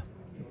 Yeah.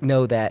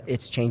 Know that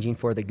it's changing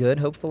for the good,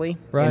 hopefully.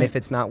 Right. And if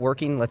it's not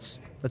working, let's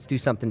do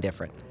something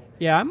different.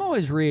 Yeah, I'm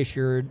always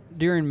reassured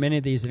during many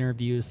of these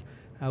interviews.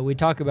 We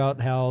talk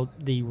about how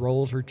the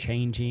roles are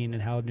changing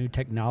and how new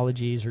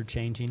technologies are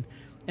changing,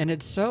 and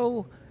it's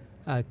so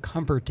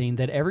comforting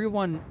that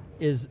everyone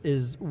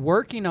is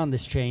working on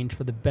this change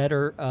for the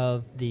better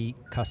of the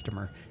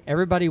customer.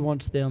 Everybody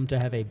wants them to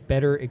have a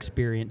better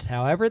experience,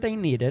 however they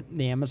need it.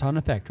 The Amazon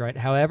effect, right?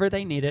 However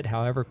they need it,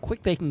 however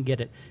quick they can get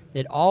it.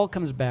 It all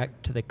comes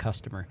back to the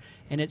customer,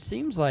 and it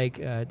seems like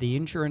the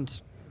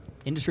insurance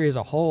industry as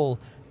a whole,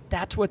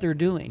 that's what they're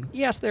doing.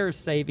 Yes, there's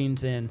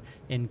savings in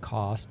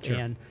cost Sure.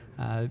 and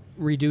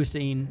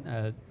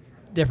reducing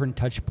different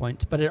touch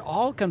points, but it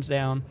all comes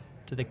down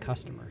to the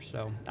customer.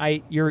 So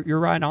you're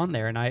right on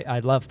there, and I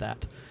love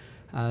that.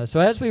 So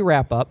as we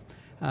wrap up,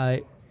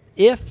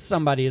 if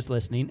somebody is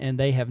listening and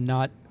they have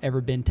not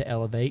ever been to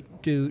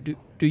Elevate, do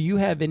you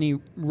have any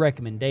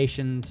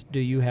recommendations? Do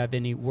you have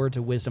any words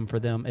of wisdom for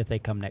them if they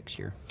come next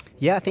year?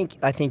 Yeah, I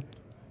think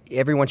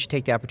everyone should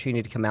take the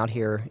opportunity to come out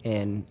here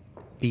and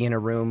be in a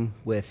room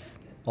with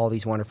all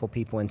these wonderful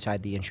people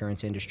inside the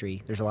insurance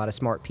industry. There's a lot of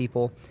smart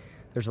people.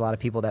 There's a lot of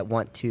people that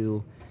want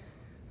to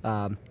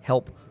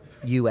help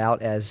you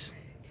out as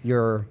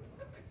your,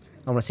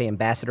 I want to say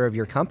ambassador of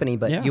your company,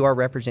 but you are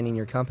representing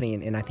your company,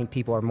 and I think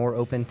people are more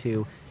open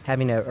to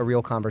having a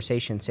real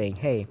conversation saying,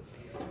 hey,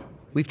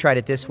 we've tried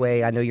it this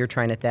way. I know you're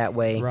trying it that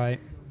way. Right.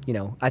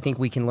 I think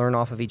we can learn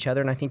off of each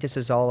other, and I think this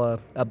is all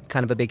a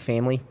kind of a big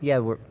family.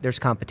 Yeah, there's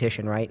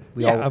competition, right?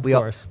 Of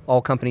course.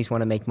 All companies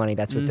want to make money.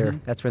 That's what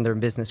that's what they're in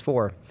business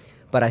for.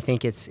 But I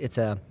think it's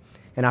an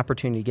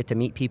opportunity to get to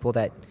meet people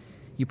that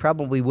you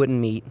probably wouldn't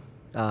meet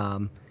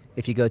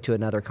if you go to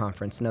another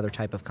conference, another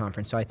type of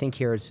conference. So I think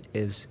here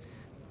is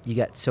you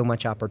got so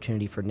much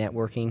opportunity for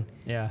networking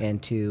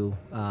and to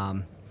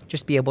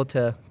just be able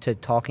to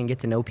talk and get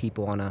to know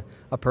people on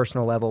a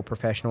personal level,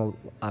 professional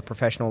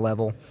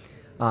level.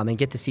 And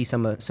get to see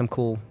some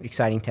cool,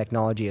 exciting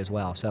technology as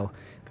well. So,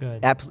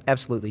 good.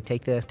 Absolutely,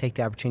 take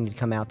the opportunity to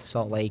come out to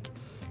Salt Lake.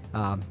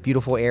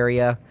 Beautiful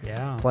area,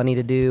 plenty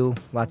to do,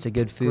 lots of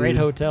good food. Great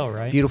hotel,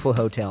 right? Beautiful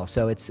hotel.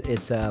 So it's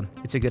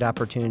a good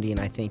opportunity,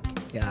 and I think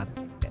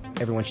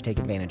everyone should take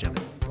advantage of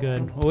it.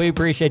 Good. Well, we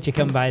appreciate you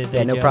coming by today.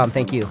 Yeah, no Joe. problem.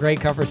 Thank you.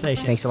 Great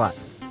conversation. Thanks a lot.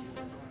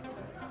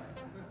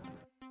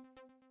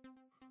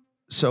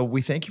 So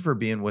we thank you for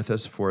being with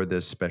us for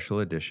this special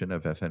edition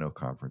of FNO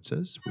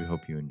Conferences. We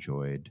hope you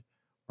enjoyed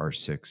our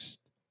 6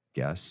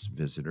 guests,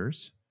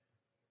 visitors,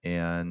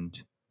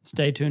 and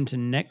Stay tuned to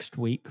next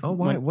week. Oh,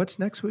 why? What's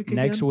next week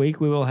again? Next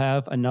week, we will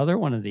have another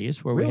one of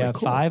these where we have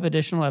 5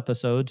 additional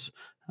episodes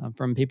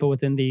from people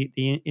within the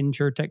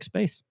InsurTech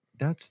space.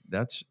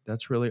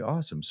 That's really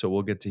awesome. So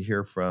we'll get to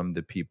hear from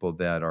the people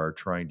that are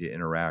trying to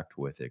interact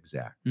with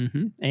Exact.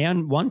 Mm-hmm.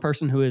 And one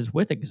person who is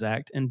with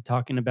Exact and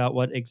talking about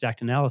what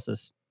Exact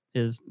Analysis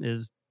is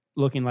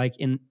looking like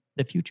in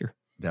the future.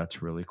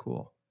 That's really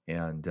cool.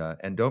 And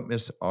don't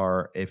miss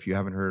if you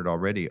haven't heard it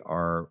already,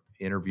 our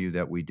interview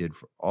that we did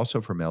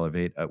also from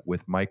Elevate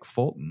with Mike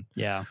Fulton,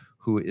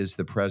 who is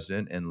the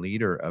president and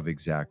leader of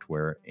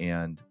Exactware,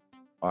 and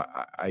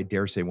I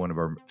dare say one of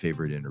our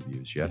favorite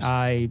interviews. Yes,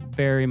 I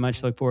very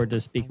much look forward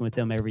to speaking with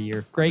him every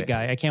year. Great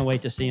guy. I can't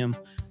wait to see him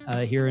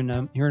here in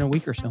a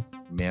week or so.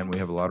 Man, we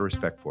have a lot of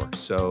respect for.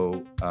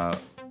 So,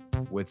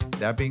 with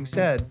that being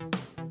said,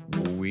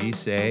 we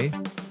say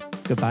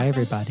goodbye,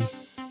 everybody.